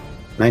 okay.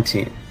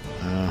 19.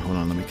 Hold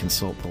on, let me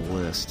consult the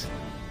list.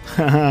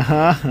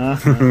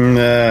 I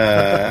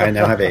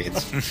now have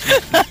AIDS.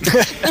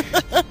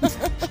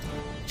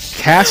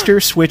 Caster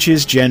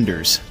switches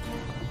genders.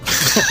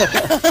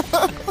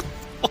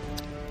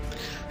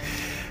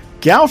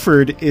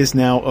 Galford is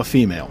now a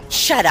female.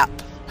 Shut up.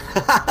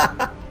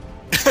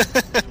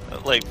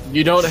 Like,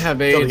 You don't have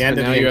Till AIDS, the end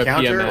but of now the you have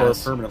encounter or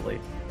PMS. permanently?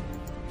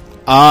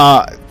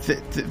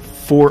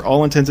 For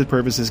all intents and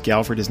purposes,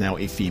 Galford is now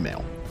a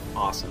female.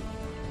 Awesome.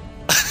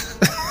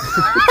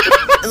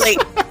 Like,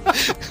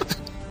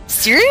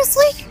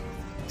 seriously?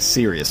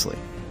 Seriously.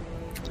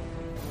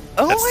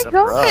 Oh That's my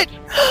god.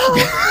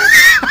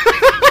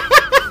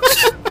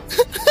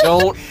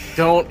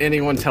 Don't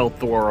anyone tell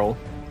Thorl.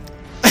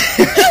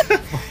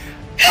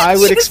 I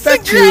would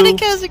expect you.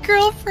 Veronica has a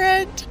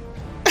girlfriend.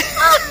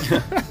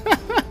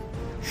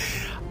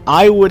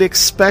 I would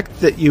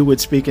expect that you would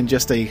speak in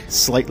just a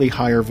slightly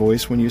higher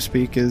voice when you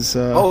speak as...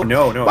 Oh,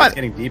 no, but- it's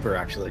getting deeper,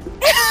 actually.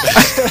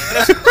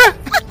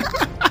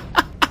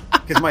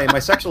 Because my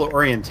sexual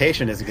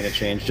orientation isn't going to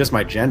change, just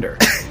my gender.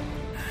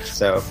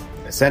 So,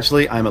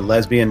 essentially, I'm a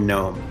lesbian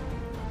gnome.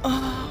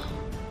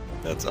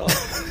 That's all.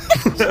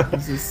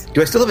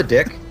 Do I still have a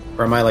dick?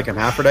 Or am I like a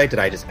hermaphrodite? Did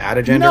I just add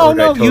a gender? No, or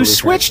did I totally you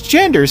switched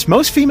genders.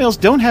 Most females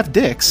don't have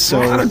dicks,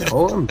 so... I don't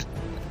know.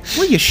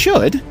 Well, you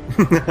should.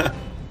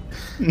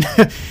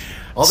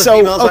 All the So,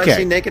 females okay. I've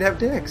seen naked have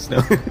dicks. No.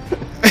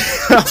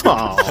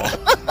 Aw.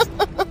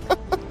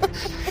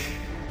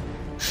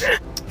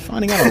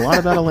 Finding out a lot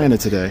about Atlanta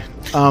today.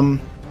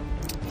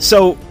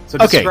 So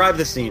okay. Describe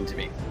the scene to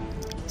me.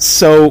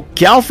 So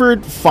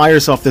Galford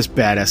fires off this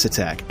badass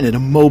attack, and it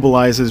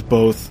immobilizes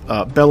both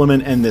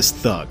Bellaman and this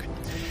thug.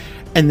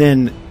 And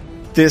then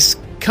this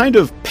kind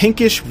of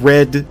pinkish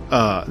red,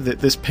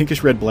 this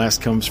pinkish red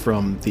blast comes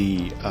from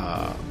the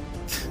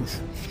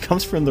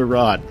comes from the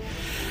rod,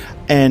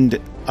 and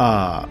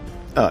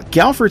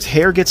Galford's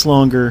hair gets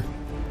longer.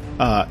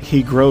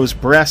 He grows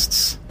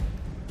breasts,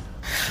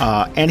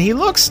 and he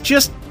looks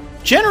just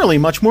generally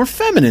much more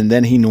feminine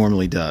than he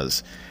normally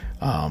does.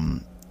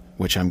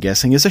 Which I'm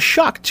guessing is a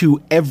shock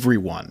to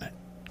everyone.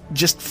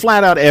 Just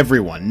flat out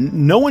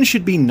everyone. No one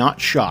should be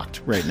not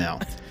shocked right now.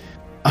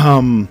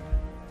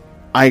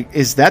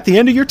 Is that the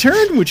end of your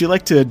turn? Would you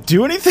like to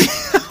do anything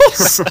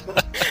else?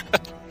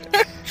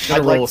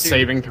 Gotta roll like a to-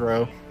 saving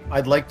throw.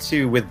 I'd like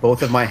to, with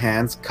both of my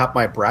hands, cup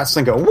my breasts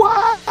and go,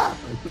 "Wah!"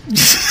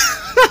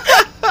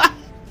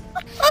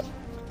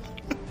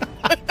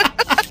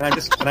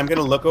 and I'm going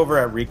to look over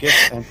at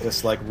Rikus and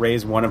just like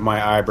raise one of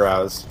my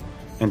eyebrows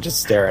and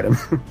just stare at him.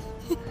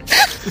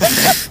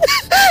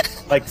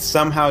 Like,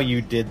 somehow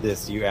you did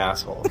this, you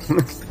asshole.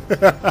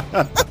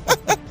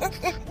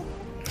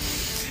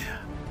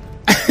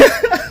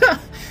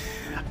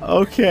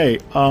 Okay.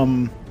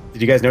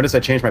 Did you guys notice I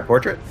changed my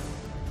portrait?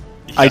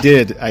 I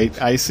did.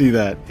 I see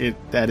that.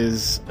 That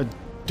is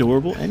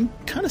adorable and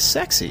kind of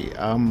sexy.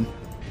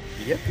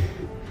 Yep.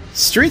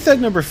 Street Thug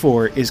number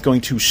 4 is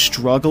going to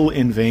struggle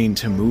in vain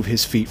to move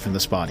his feet from the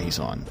spot he's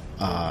on,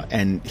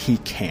 and he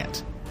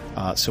can't.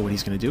 So what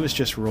he's going to do is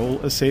just roll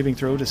a saving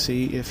throw to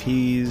see if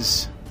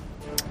he's...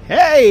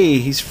 Hey!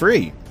 He's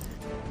free.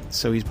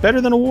 So he's better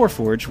than a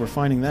Warforged. We're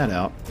finding that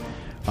out.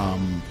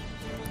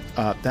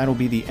 That'll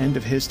be the end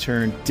of his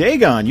turn.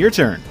 Dagon, your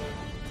turn.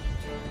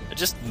 I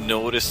just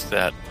noticed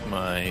that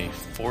my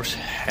Force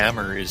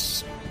Hammer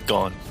is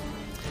gone.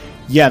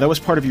 Yeah, that was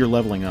part of your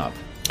leveling up.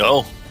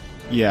 Oh,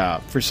 Yeah,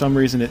 for some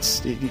reason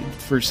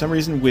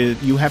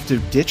with you have to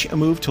ditch a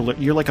move to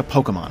you're like a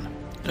Pokemon.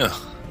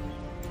 ugh.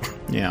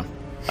 Yeah.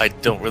 I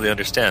don't really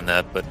understand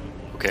that, but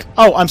okay.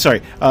 Oh, I'm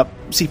sorry.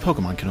 See,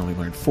 Pokemon can only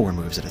learn 4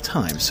 moves at a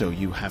time, so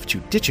you have to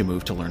ditch a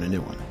move to learn a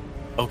new one.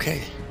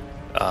 Okay.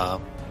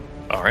 All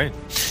right.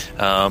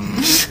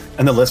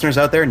 And the listeners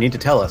out there need to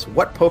tell us,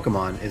 what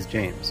Pokemon is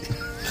James?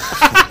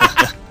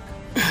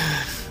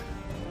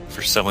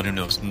 For someone who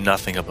knows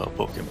nothing about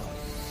Pokemon.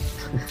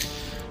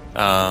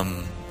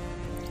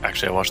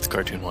 Actually, I watched the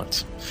cartoon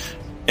once.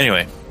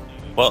 Anyway,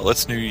 well,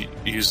 let's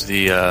use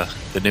the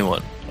new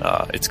one.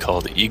 It's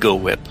called Ego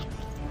Whip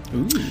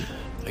Ooh.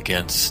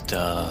 against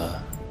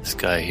this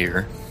guy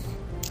here.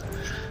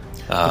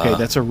 Okay,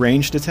 that's a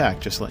ranged attack,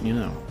 just letting you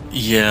know.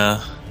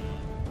 Yeah,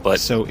 but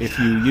So if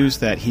you use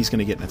that, he's going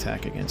to get an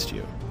attack against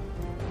you.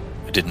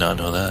 I did not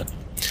know that.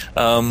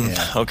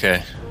 Yeah.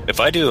 Okay,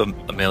 if I do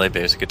a melee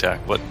basic attack,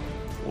 what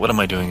am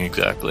I doing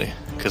exactly?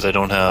 Because I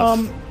don't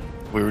have.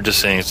 We were just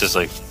saying it's just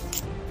like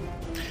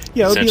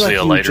Yeah, it would be essentially like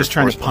a you lighter just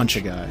trying to force punch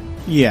a guy.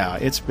 Yeah,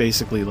 it's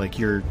basically like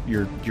you're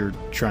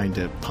trying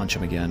to punch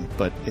him again,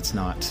 but it's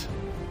not.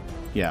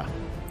 Yeah.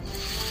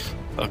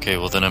 okay.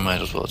 Well, then I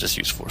might as well just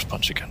use force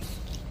punch again.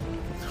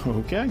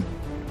 Okay.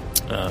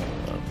 Uh,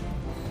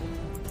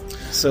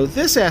 So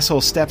this asshole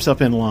steps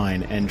up in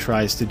line and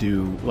tries to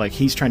do, like,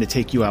 he's trying to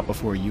take you out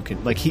before you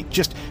can, like, he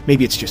just,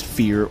 maybe it's just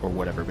fear or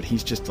whatever, but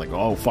he's just like,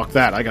 oh, fuck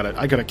that, I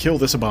gotta kill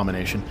this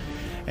abomination.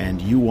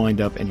 And you wind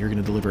up and you're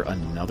gonna deliver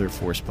another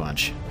force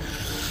punch.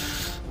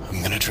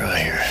 I'm gonna try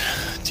here.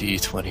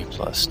 D20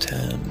 plus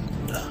 10.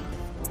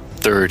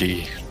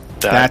 30.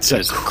 That's a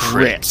is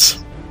crit.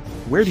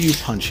 Where do you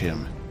punch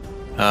him?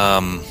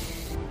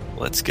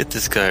 Let's get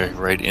this guy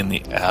right in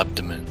the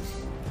abdomen.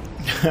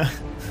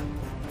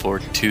 For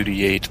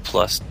 2d8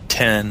 plus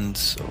 10,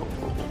 so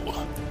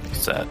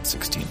what's that?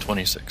 16,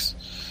 26.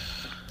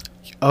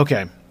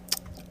 Okay.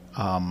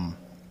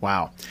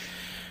 Wow.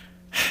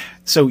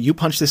 So you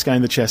punch this guy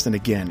in the chest, and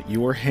again,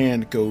 your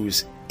hand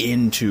goes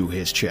into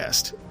his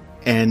chest.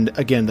 And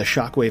again, the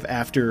shockwave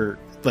after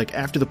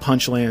the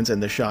punch lands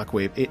and the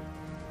shockwave,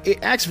 it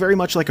acts very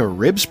much like a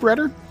rib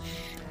spreader.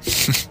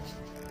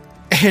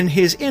 And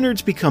his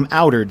innards become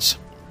outards.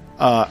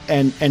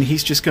 And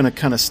he's just going to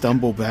kind of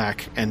stumble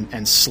back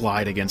and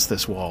slide against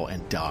this wall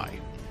and die.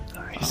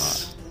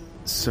 Nice.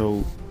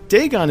 So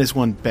Dagon is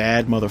one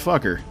bad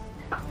motherfucker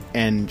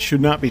and should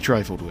not be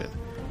trifled with.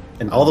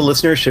 And all the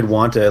listeners should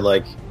want to,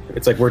 like,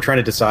 It's like we're trying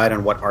to decide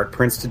on what art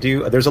prints to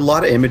do. There's a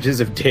lot of images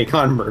of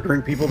Dagon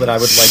murdering people that I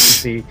would like to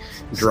see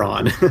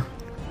drawn.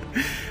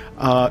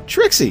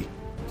 Trixie.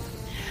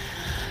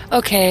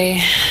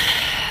 Okay.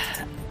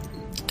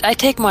 I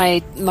take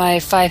my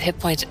 5 hit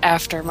points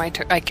after my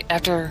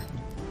after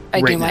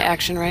I Right do my now.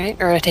 action, right?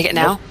 Or I take it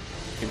now?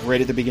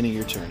 Right at the beginning of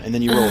your turn, and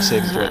then you roll a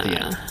saving throw at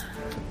the end.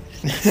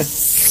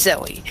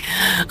 Silly.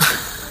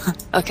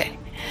 Okay.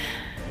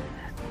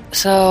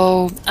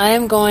 So I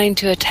am going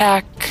to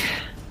attack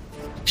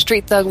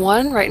Street Thug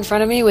 1 right in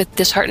front of me with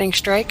Disheartening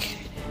Strike.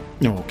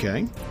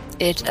 Okay.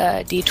 It's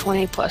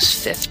D20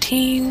 plus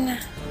 15.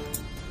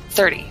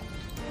 30.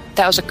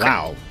 That was a crit.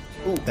 Wow.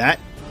 That?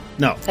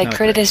 No. I not a critted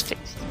crit. his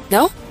face.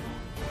 No?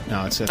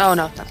 No, it's a Oh,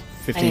 no.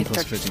 15 I need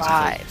plus 15.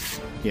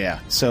 35. Yeah.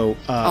 So,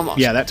 Almost.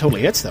 yeah, that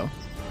totally hits, though.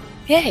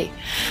 Yay.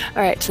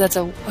 Alright, so that's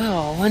a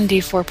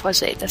 1d4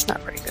 plus 8. That's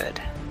not very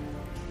good.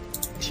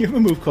 You have a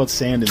move called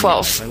Sand in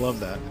 12. the Eyes. I love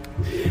that.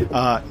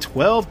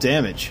 12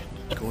 damage.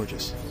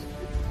 Gorgeous.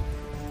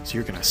 So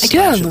you're going to I do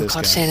have slash a at move this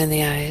called guy. Sand in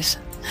the Eyes.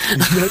 Isn't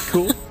that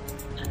cool?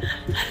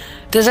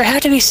 Does there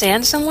have to be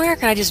sand somewhere? Or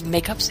can I just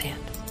make up sand?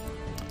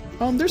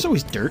 There's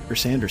always dirt or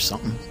sand or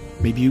something.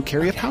 Maybe you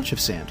carry a pouch of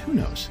sand. Who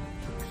knows?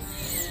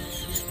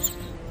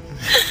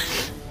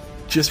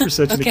 Just for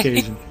such an Okay.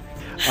 occasion. Do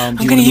I'm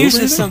you going to wanna use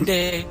move this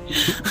anything?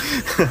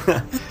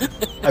 someday.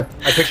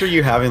 I picture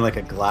you having like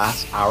a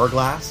glass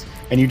hourglass,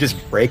 and you just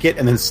break it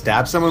and then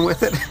stab someone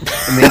with it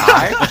in the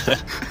eye.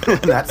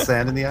 And that's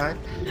sand in the eye.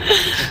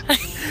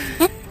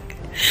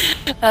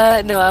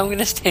 No, I'm going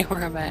to stay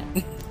where I'm at.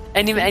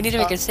 I need to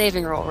make a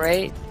saving roll,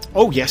 right?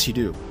 Oh, yes, you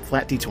do.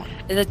 Flat D20.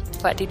 Is it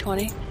flat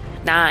d20?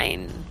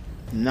 9.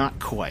 Not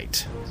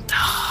quite.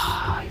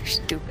 Oh, you're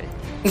stupid.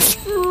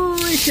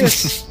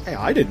 Hey,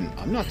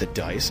 I'm not the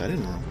dice. I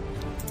didn't roll.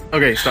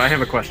 Okay, so I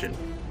have a question.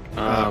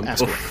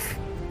 Ask away.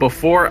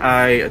 Before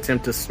I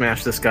attempt to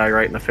smash this guy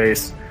right in the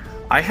face,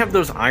 I have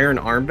those iron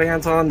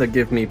armbands on that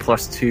give me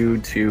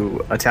 +2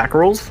 to attack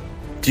rolls.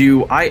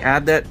 Do I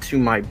add that to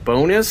my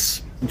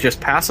bonus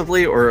just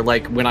passively, or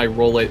like when I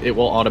roll it, it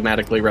will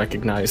automatically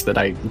recognize that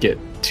I get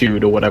 2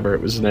 to whatever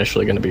it was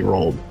initially going to be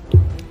rolled?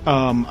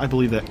 I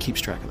believe that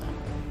keeps track of that.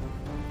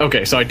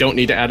 Okay, so I don't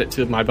need to add it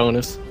to my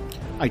bonus?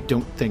 I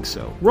don't think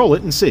so. Roll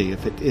it and see.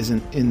 If it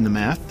isn't in the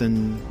math,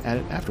 then add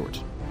it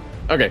afterwards.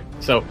 Okay,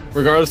 so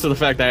regardless of the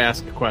fact that I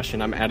asked a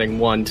question, I'm adding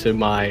 1 to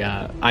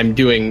my... I'm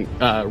doing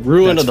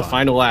Ruin That's of the fine.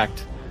 Final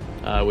Act,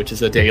 which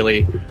is a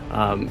daily,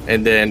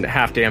 and then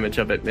half damage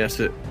of it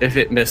if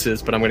it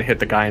misses, but I'm going to hit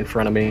the guy in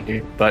front of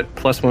me. But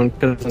 +1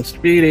 because I'm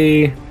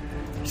speedy,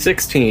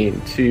 16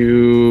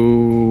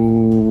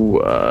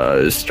 to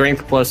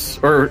strength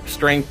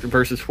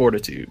versus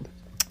fortitude.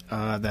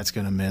 That's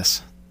going to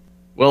miss.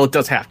 Well, it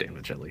does half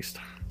damage at least.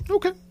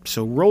 Okay.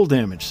 So roll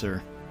damage,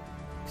 sir.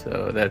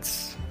 So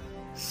that's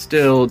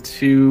still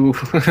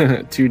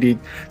 2d.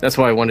 That's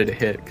why I wanted to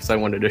hit, because I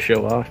wanted to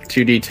show off.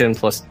 2d10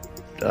 plus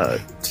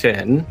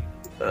 10.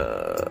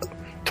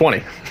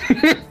 20.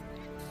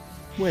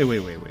 Wait.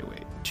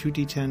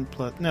 2d10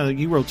 plus... No,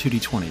 you rolled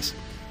 2d20s.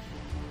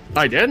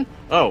 I did?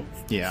 Oh,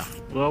 Yeah.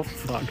 well,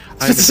 fuck. I was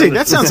about to say,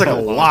 that sounds like a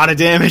lot of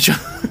damage.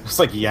 It's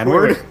like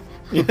Yen-word.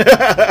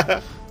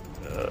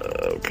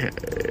 Okay.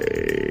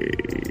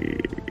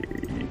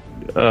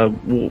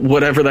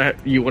 Whatever that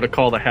you want to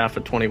call the half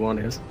of 21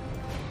 is.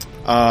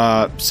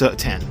 So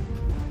 10.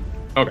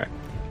 Okay.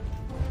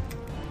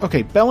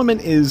 Okay,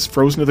 Bellaman is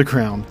frozen to the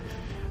ground,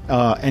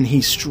 and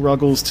he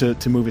struggles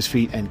to move his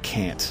feet and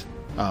can't.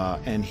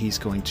 And he's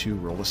going to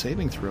roll a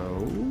saving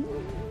throw.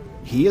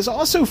 He is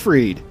also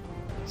freed.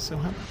 So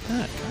how about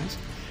that, guys?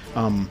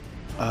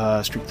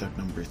 Street Thug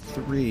number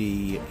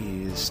 3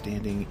 is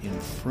standing in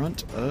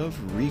front of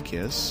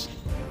Rikus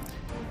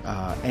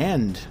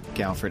and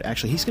Galford.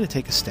 Actually, he's going to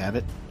take a stab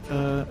at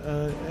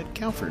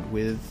Galford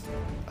with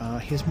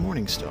his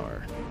Morning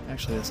Star.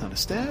 Actually, that's not a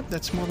stab.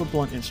 That's more of a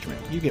blunt instrument.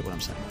 You get what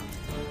I'm saying.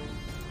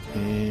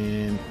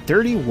 And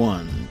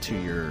 31 to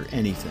your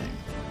anything.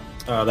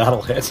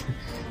 That'll hit.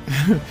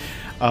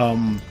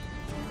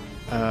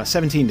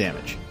 17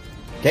 damage.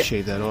 Okay.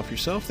 Shave that off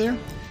yourself there.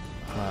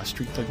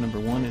 Street Thug number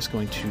 1 is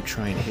going to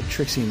try and hit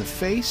Trixie in the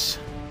face.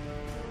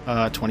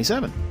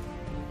 27.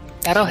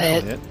 That'll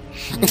hit.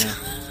 Yeah.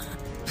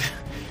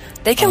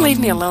 They can leave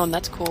me alone.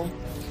 That's cool.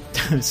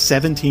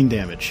 17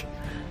 damage.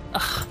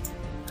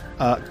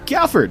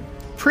 Galford.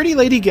 Pretty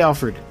Lady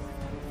Galford.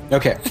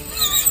 Okay.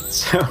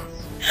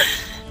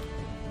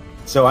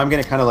 So I'm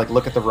going to kind of like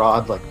look at the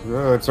rod, like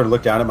sort of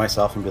look down at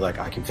myself and be like,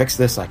 I can fix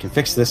this,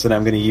 and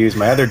I'm going to use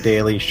my other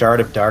daily Shard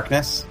of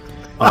Darkness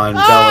on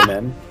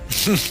Bellaman.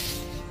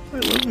 I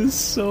love this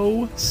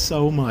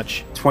so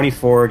much.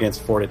 24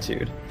 against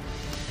Fortitude.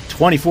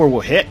 24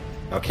 will hit.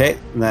 Okay,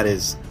 and that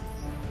is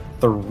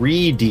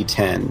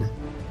 3d10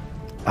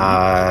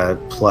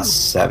 plus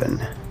 7.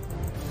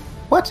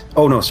 What?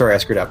 Oh no, sorry, I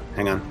screwed up.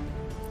 Hang on. I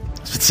was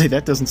about to say,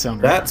 that doesn't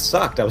sound right. That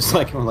sucked. I was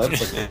like, well,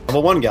 that's like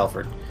level 1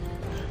 Galford.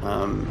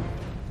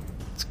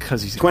 It's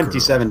because he's a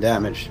 27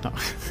 damage.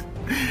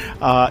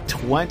 girl.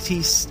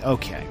 20...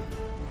 Okay.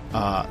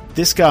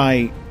 This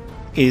guy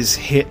is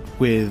hit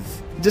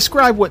with...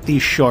 Describe what the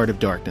Shard of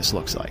Darkness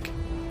looks like.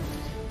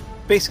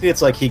 Basically,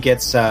 it's like he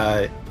gets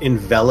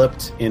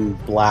enveloped in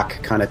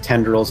black kind of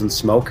tendrils and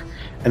smoke,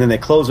 and then they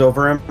close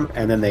over him,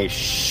 and then they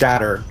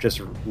shatter,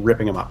 just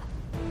ripping him up.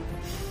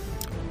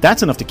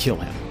 That's enough to kill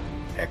him.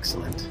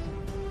 Excellent.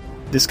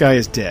 This guy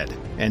is dead,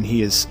 and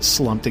he is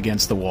slumped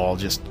against the wall,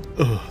 just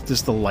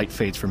the light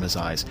fades from his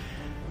eyes.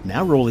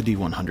 Now roll a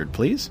D100,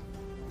 please.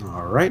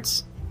 All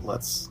right,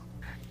 let's...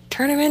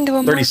 Turn him into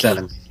a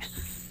 37. monkey.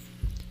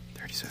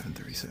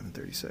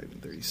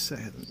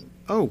 37.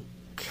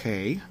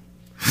 Okay.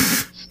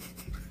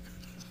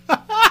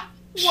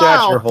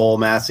 Shut your hole,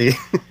 Massey.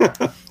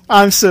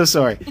 I'm so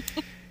sorry.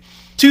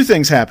 Two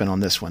things happen on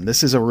this one.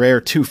 This is a rare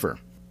twofer.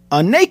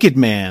 A naked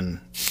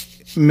man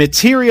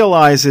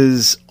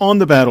materializes on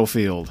the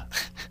battlefield.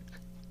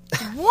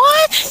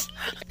 What?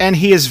 And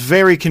he is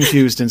very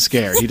confused and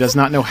scared. He does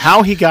not know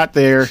how he got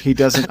there. He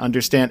doesn't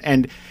understand.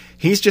 And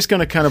he's just going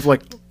to kind of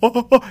like,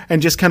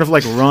 and just kind of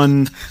like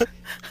run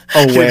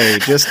away.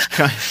 Just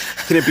kind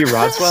of... Can it be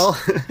Roswell?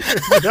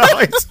 No,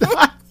 it's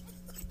not.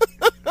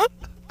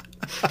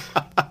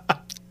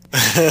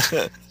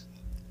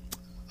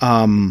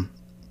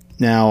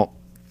 Now,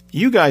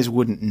 you guys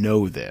wouldn't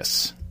know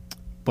this,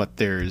 but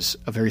there's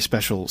a very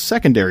special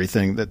secondary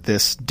thing that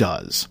this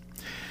does.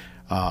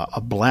 A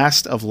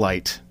blast of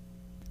light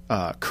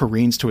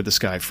careens toward the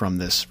sky from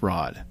this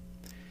rod.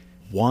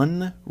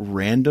 One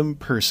random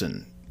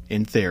person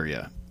in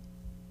Theria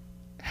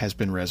has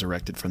been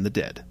resurrected from the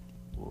dead.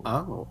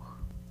 Oh.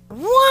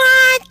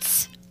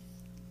 What?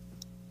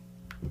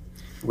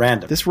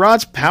 Random. This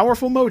rod's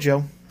powerful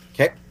mojo.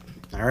 Okay.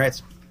 All right.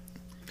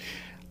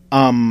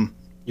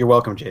 You're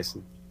welcome,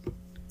 Jason.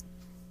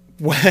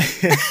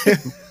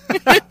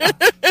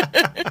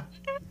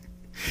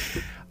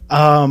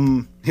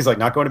 He's like,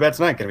 not going to bed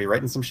tonight. Gonna be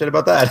writing some shit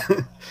about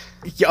that.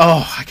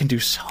 I can do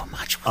so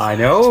much. I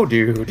know,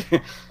 dude.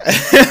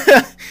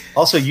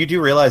 Also, you do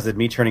realize that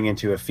me turning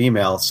into a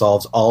female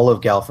solves all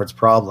of Galford's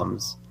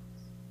problems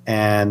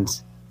and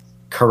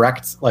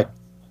corrects, like,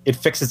 it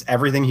fixes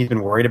everything he's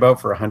been worried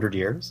about for 100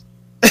 years.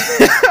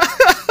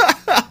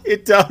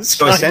 It does.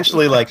 So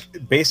essentially, like,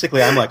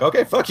 basically, I'm like,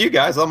 okay, fuck you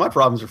guys. All my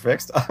problems are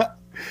fixed.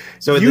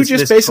 So you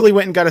just basically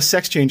went and got a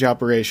sex change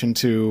operation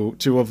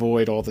to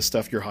avoid all the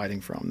stuff you're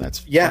hiding from.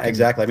 That's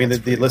exactly. I mean,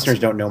 the listeners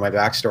don't know my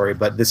backstory,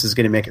 but this is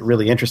going to make it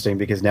really interesting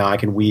because now I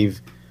can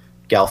weave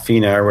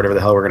Galfina or whatever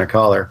the hell we're going to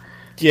call her.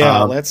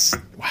 Yeah, that's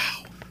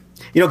wow.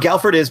 You know,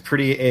 Galford is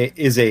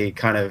a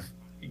kind of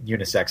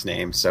unisex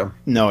name. So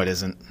no, it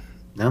isn't.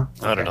 No,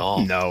 not at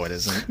all. No, it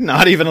isn't.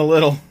 Not even a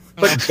little.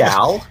 But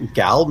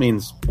Gal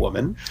means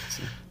woman.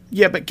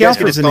 Yeah, but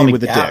Galford is a name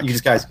with a dick. You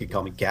guys could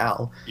call me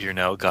Gal. You're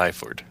now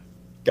Guyford.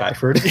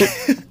 Guyford.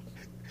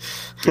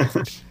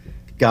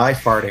 Guy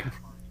farting.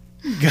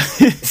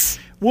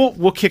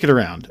 We'll kick it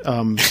around.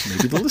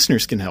 Maybe the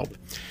listeners can help.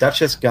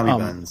 Duchess gummy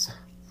buns.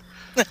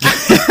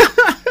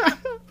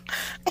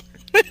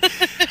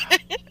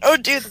 Oh,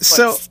 dude.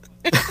 So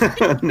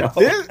no.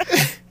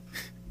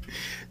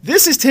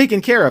 This is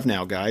taken care of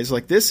now, guys.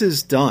 Like, this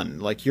is done.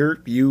 Like,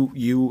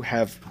 you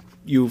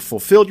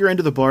fulfilled your end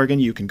of the bargain.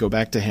 You can go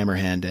back to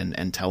Hammerhand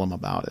and tell them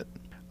about it.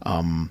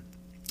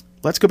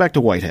 Let's go back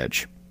to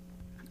Whitehedge.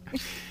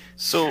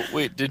 So,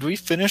 wait, did we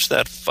finish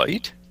that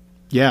fight?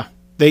 Yeah.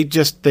 I'm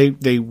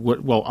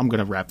going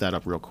to wrap that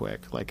up real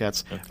quick. Like,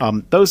 that's,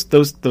 okay. Those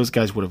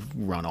guys would have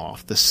run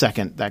off the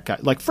second that guy,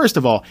 like, first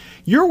of all,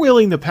 you're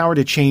wielding the power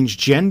to change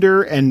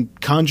gender and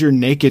conjure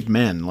naked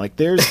men. Like,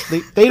 they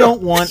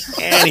don't want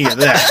any of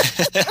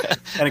that.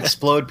 And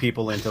explode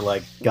people into,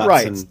 like,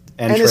 guts and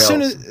entrails.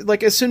 And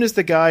as soon as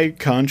the guy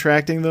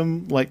contracting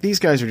them, like, these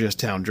guys are just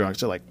town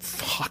drunks. They're like,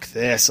 fuck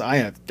this.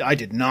 I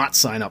did not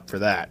sign up for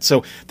that.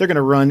 So they're going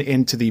to run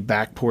into the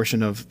back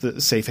portion of the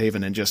safe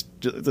haven and just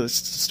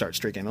start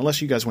streaking.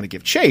 Unless you guys want to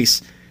give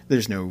chase,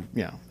 there's no,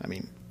 I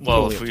mean.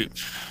 Well,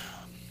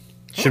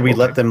 should we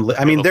let them?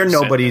 I mean, they're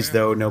nobodies,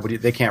 though.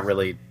 They can't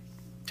really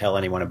tell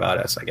anyone about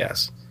us, I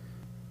guess.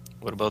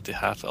 What about the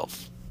half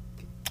elf?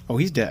 Oh,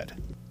 he's dead.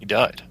 He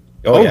died.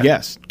 Oh yeah.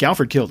 Yes,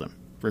 Galford killed him,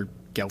 or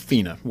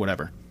Galfina,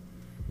 whatever.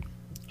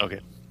 Okay.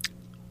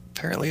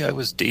 Apparently, I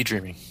was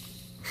daydreaming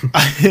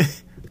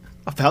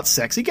about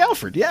sexy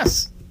Galford.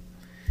 Yes,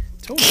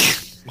 totally.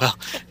 Well,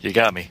 you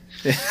got me.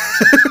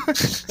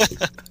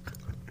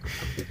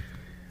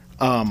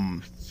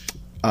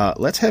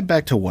 Let's head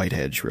back to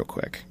Whitehedge real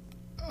quick.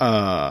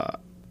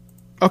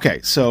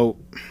 Okay, so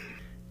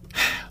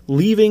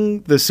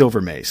leaving the Silver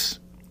Mace,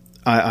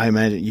 I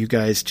imagine you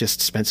guys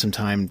just spent some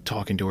time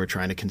talking to her,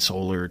 trying to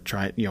console her,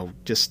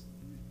 just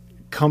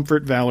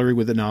comfort Valerie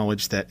with the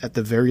knowledge that at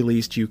the very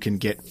least you can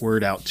get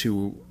word out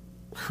to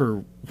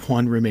her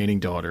one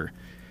remaining daughter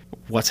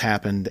what's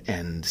happened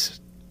and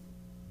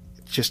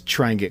just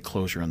try and get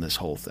closure on this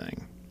whole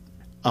thing.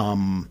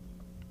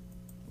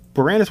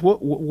 Baraneth,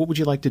 what would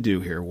you like to do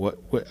here? What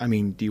I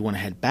mean, do you want to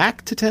head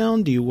back to town?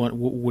 What do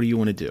you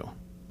want to do?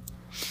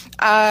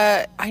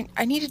 I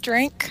need a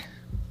drink.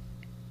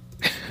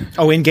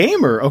 Oh, in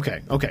game or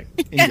okay.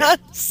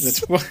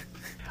 Yes. That's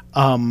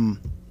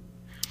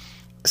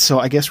So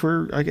I guess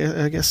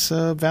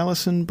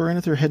Valis and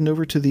Baraneth are heading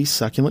over to the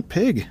Succulent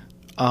Pig.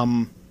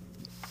 Heading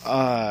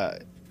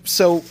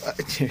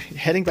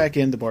back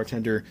in, the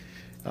bartender,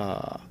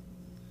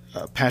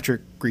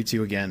 Patrick, greets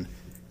you again.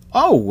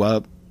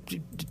 Oh,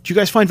 did you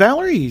guys find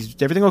Valerie? Is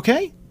everything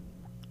okay?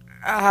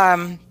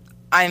 I'm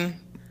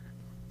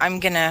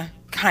gonna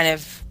kind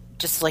of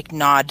just like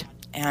nod,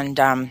 and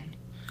I'm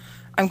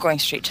going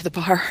straight to the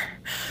bar.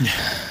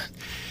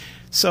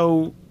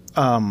 So,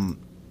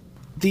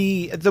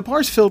 the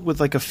bar's filled with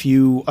like a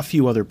few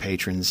other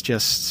patrons,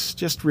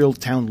 just real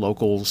town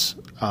locals.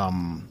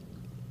 Not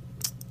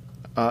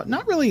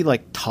really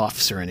like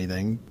toughs or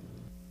anything.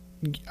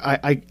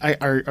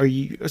 Are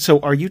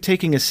you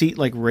taking a seat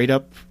like right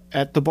up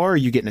at the bar? Are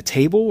you getting a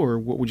table, or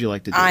what would you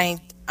like to do? I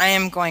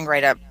am going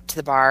right up to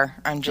the bar.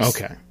 I'm just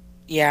okay.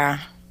 Yeah.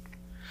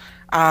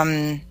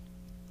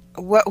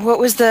 What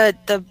was the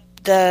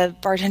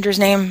bartender's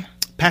name?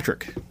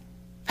 Patrick.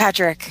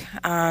 Patrick.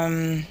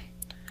 And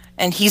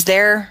he's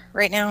there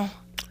right now?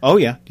 Oh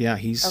yeah.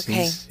 He's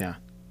okay. Yeah.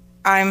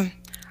 I'm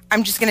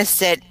just gonna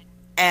sit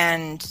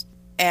and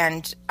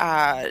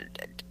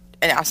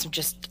ask him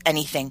just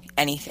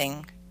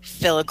anything.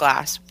 Fill a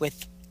glass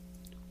with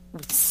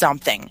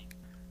something.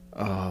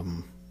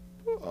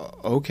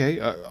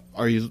 Okay.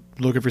 Are you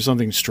looking for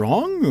something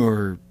strong,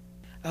 or?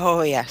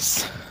 Oh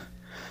yes.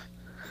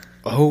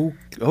 Oh,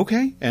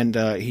 okay. And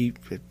he,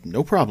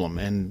 no problem.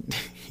 And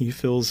he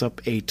fills up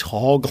a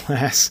tall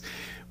glass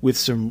with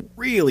some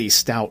really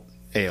stout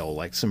ale,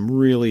 like some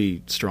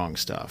really strong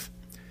stuff.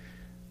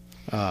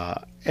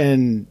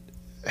 And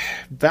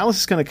Valis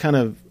is going to kind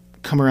of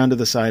come around to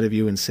the side of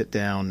you and sit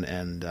down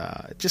and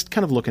just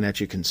kind of looking at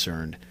you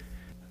concerned.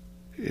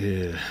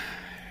 Do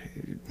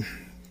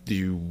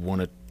you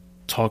want to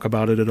talk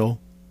about it at all?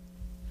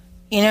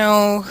 You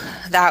know,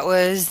 that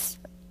was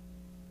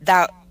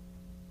the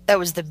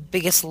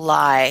biggest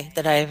lie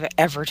that I've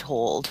ever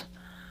told.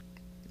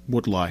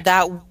 What lie?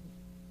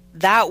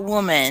 That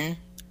woman,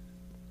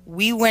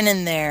 we went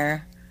in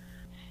there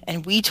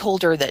and we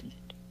told her that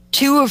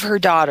 2 of her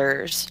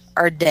daughters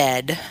are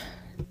dead.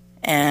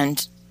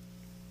 And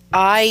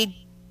I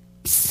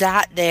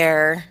sat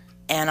there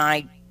and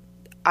I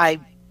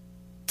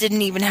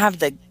didn't even have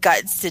the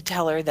guts to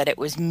tell her that it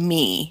was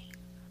me,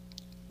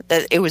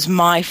 that it was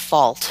my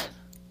fault.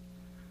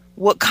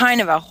 What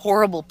kind of a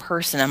horrible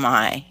person am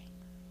I?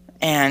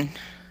 And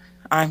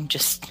I'm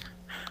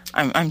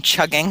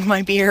chugging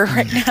my beer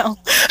right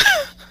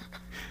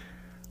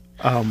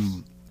now.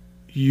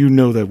 You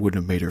know that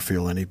wouldn't have made her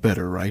feel any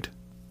better, right?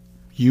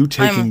 You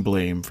taking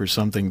blame for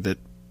something that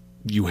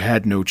you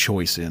had no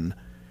choice in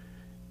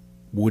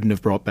wouldn't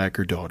have brought back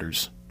her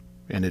daughters,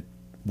 and it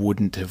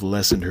wouldn't have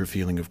lessened her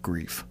feeling of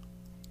grief.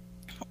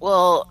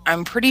 Well,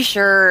 I'm pretty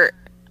sure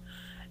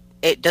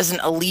it doesn't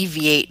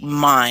alleviate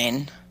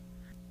mine.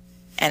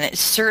 And it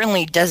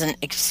certainly doesn't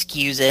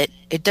excuse it.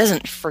 It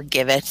doesn't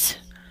forgive it.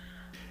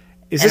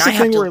 Is this and a I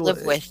thing have where to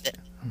live with it.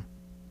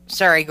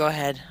 Sorry, go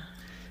ahead.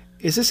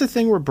 Is this a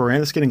thing where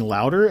Baraneth's getting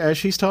louder as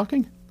she's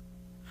talking?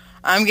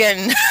 I'm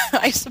getting...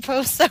 I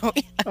suppose so,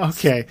 yes.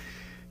 Okay.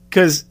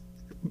 Because,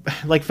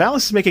 like,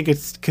 Valis is making a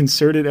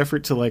concerted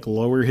effort to, like,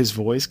 lower his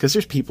voice, because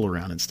there's people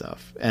around and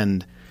stuff.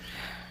 And,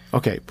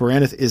 okay,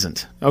 Baraneth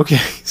isn't.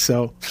 Okay,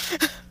 so...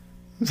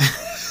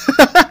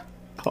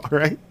 All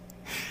right.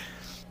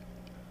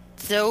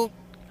 So,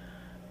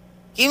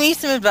 give me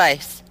some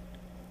advice.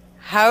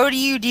 How do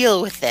you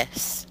deal with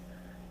this?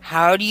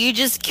 How do you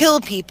just kill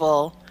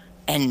people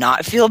and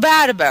not feel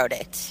bad about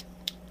it?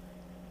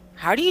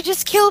 How do you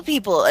just kill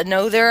people and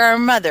know there are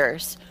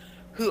mothers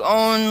who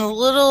own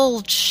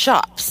little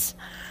shops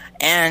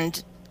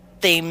and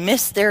they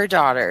miss their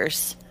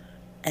daughters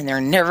and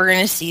they're never going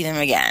to see them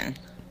again?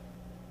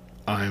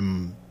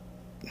 I'm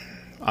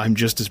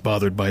just as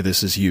bothered by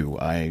this as you.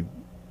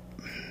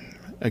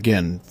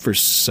 Again, for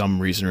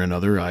some reason or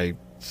another, I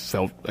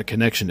felt a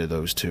connection to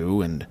those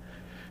 2, and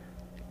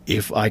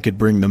if I could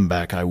bring them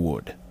back, I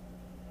would.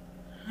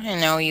 I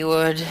know you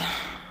would.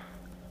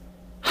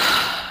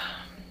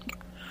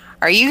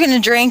 Are you going to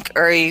drink,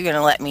 or are you going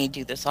to let me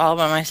do this all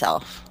by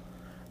myself?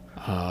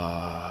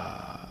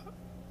 I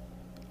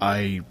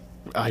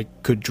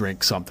could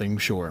drink something,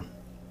 sure.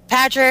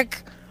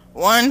 Patrick,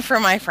 one for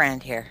my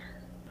friend here.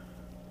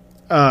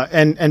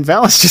 And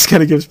Valis just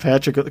kind of gives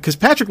Patrick, because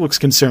Patrick looks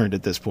concerned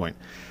at this point,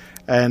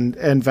 and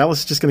Valis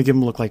is just going to give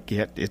him a look like,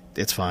 yeah,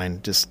 it's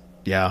fine, just,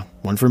 yeah,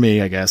 one for me,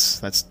 I guess,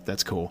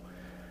 that's cool.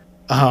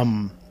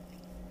 So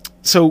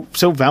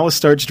Valis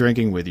starts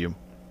drinking with you.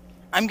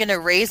 I'm going to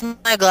raise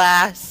my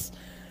glass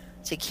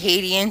to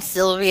Katie and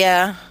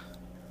Sylvia.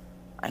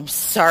 I'm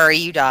sorry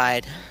you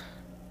died.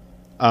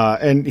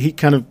 And he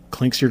kind of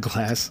clinks your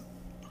glass.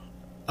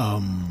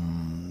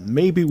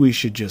 Maybe we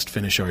should just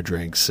finish our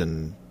drinks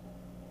and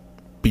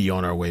be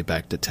on our way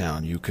back to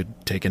town. You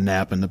could take a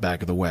nap in the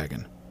back of the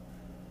wagon.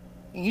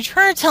 You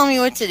trying to tell me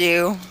what to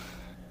do?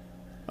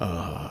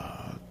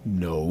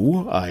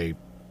 No, I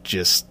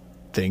just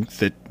think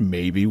that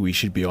maybe we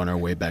should be on our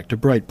way back to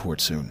Brightport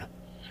soon.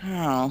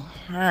 Oh,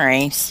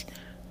 alright.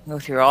 Go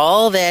through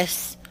all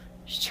this,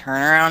 Just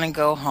turn around and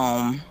go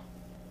home.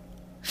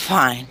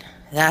 Fine.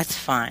 That's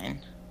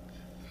fine.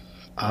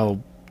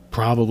 I'll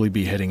probably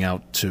be heading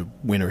out to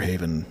Winter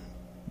Haven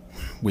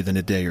within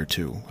a day or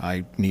two.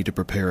 I need to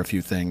prepare a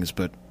few things,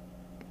 but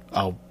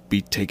I'll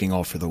be taking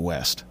off for the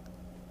west.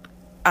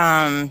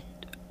 I'm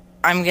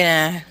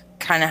gonna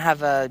kind of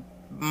have a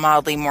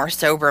mildly more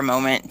sober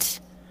moment,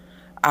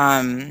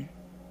 and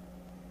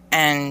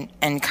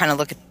kind of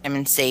look at him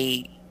and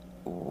say,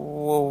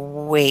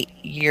 "Wait,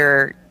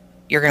 you're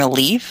gonna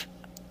leave?"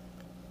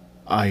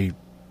 I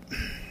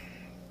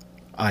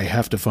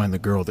have to find the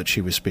girl that she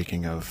was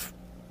speaking of,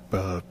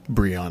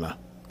 Brianna.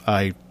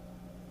 I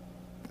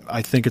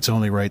think it's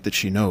only right that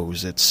she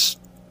knows. It's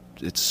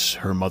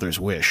her mother's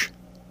wish.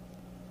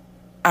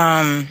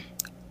 Yeah,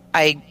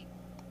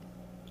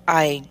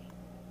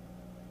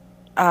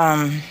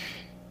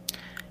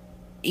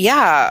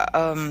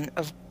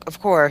 of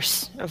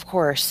course.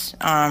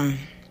 I'm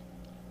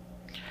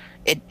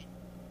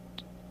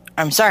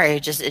sorry,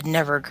 it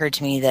never occurred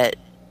to me that,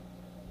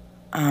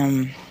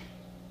 I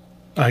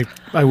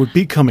would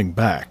be coming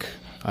back.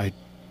 I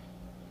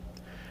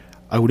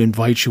would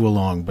invite you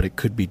along, but it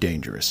could be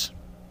dangerous.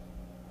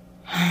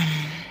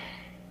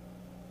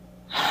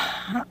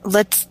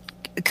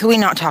 Could we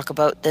not talk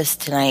about this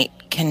tonight?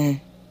 Can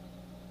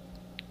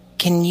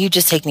you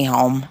just take me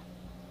home?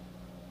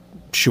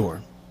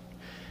 Sure.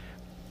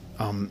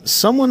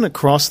 Someone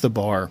across the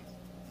bar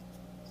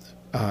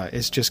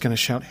is just going to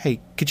shout,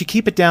 "Hey, could you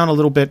keep it down a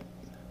little bit?"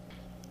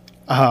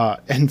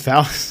 And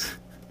Val's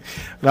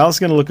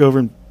going to look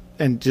over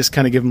and just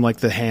kind of give him like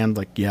the hand,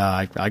 like,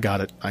 "Yeah, I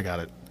got it.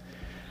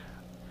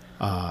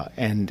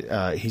 And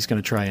he's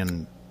going to try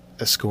and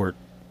escort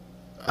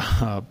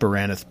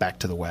Baraneth back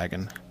to the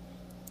wagon.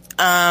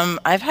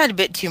 I've had a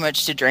bit too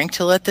much to drink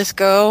to let this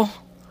go.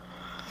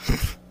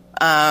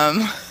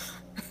 I'm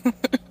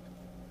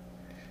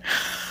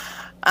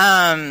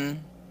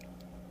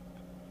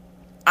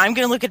going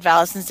to look at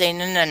Valis and say,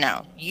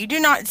 no. You do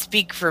not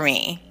speak for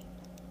me.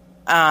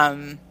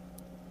 And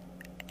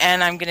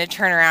I'm going to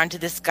turn around to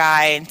this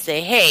guy and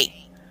say,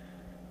 hey,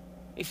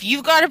 if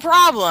you've got a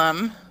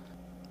problem,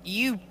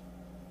 you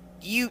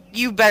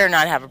better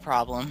not have a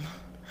problem.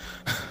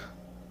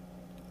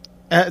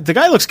 The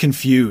guy looks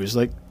confused.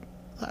 Like,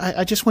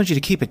 I just want you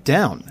to keep it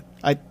down.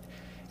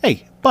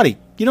 Hey, buddy,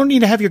 you don't need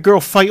to have your girl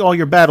fight all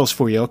your battles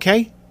for you,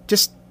 okay?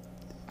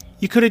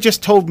 You could have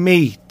just told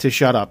me to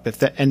shut up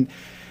and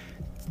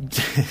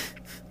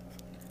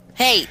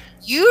Hey,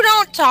 you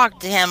don't talk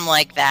to him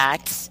like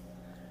that.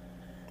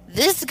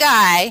 This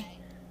guy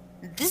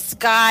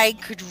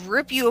could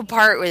rip you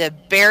apart with a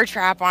bear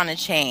trap on a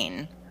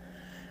chain.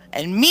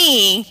 And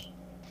me,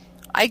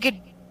 I could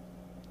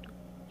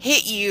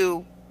hit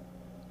you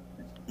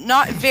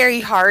not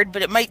very hard,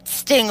 but it might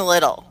sting a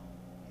little.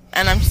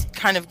 And I'm just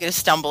kind of going to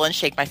stumble and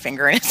shake my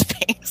finger in his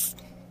face.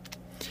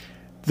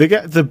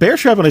 The bear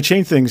trap on a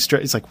chain thing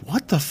is like,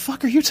 what the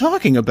fuck are you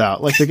talking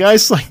about? Like, the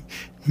guy's like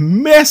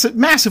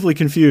massively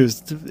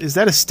confused. Is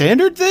that a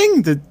standard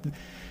thing?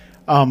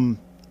 So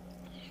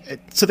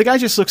the guy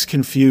just looks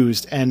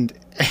confused, and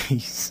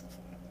he's,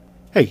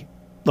 hey,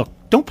 look,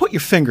 don't put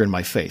your finger in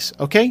my face,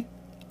 okay?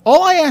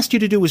 All I asked you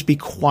to do was be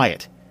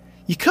quiet.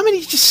 You come in,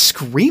 you're just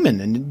screaming,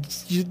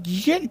 and you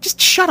just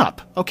shut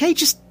up, okay?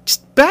 Just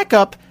back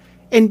up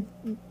and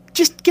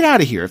just get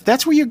out of here. If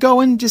that's where you're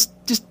going, just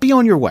be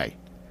on your way.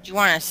 Do you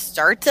want to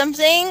start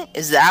something?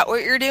 Is that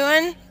what you're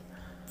doing?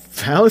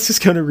 Valis is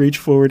going to reach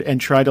forward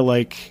and try to,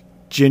 like,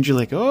 gingerly,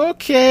 like,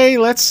 okay,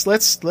 let's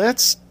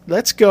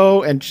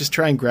go, and just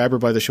try and grab her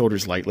by the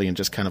shoulders lightly and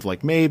just kind of,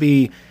 like,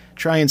 maybe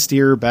try and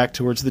steer her back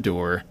towards the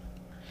door.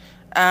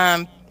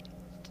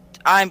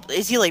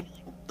 Is he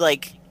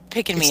like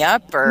picking me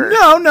up, or?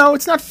 No,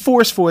 it's not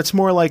forceful. It's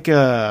more like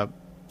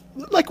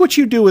what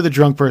you do with a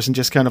drunk person,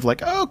 just kind of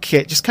like,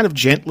 okay, just kind of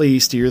gently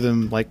steer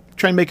them, like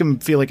try and make them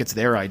feel like it's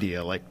their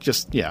idea, like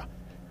just, yeah.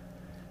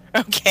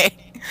 Okay.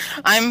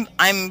 I'm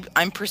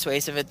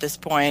persuasive at this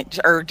point,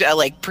 or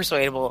like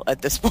persuadable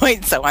at this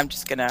point, so I'm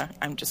just gonna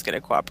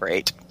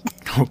cooperate.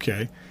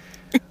 Okay.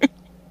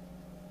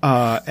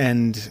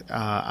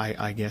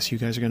 I guess you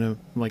guys are gonna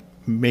like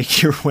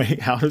make your way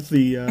out of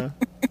the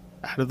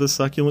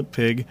succulent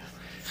pig,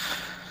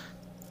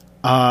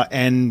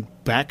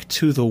 and back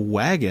to the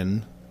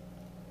wagon.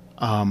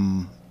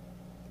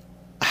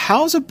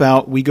 How's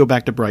about we go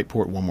back to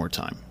Brightport one more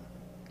time?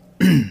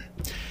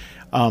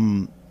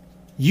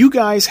 You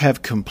guys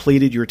have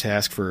completed your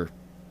task for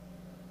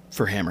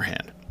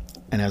Hammerhand,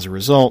 and as a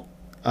result,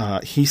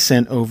 he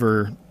sent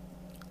over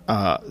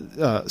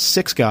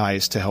 6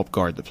 guys to help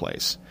guard the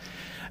place.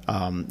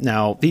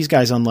 Now, these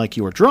guys, unlike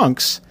your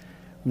drunks,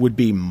 would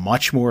be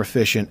much more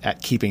efficient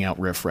at keeping out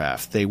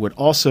riffraff. They would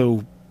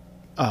also,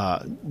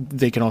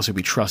 they can also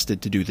be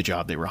trusted to do the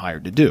job they were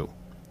hired to do.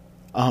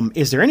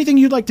 Is there anything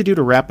you'd like to do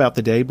to wrap out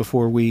the day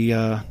before we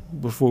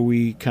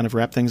kind of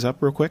wrap things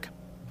up real quick?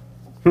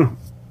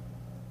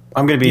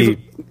 I'm going to be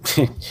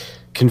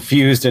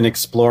confused and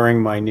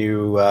exploring my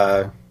new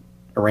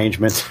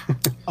arrangement.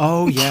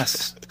 Oh,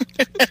 yes.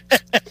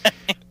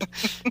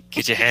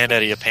 Get your hand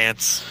out of your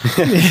pants.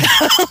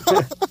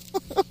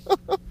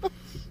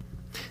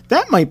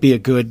 That might be a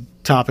good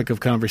topic of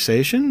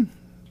conversation.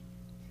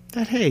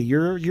 That, hey,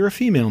 you're a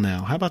female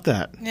now. How about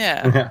that?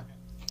 Yeah.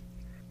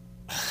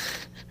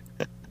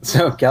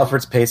 So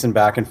Galford's pacing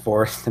back and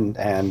forth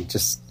and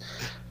just,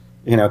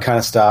 kind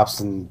of stops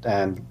and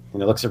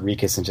looks at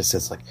Rikus and just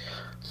says, like,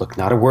 look,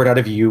 not a word out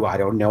of you. I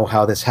don't know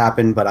how this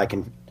happened, but I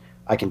can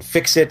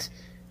fix it,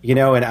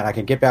 and I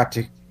can get back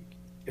to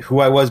who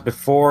I was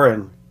before.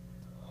 And,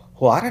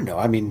 well, I don't know.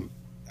 I mean,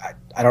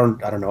 I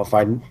don't know if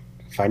I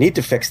need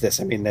to fix this.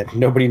 I mean, that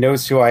nobody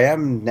knows who I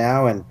am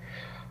now, and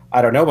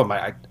I don't know,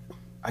 but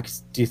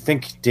do you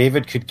think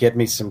David could get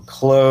me some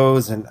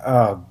clothes? And,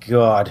 oh,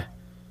 God.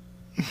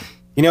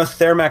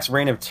 Thermac's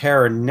reign of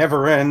terror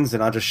never ends,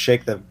 and I'll just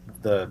shake the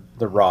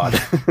rod.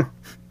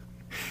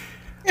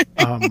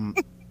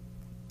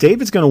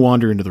 David's going to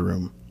wander into the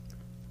room,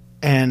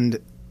 and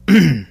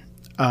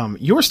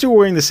you're still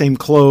wearing the same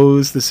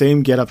clothes, the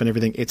same getup, and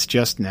everything. It's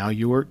just now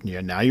you're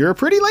a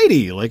pretty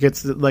lady. Like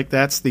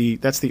that's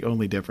the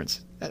only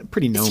difference.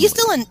 Pretty gnome.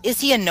 Is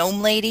he a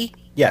gnome lady?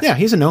 Yes. Yeah,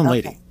 he's a gnome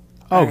lady.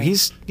 Oh, right. he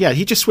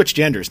just switched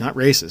genders, not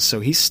races. So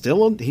he's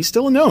still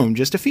a gnome,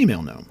 just a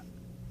female gnome.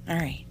 All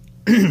right.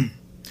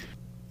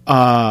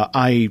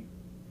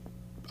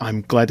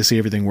 I'm glad to see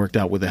everything worked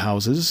out with the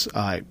houses.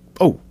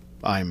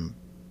 I'm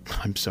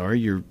sorry,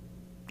 you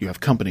have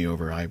company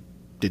over. I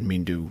didn't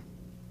mean to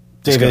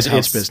discuss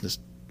house business.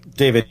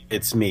 David,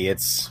 it's me.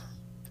 It's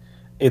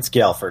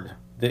Galford,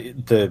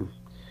 the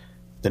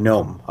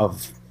gnome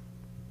of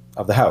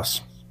the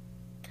house.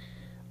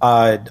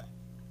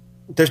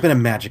 There's been a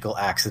magical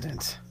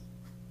accident.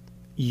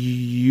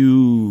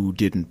 You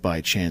didn't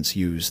by chance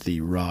use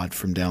the rod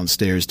from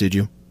downstairs, did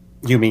you?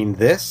 You mean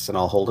this? And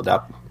I'll hold it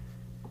up.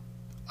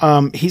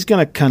 He's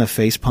going to kind of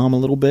facepalm a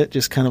little bit,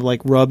 just kind of like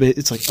rub it.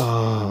 It's like,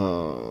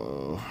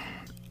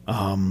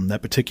 that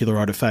particular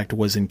artifact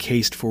was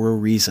encased for a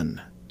reason.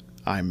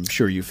 I'm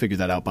sure you figured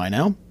that out by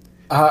now.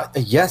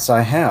 Yes,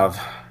 I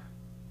have.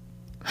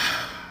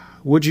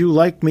 Would you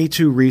like me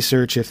to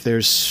research if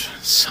there's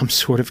some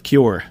sort of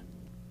cure?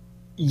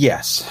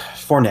 Yes,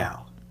 for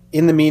now.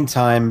 In the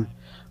meantime,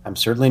 I'm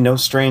certainly no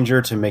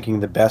stranger to making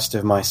the best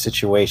of my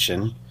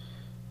situation.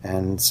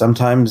 And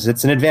sometimes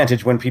it's an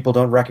advantage when people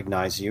don't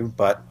recognize you,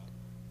 but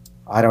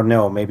I don't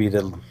know, I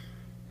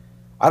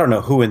don't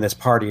know who in this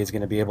party is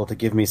going to be able to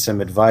give me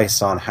some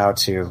advice on how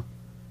to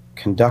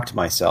conduct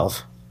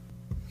myself.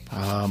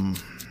 I'll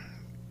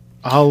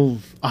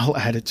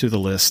add it to the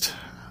list.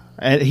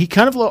 And he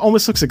kind of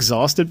almost looks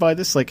exhausted by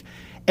this. Like,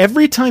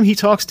 every time he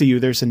talks to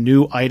you, there's a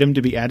new item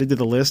to be added to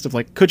the list of,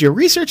 like, could you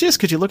research this?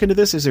 Could you look into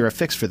this? Is there a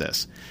fix for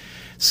this?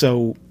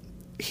 So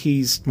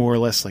he's more or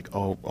less like,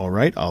 oh, all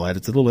right, I'll add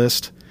it to the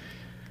list.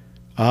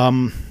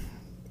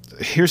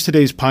 Here's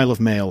today's pile of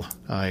mail.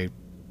 I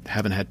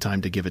haven't had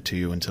time to give it to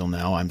you until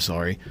now. I'm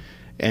sorry.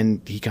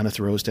 And he kind of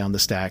throws down the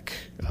stack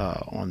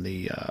on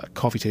the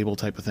coffee table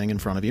type of thing in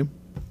front of you.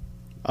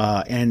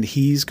 And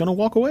he's going to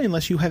walk away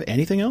unless you have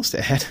anything else to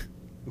add.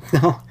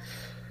 No.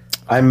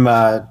 I'm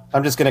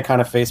just going to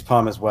kind of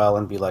facepalm as well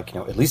and be like,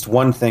 at least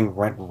one thing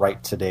went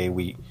right today.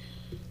 We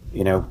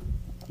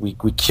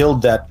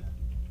killed that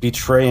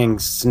betraying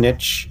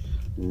snitch.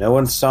 No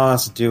one saw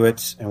us do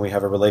it, and we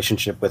have a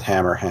relationship with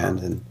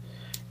Hammerhand, and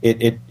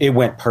it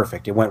went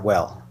perfect. It went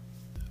well.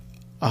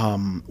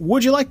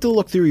 Would you like to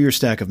look through your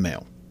stack of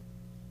mail?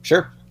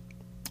 Sure.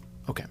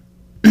 Okay.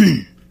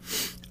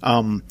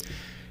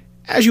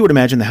 As you would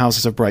imagine, the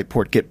houses of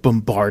Brightport get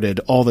bombarded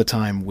all the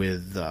time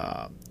with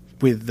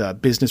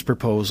business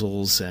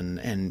proposals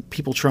and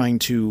people trying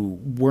to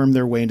worm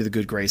their way into the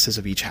good graces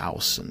of each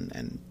house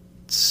and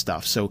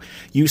stuff. So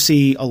you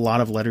see a lot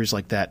of letters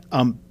like that.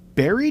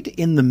 Buried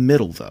in the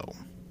middle, though,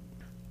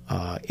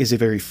 is a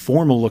very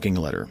formal-looking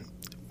letter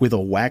with a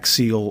wax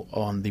seal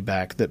on the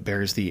back that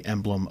bears the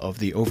emblem of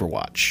the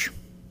Overwatch.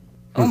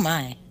 Oh,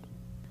 my.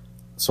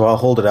 So I'll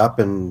hold it up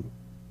and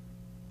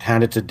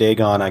hand it to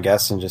Dagon, I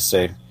guess, and just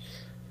say,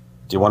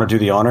 do you want to do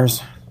the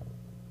honors?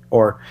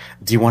 Or,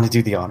 do you want to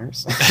do the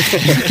honors?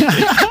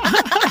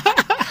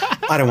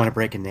 I don't want to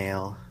break a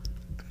nail.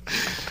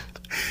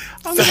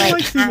 Do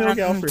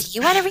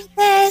you want to read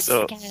this?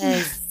 So-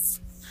 Because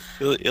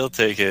He'll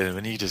take it,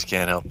 and he just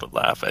can't help but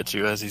laugh at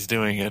you as he's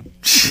doing it.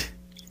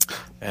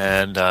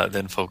 And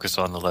then focus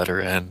on the letter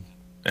and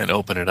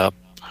open it up.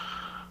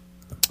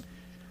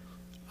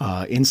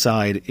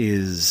 Inside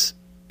is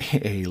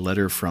a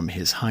letter from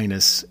His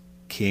Highness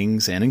King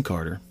Xanon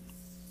Carter,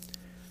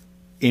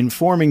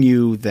 informing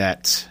you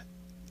that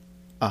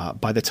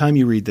by the time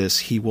you read this,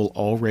 he will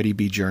already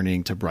be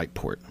journeying to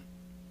Brightport.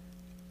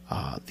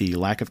 The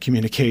lack of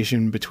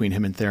communication between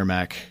him and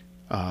Thermac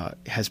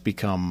has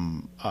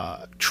become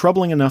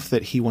troubling enough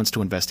that he wants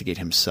to investigate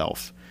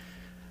himself.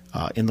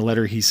 In the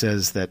letter, he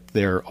says that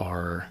there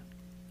are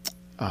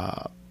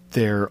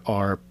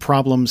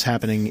problems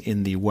happening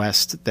in the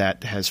West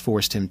that has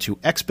forced him to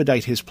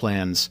expedite his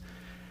plans,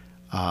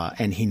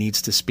 and he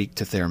needs to speak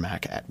to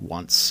Thermac at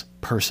once,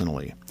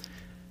 personally.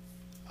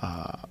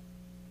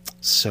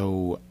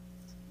 So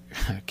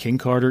King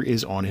Carter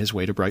is on his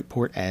way to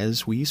Brightport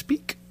as we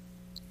speak.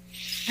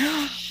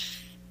 All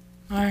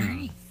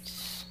right.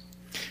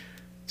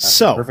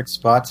 So Perfect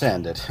spot to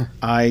end it.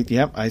 I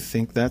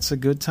think that's a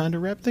good time to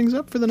wrap things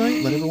up for the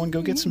night. Let everyone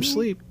go get some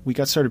sleep. We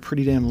got started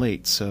pretty damn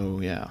late, so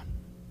yeah.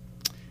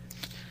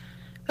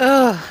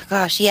 Oh,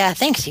 gosh. Yeah,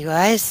 thanks, you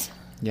guys.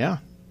 Yeah.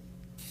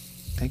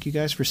 Thank you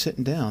guys for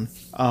sitting down.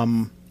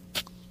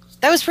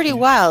 That was pretty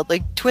wild.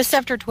 Like, twist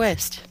after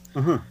twist.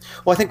 Well,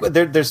 I think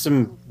there's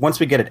some, once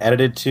we get it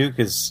edited too,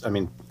 because, I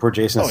mean, poor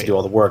Jason has to do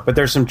all the work, but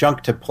there's some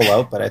junk to pull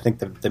out, but I think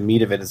the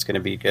meat of it is going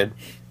to be good.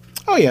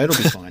 Oh, yeah,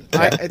 it'll be fine.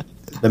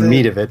 The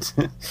meat of it.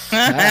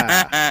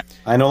 Ah,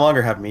 I no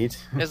longer have meat.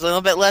 There's a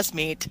little bit less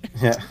meat.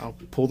 Yeah. I'll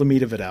pull the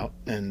meat of it out,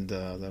 and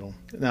that'll...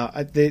 Now,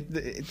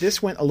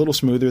 this went a little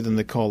smoother than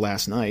the call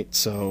last night,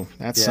 so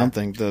that's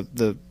something.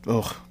 That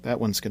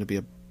one's going to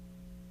be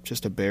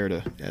just a bear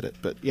to edit.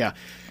 But, yeah,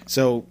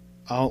 so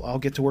I'll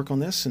get to work on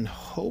this and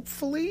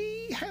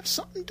hopefully have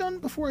something done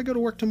before I go to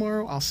work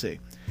tomorrow. I'll see.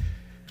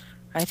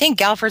 I think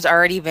Galfer's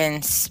already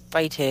been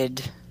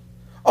spited.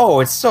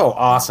 Oh, it's so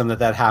awesome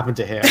that happened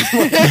to him.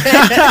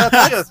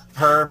 That's just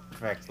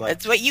perfect. Like,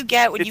 That's what you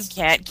get when you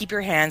can't keep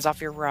your hands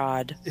off your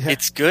rod.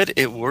 It's good.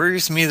 It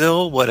worries me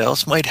though. What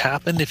else might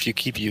happen if you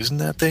keep using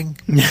that thing?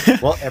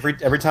 well, every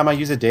time I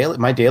use a daily,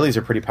 my dailies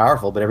are pretty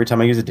powerful, but every time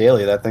I use a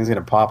daily, that thing's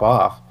going to pop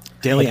off.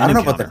 Daily I don't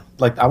know encounter.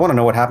 about I want to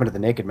know what happened to the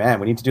Naked Man.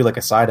 We need to do like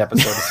a side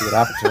episode to see what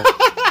happened to him.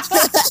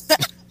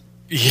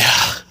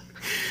 Yeah.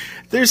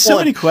 There's so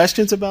many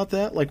questions about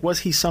that. Like, was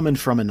he summoned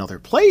from another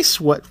place?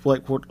 What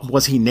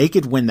was he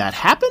naked when that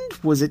happened?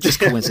 Was it just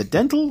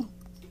coincidental?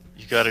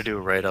 You got to do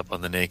a write-up on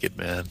the Naked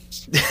Man.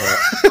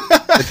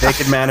 The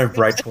Naked Man of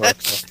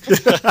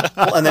Brightport.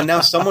 Well, and then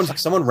now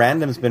someone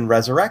random has been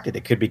resurrected.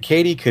 It could be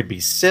Katie, could be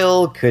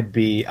Syl, could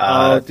be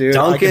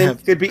Duncan,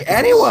 could be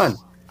anyone.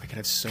 I could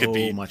have so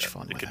much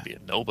fun with It could that. be a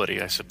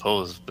nobody, I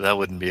suppose, but that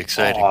wouldn't be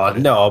exciting. Oh, would it?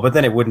 no, but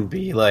then it wouldn't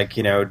be like,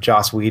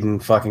 Joss Whedon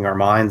fucking our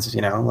minds,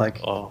 like...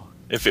 Oh,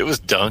 if it was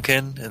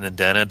Duncan and then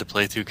Dan had to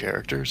play two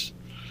characters.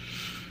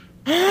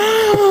 Could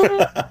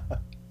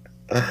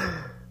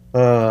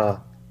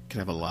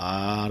have a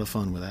lot of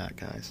fun with that,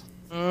 guys.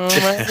 Oh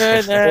my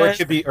goodness.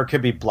 Or it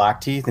could be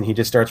Blackteeth and he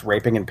just starts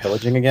raping and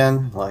pillaging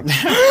again. Like,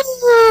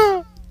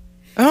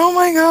 Oh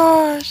my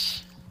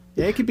gosh.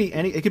 Yeah, it could be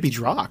It could be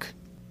Drock.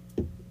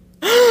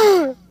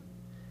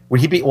 would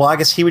he be? Well, I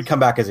guess he would come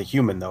back as a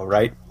human, though,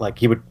 right? Like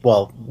he would.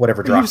 Well,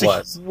 whatever Drock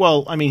was.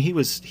 Well, I mean, he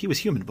was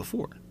human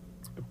before.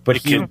 But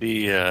It could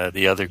be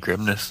the other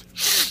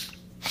Grimness.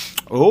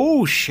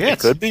 Oh shit! It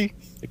could be.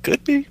 It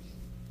could be.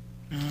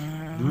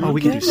 Oh,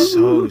 we could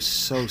do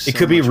so. It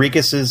could be much.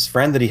 Rikus's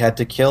friend that he had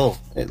to kill,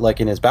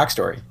 like in his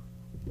backstory.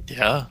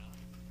 Yeah.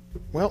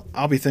 Well,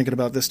 I'll be thinking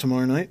about this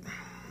tomorrow night.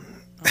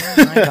 Oh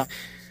my God.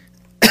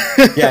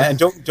 Yeah, and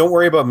don't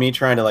worry about me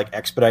trying to like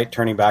expedite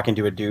turning back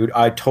into a dude.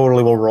 I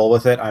totally will roll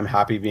with it. I'm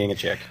happy being a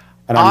chick,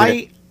 and I'm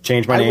going to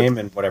change my name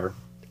and whatever.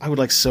 I would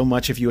like so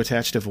much if you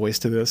attached a voice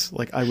to this.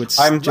 Like I would.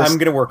 I'm going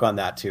to work on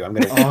that too. I'm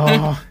going to.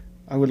 Oh,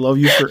 I would love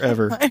you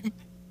forever.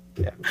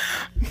 Yeah.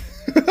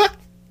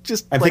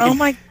 Just I'm like thinking, Oh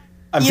my.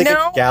 I'm You thinking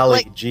know, Gally,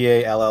 like-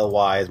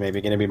 Gally is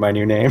maybe going to be my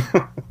new name.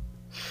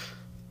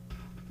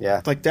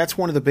 Yeah. like that's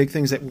one of the big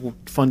things that will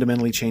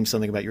fundamentally change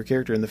something about your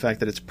character, and the fact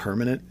that it's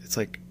permanent. It's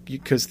like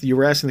because you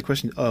were asking the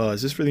question,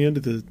 is this for the end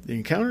of the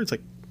encounter? It's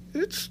like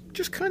it's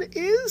just kind of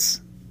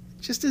is,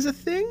 it just is a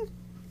thing.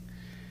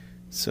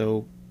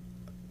 So,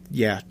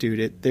 yeah,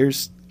 dude,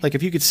 there's like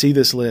if you could see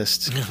this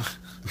list,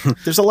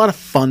 there's a lot of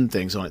fun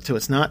things on it too.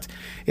 It's not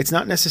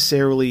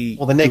necessarily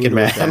Well, the Naked good or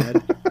Man.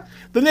 bad.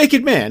 The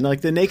Naked Man, like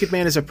the Naked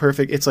Man is a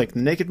perfect. It's like the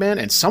Naked Man,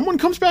 and someone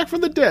comes back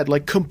from the dead,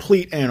 like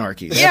complete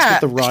anarchy. That's Yeah.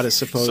 what the rod is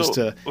supposed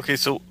to. Okay,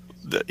 so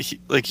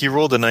he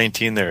rolled a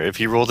 19 there. If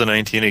he rolled a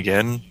 19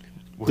 again,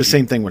 The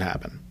same thing would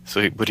happen.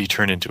 So would he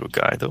turn into a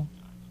guy though?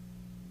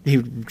 He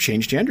would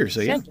change gender,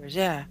 so yeah. Genders,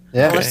 yeah.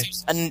 Yeah.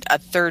 Unless there's a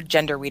third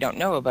gender we don't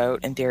know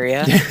about, in theory.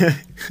 Yeah. I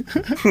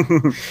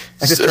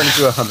just turned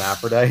into a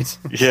hermaphrodite.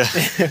 Yeah.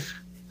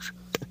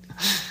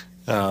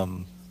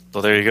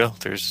 Well, there you go.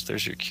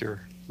 There's your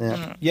cure.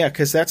 Yeah. Yeah,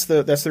 because that's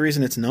the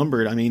reason it's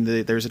numbered. I mean,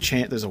 there's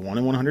a 1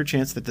 in 100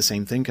 chance that the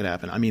same thing could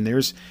happen. I mean,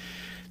 there's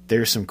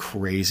some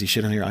crazy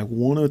shit on here. I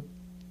want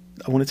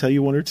to tell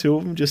you one or two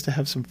of them just to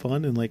have some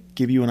fun and like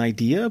give you an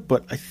idea.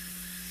 But I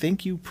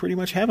think you pretty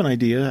much have an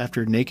idea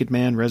after Naked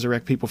Man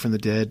resurrect people from the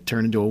dead,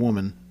 turn into a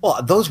woman.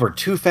 Well, those were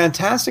two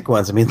fantastic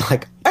ones. I mean,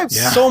 like, I have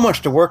Yeah. so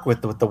much to work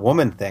with the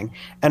woman thing.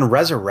 And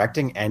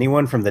resurrecting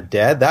anyone from the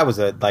dead, that was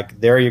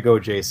there you go,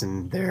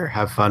 Jason. There,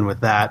 have fun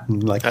with that.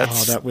 And like,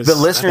 That's- Oh, that was the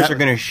listeners that- are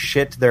going to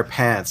shit their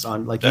pants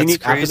on, like, you That's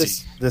need, after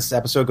crazy. this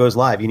episode goes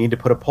live, you need to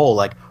put a poll,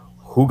 like,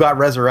 who got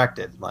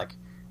resurrected? Like,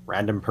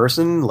 random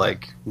person?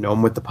 Like,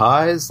 gnome with the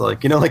pies?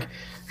 Like, like,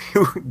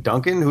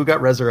 Duncan, who got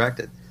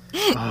resurrected?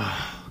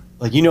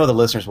 Like, the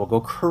listeners will go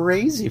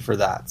crazy for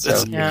that. So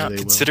That's, Yeah, they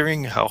will.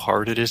 considering how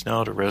hard it is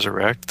now to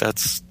resurrect,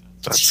 that's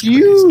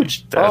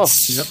huge.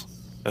 Crazy.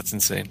 That's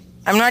insane.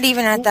 I'm not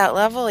even at that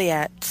level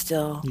yet,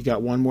 still. You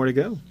got one more to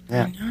go.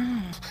 Yeah.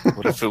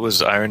 What if it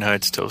was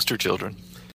Ironhide's toaster children?